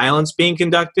of violence being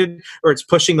conducted or it's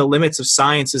pushing the limits of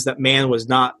sciences that man was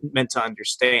not meant to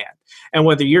understand. And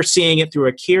whether you're seeing it through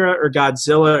Akira or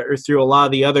Godzilla or through a lot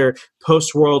of the other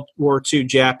post-World War II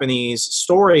Japanese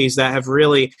stories that have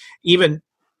really even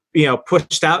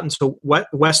pushed out into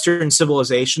Western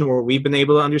civilization where we've been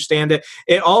able to understand it,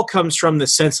 it all comes from the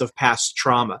sense of past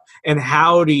trauma. And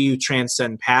how do you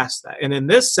transcend past that? And in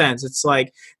this sense, it's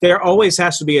like there always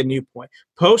has to be a new point.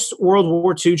 Post-World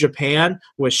War II Japan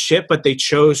was shit, but they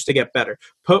chose to get better.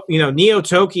 Neo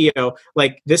Tokyo,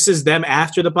 like this is them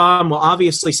after the bomb. Well,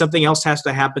 obviously something else has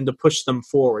to happen to push them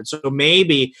forward. So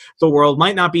maybe the world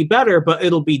might not be better, but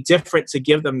it'll be different to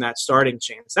give them that starting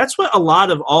chance. That's what a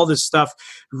lot of all this stuff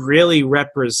really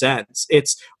represents.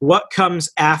 It's what comes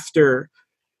after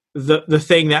the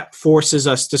thing that forces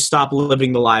us to stop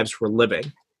living the lives we're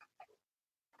living.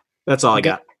 That's all I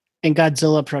got. And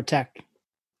Godzilla Protect.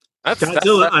 That's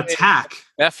Godzilla definitely, Attack.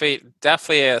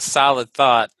 definitely a solid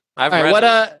thought. I've All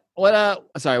right,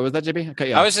 read. sorry, was that JB? Okay,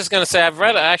 yeah. I was just going to say I've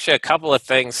read actually a couple of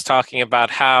things talking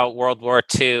about how World War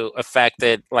II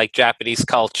affected like Japanese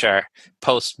culture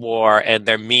post-war and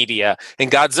their media,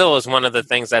 and Godzilla is one of the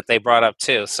things that they brought up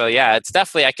too. So yeah, it's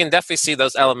definitely I can definitely see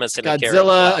those elements in Akira. as Godzilla,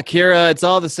 well. Akira, it's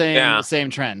all the same, Yeah. the same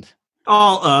trend.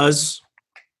 All us.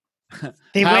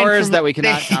 They went Powers from- that we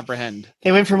cannot they- comprehend.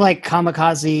 They went from like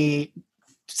kamikaze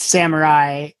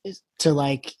samurai to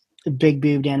like big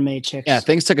boobed anime chicks. Yeah,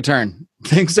 things took a turn.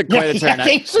 Things took quite a turn.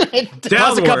 things went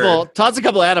Toss a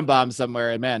couple atom bombs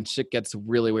somewhere, and man, shit gets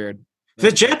really weird.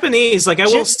 The Japanese, like I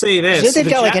will say this. Shouldn't they've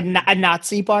the got like Jap- a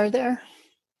Nazi bar there?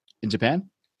 In Japan?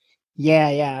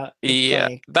 Yeah. Yeah,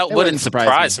 Like, that wouldn't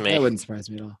surprise me. That wouldn't surprise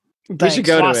me at all. like should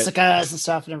go to it. swastikas and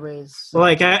stuff and everybody's.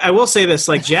 Like I will say this,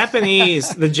 like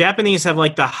the Japanese have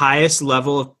like the highest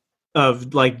level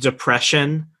of like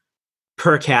depression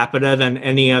per capita than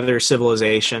any other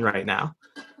civilization right now.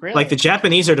 Really? Like the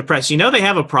Japanese are depressed. You know they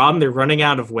have a problem. They're running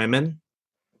out of women.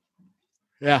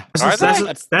 Yeah. Are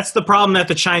they? That's the problem that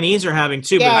the Chinese are having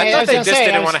too. Yeah, But I I thought was they gonna just say,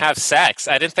 didn't I was- want to have sex.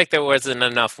 I didn't think there wasn't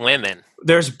enough women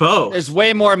there's both. There's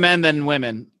way more men than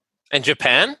women. in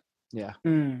Japan. Yeah.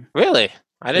 Hmm. Really,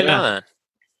 I didn't Yeah. know that.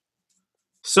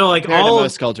 So like Compared to all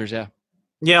most cultures, yeah.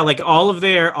 yeah, like all of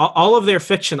their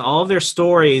fiction, all of their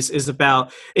stories is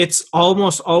about. It's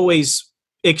almost always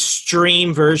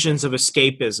extreme versions of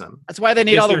escapism. That's why they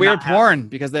need Because all the they're weird not porn,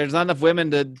 because there's not enough women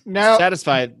to No.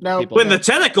 satisfy No. people. When the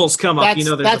tentacles come up, That's, you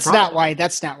know there's that's a problem. not why.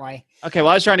 That's not why. Okay,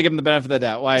 well, I was trying to give them the benefit of the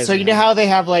doubt. Why? So you know how they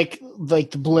have like the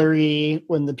blurry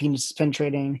when the penis is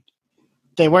penetrating?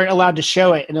 They weren't allowed to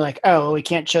show it, and they're like, "Oh, well, we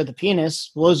can't show the penis.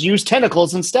 We'll use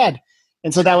tentacles instead."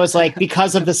 And so that was like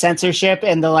because of the censorship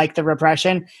and the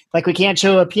repression. Like we can't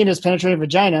show a penis penetrating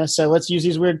vagina, so let's use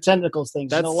these weird tentacles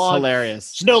things. That's There's no law.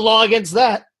 hilarious. There's no law against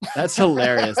that. That's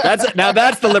hilarious. That's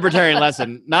the libertarian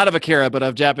lesson, not of Akira, but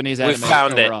of Japanese We anime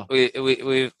found overall. it.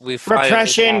 We finally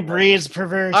Repression found it. breeds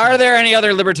perversion. Are there any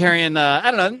other libertarian,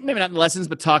 I don't know, maybe not lessons,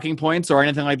 but talking points or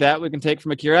anything like that we can take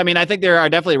from Akira? I mean, I think there are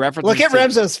definitely references. Look at to-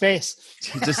 Remzo's face.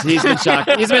 He's been shocked.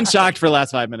 He's been shocked for the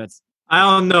last 5 minutes. I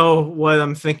don't know what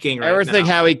I'm thinking right I ever now. think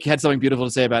Howie had something beautiful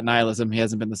to say about nihilism. He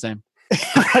hasn't been the same.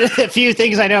 One of the few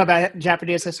things I know about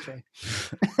Japanese history.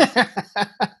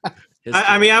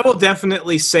 I mean, I will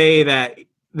definitely say that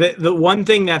the one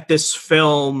thing that this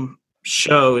film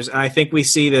shows, and I think we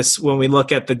see this when we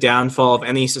look at the downfall of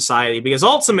any society, because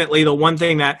ultimately the one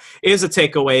thing that is a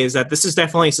takeaway is that this is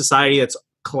definitely a society that's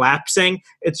collapsing.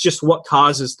 It's just what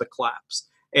causes the collapse.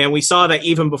 And we saw that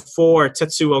even before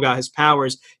Tetsuo got his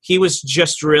powers, he was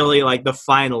just really like the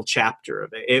final chapter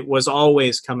of it. It was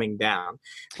always coming down.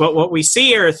 But what we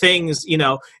see are things,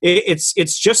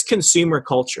 it's just consumer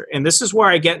culture. And this is where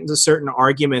I get into certain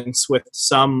arguments with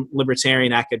some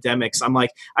libertarian academics. I'm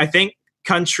like, I think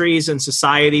countries and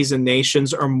societies and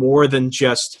nations are more than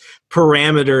just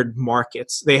parametered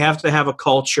markets. They have to have a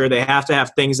culture. They have to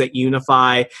have things that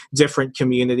unify different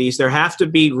communities. There have to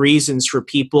be reasons for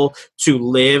people to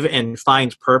live and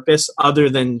find purpose other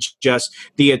than just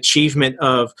the achievement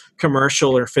of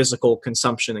commercial or physical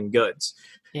consumption and goods.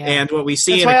 Yeah. And what we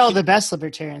see That's in why all the best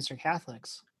libertarians are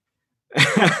Catholics.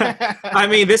 I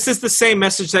mean, this is the same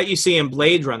message that you see in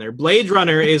Blade Runner. Blade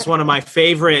Runner is one of my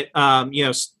favorite,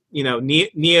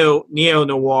 neo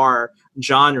noir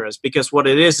genres, because what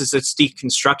it is it's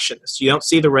deconstructionist. You don't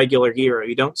see the regular hero.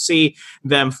 You don't see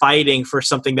them fighting for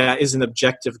something that is an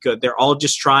objective good. They're all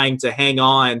just trying to hang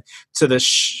on to the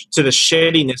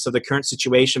shittiness of the current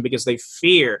situation because they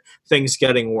fear things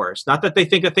getting worse. Not that they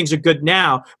think that things are good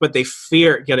now, but they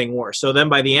fear it getting worse. So then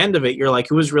by the end of it, you're like,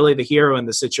 who is really the hero in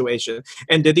the situation?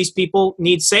 And did these people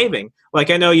need saving? Like,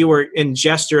 I know you were in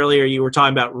jest earlier, you were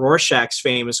talking about Rorschach's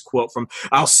famous quote from,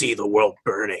 "I'll see the world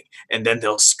burning, and then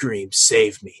they'll scream,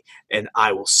 'Save me,' and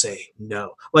I will say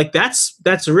no." Like, that's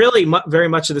really very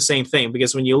much of the same thing,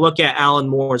 because when you look at Alan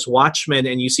Moore's Watchmen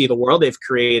and you see the world they've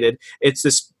created, it's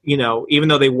this, even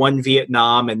though they won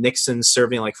Vietnam and Nixon's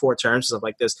serving like 4 terms and stuff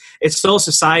like this, it's still a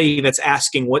society that's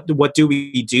asking, what do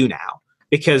we do now?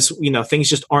 Because, things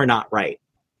just are not right.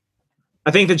 I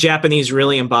think the Japanese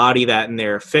really embody that in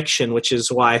their fiction, which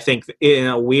is why I think in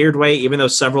a weird way, even though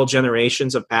several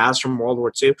generations have passed from World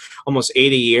War II, almost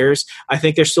 80 years, I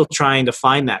think they're still trying to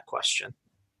find that question.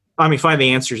 Find the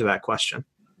answer to that question.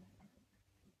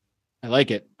 I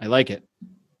like it.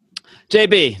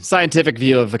 JB, scientific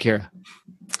view of Akira.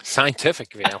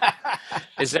 Scientific view.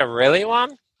 Is there really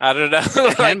one? I don't know.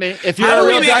 Can be. If you're How a do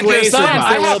real we doctor make of laser science,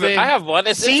 bombs? there will be. I have one.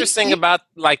 It's See? interesting about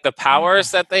like the powers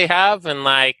that they have and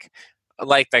like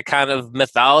the kind of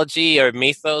mythology or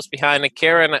mythos behind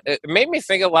Akira. And it made me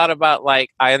think a lot about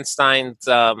like Einstein's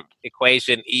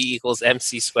equation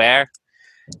E=mc².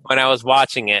 When I was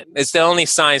watching it, it's the only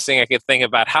science thing I could think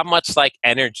about. How much like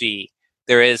energy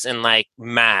there is in like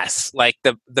mass, like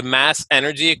the mass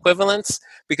energy equivalence.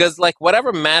 Because like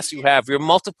whatever mass you have, you're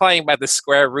multiplying by the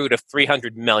square root of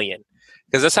 300 million.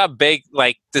 Because that's how big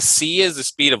like the c is the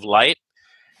speed of light,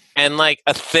 and like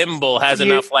a thimble has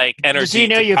enough like energy. Just so you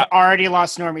know, to you've already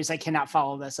lost normies. I cannot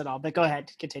follow this at all. But go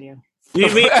ahead, continue.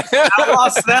 You mean I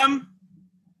lost them?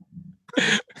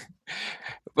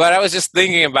 But I was just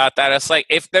thinking about that. It's like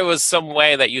if there was some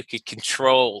way that you could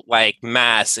control like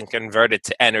mass and convert it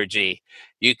to energy,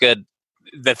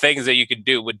 the things that you could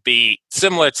do would be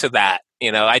similar to that.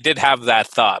 You know, I did have that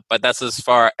thought, but that's as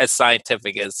far as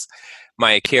scientific as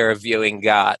my Akira viewing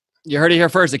got. You heard it here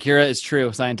first. Akira is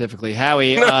true scientifically.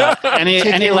 Howie,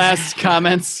 any last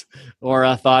comments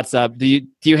or thoughts? Do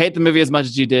you hate the movie as much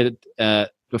as you did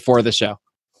before the show?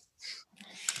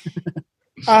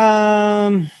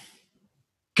 Can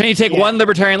you take one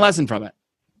libertarian lesson from it?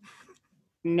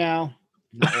 No.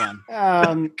 Not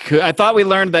one. I thought we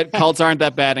learned that cults aren't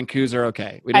that bad and coups are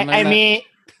okay. We didn't learn that?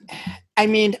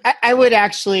 I would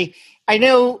actually. I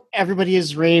know everybody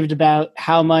has raved about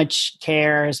how much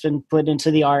care has been put into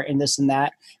the art and this and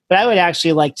that, but I would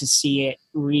actually like to see it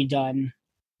redone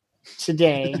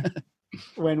today.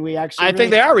 When we actually, I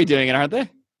think they are redoing it, aren't they?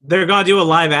 They're going to do a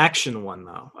live action one,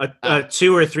 though. A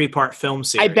 2 or 3 part film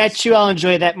series. I bet you I'll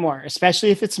enjoy that more, especially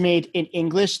if it's made in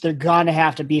English. They're going to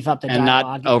have to beef up the And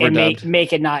dialogue not and overdubbed.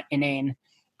 make it not inane.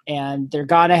 And they're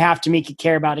going to have to make you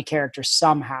care about a character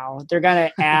somehow. They're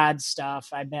going to add stuff,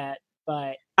 I bet.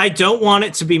 But I don't want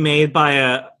it to be made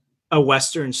by a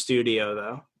Western studio,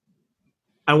 though.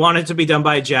 I want it to be done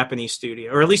by a Japanese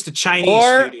studio, or at least a Chinese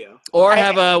studio. Or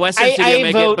have a Western studio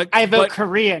make it. I vote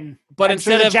Korean. But I'm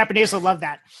instead sure the of Japanese will love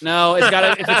that. no, it's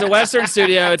got if it's a Western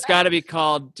studio, it's got to be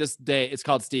called just Dave. It's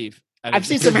called Steve. I've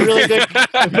seen some really good.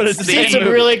 But it's the seen same some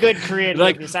movie. really good Korean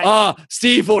like, movies.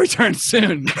 Steve will return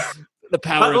soon. The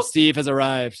power of Steve has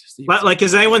arrived. Steve. But like,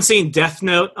 has anyone seen Death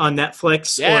Note on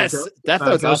Netflix? Yes, or Death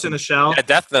Note's Ghost awesome. in the Shell. Yeah,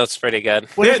 Death Note's pretty good.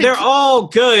 They're all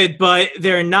good, but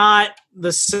they're not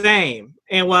the same.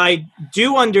 And what I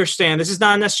do understand, this is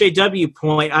not an SJW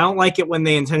point, I don't like it when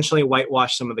they intentionally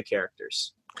whitewash some of the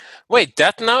characters. Wait,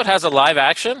 Death Note has a live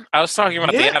action? I was talking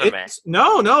about the anime.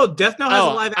 No, Death Note has a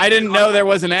live action. I didn't know there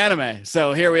was an anime,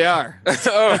 so here we are. I've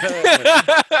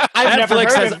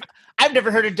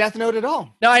never heard of Death Note at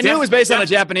all. No, I knew it was based on a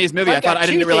Japanese movie. I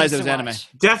didn't realize it was anime.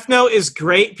 Death Note is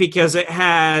great because it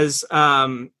has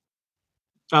Willem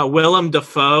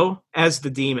Dafoe as the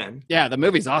demon. Yeah, the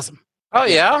movie's awesome. Oh,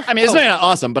 yeah? I mean, it's not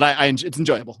awesome, but it's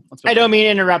enjoyable. I don't mean to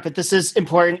interrupt, but this is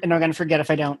important, and I'm going to forget if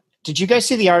I don't. Did you guys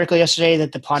see the article yesterday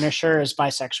that the Punisher is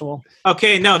bisexual?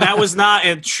 Okay, no, that was not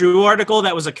a true article.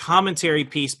 That was a commentary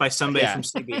piece by somebody from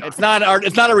CBR. It's not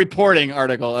a reporting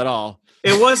article at all.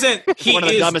 It wasn't. He One of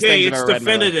the is dumbest gay. things I've It's ever read in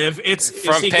my life. definitive. It's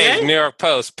Front page, New York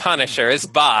Post, Punisher is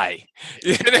bi.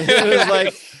 It was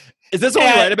like, is this what we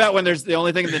write about when there's the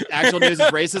only thing in the actual news is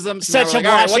racism? So Such now we're a like,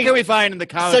 all right, what Washington- can we find in the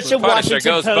comic such a book? Punisher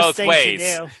Washington goes Post both thing to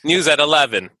ways. do. News at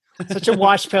 11. Such a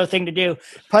WashPo thing to do.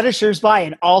 Punisher's bi,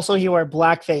 and also he wore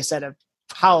blackface at a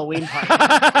Halloween party.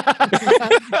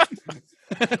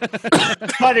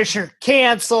 Punisher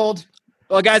canceled.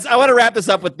 Well, guys, I want to wrap this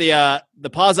up with the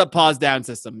pause up, pause down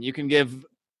system. You can give.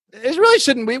 It really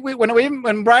shouldn't.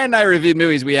 When Brian and I reviewed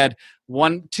movies, we had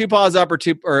 2 pause up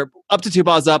or up to 2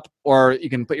 pause up, or you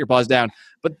can put your pause down.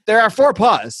 But there are 4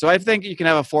 pause, so I think you can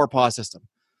have a 4 pause system.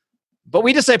 But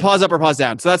we just say pause up or pause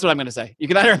down, so that's what I'm going to say. You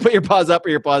can either put your pause up or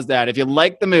your pause down. If you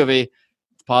like the movie,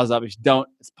 it's pause up. If you don't,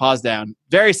 it's pause down.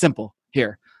 Very simple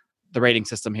here. The rating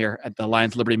system here at the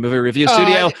Lions Liberty Movie Review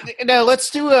Studio. No, let's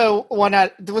do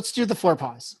let's do the 4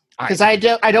 pause. All Because I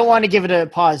don't want to give it a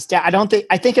pause down.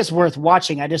 I think it's worth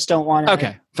watching. I just don't want to.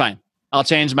 Okay, fine. I'll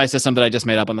change my system that I just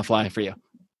made up on the fly for you.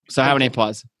 So how many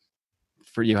pause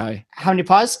for you, Howie? How many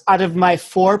pause? Out of my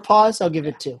 4 pause, I'll give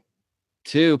it 2.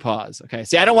 2 pause. Okay.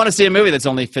 See, I don't want to see a movie that's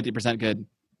only 50% good.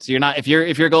 So you're not. If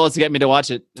your goal is to get me to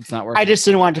watch it, it's not working. I just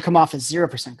didn't want it to come off as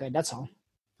 0% good. That's all.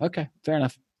 Okay, fair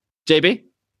enough. JB,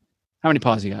 how many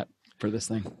pause you got for this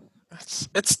thing?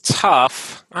 It's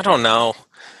tough. I don't know.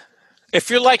 If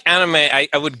you like anime, I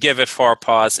would give it 4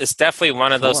 pause. It's definitely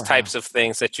one of those 4, types of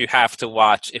things that you have to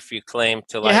watch if you claim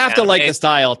to like. You have to like the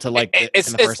style to like it in the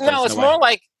It's first place. no, it's more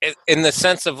like in the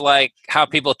sense of like how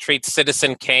people treat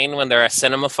Citizen Kane when they're a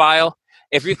cinemaphile.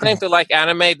 If you claim to like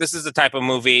anime, this is the type of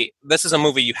movie. This is a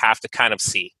movie you have to kind of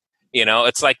see. You know,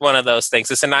 it's like one of those things.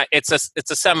 It's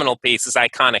a seminal piece. It's an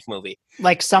iconic movie.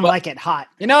 Like Some Like It Hot.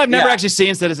 You know, I've never Yeah. actually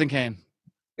seen Citizen Kane.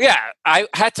 Yeah, I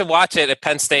had to watch it at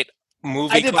Penn State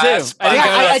movie I did class. too. I didn't go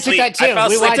to I that took that too. I fell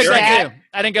We asleep I took watched during that it. too.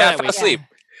 I didn't go Yeah, I that fell week. asleep.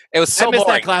 It was so I missed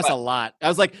boring. that class a lot. I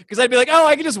was like, because I'd be like, oh,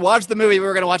 I could just watch the movie we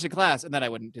were going to watch in class, and then I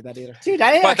wouldn't do that either. Dude,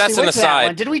 I But actually that's an went to that aside.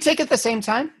 one. Did we take it at the same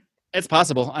time? It's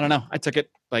possible. I don't know. I took it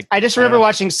like I just remember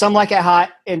watching Some Like It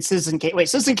Hot and Citizen Kane. Wait,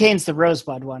 Citizen Kane's the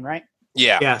Rosebud one, right?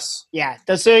 Yeah. Yes. Yeah,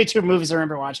 those are the only two movies I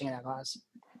remember watching in that class.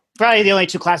 Probably the only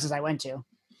two classes I went to.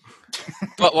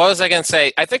 But what was I going to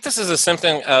say? I think this is a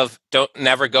symptom of don't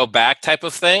never go back type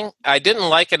of thing. I didn't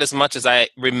like it as much as I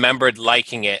remembered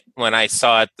liking it when I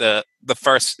saw it the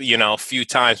first, few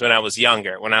times when I was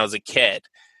younger, when I was a kid.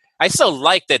 I still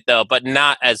liked it though, but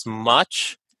not as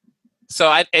much. So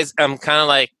I'm kind of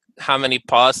like, how many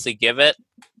paws to give it?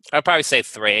 I'd probably say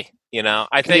 3.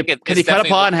 I think could he cut a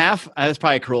paw in half? That's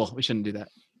probably cruel. We shouldn't do that.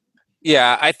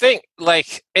 Yeah, I think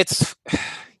like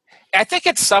I think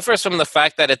it suffers from the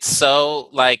fact that it's so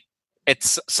like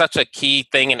it's such a key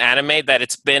thing in anime that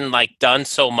it's been like done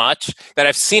so much that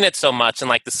I've seen it so much in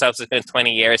like the subsequent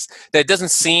 20 years that it doesn't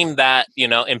seem that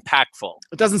impactful.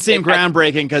 It doesn't seem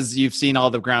groundbreaking because you've seen all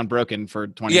the ground broken for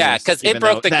 20 years. Yeah, because it even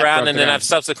broke though the that ground, broke and the then ground. I've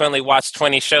subsequently watched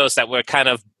 20 shows that were kind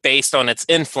of based on its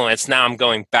influence. Now I'm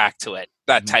going back to it,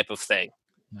 that type of thing.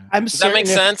 I'm Does that make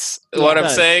certain sense? Yeah, What it I'm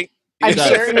does. saying? I'm It does.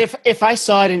 certain if I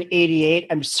saw it in '88,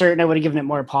 I'm certain I would have given it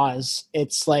more pause.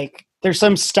 It's like there's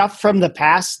some stuff from the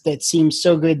past that seems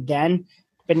so good then,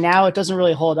 but now it doesn't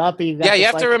really hold up. Yeah, you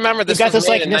have to remember this You've got was this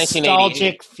made like in 1988.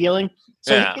 nostalgic feeling.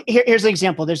 So Yeah. here's an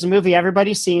example. There's a movie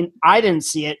everybody's seen. I didn't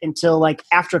see it until like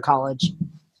after college,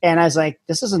 and I was like,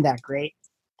 this isn't that great.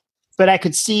 But I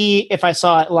could see if I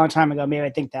saw it a long time ago, maybe I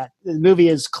think that the movie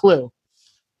is Clue.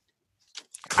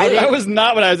 That was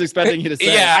not what I was expecting you to say.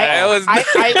 Yeah, it was.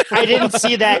 I didn't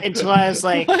see that until I was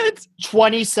like What?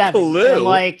 27. Clue? And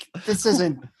like, this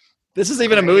isn't. This is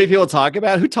even a movie people talk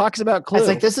about. Who talks about I Clue? was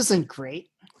like, this isn't great.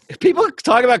 People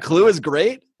talk about Clue as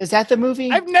great. Is that the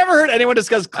movie? I've never heard anyone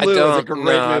discuss Clue as a great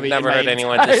movie. I've never in my heard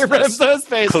anyone entire discuss Remso's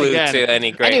face Clue again. to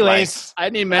any great Anyways, I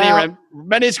need many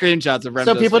many screenshots of Remso's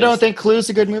so people face. don't think Clue's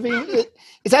a good movie.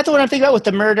 Is that the one I'm thinking about with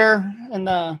the murder and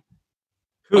the?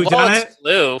 Who Well, done it's it?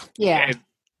 Clue. Yeah,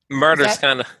 Murder's Is that-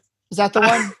 kind of. is that the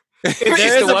one? Is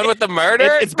is the a- one with the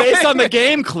murder? It's based on the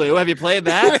game Clue. Have you played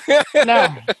that?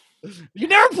 No, You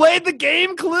never played the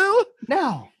game Clue?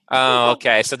 no. Oh,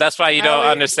 okay. So that's why you don't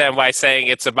Howie. understand why saying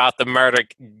it's about the murder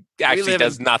actually live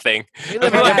does in- nothing. We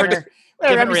live in Whatever. different.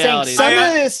 Whatever. I'm different saying realities. some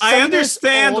of this. I some of this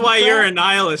understand old why you're crap- a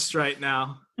nihilist right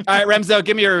now. All right, Remso,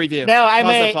 give me your review. No, I'm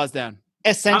pause a- that, pause down.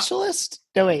 essentialist.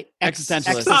 No, wait.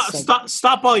 Existentialist.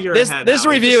 Stop all your This head this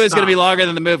now. review Just is going to be stop. longer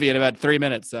than the movie in about 3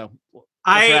 minutes. So let's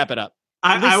I, wrap it up.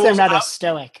 At I least will. they're not a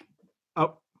stoic.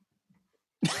 oh,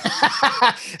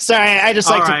 Sorry, I just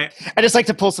like all to. right. I just like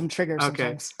to pull some triggers.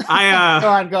 Okay. Sometimes.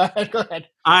 I Go ahead.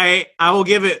 I will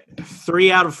give it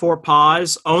 3 out of 4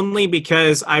 paws only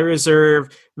because I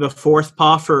reserve the 4th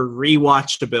paw for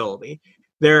rewatchability.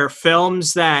 There are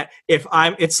films that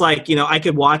it's like, I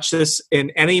could watch this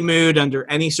in any mood under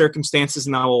any circumstances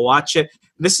and I will watch it.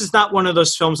 This is not one of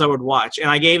those films I would watch. And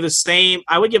I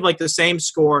would give like the same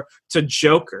score to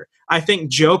Joker. I think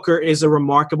Joker is a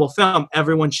remarkable film.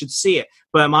 Everyone should see it.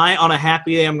 But am I on a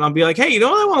happy day? I'm going to be like, hey, you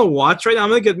know what I want to watch right now?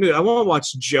 I'm in a good mood. I want to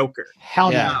watch Joker.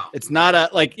 Hell Yeah, no. it's not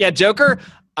Joker.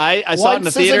 I saw it in the Once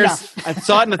is theaters. enough. I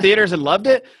saw it in the theaters and loved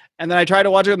it. And then I tried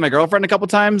to watch it with my girlfriend a couple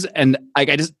times, and I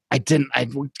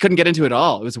couldn't get into it at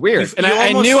all. It was weird, You and I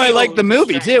almost knew I feel liked the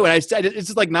movie strange. too. And it's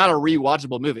just like not a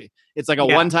rewatchable movie. It's like a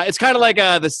Yeah. one time. It's kind of like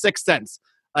The Sixth Sense.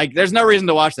 Like there's no reason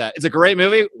to watch that. It's a great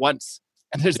movie once,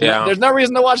 and there's no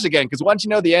reason to watch it again because once you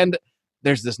know the end,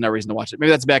 there's just no reason to watch it.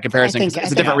 Maybe that's a bad comparison. 'Cause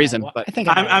it's a different reason, but I think.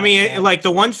 I mean, like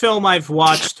the one film I've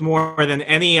watched more than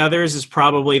any others is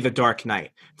probably The Dark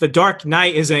Knight. The Dark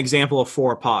Knight is an example of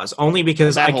 4 paws, only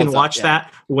because That I can holds up, watch yeah.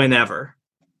 that whenever.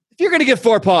 if you're gonna get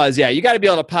 4 paws, yeah, you got to be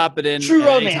able to pop it in. True at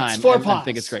any Romance, time 4 and paws.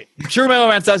 think it's great. True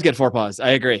Romance does get 4 paws. I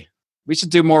agree. We should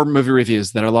do more movie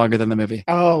reviews that are longer than the movie.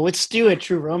 Oh, let's do a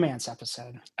True Romance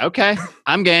episode. Okay,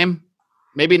 I'm game.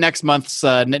 Maybe next month's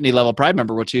Nittany level Pride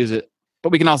member will choose it,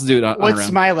 but we can also do it on our What's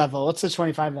own. my level? What's the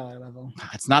 $25 level?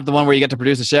 It's not the one where you get to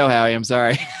produce a show, Howie. I'm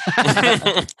sorry.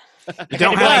 You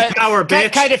don't But- have the power, I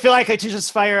bitch. kind of feel like I should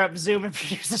just fire up Zoom and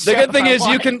produce a The show good thing if I is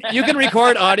you want. can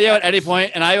record audio at any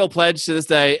point, and I will pledge to this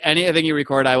day anything you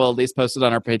record, I will at least post it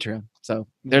on our Patreon. So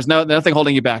there's nothing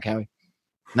holding you back, Howie.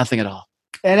 Nothing at all.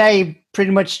 And I pretty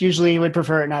much usually would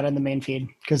prefer it not on the main feed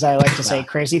because I like to say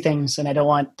crazy things and I don't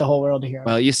want the whole world to hear them.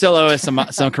 Well, you still owe us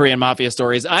some Korean mafia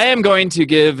stories. I am going to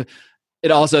give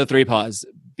it also 3 paws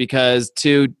because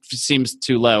 2 seems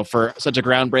too low for such a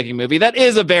groundbreaking movie. That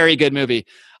is a very good movie.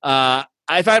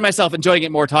 I find myself enjoying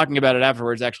it more talking about it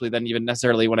afterwards, actually, than even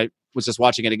necessarily when I was just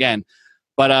watching it again.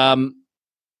 But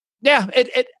yeah,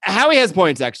 Howie has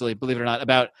points, actually, believe it or not,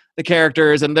 about the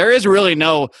characters, and there is really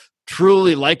no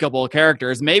truly likable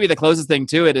characters. Maybe the closest thing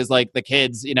to it is like the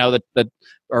kids, you know,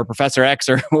 or Professor X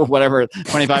or whatever,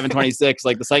 25 and 26,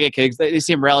 like the psychic kids. They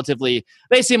seem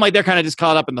like they're kind of just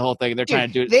caught up in the whole thing. They're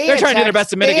trying to do their best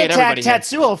to mitigate everybody. They attacked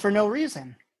Tetsuo for no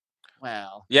reason.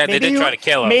 Well, yeah, they did try to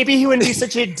kill him. Maybe he wouldn't be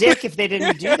such a dick if they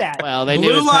didn't do that. Well, they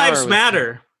knew Blue Lives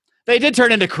Matter. They did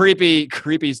turn into creepy,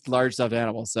 large stuffed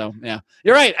animals. So yeah,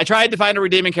 you're right. I tried to find a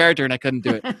redeeming character and I couldn't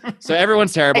do it. So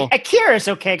everyone's terrible. Akira's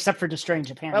okay, except for destroying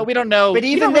Japan. Well, we don't know. But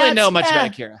we don't really know much about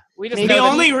Akira. We just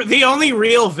know the only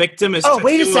real victim is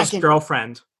Tetsuo's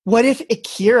girlfriend. What if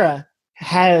Akira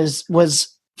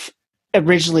was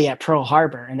originally at Pearl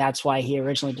Harbor, and that's why he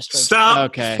originally destroyed.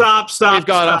 Stop! We've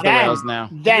gone off the rails now.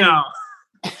 No,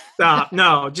 stop!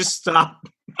 No, just stop.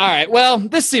 All right. Well,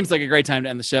 this seems like a great time to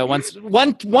end the show. One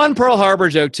Pearl Harbor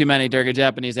joke too many during a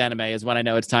Japanese anime is when I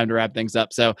know it's time to wrap things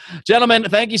up. So, gentlemen,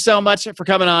 thank you so much for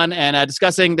coming on and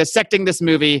dissecting this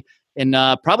movie in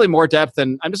probably more depth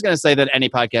than I'm just going to say that any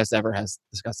podcast ever has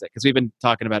discussed it because we've been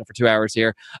talking about it for 2 hours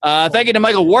here. Thank you to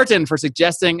Michael Wharton for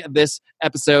suggesting this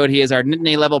episode. He is our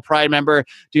Nittany Level Pride member.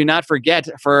 Do not forget,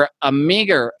 for a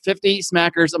meager 50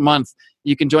 smackers a month,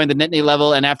 you can join the Nittany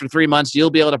Level, and after 3 months, you'll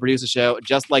be able to produce a show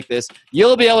just like this.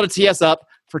 You'll be able to tee us up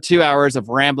for 2 hours of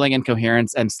rambling and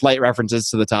coherence and slight references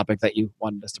to the topic that you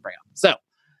wanted us to bring up. So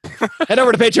head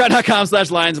over to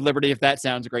patreon.com/Lions of Liberty if that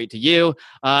sounds great to you.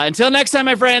 Until next time,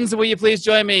 my friends, will you please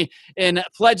join me in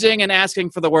pledging and asking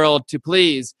for the world to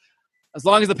please, as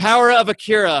long as the power of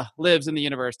Akira lives in the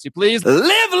universe, to please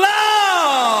live long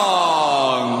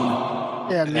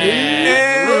and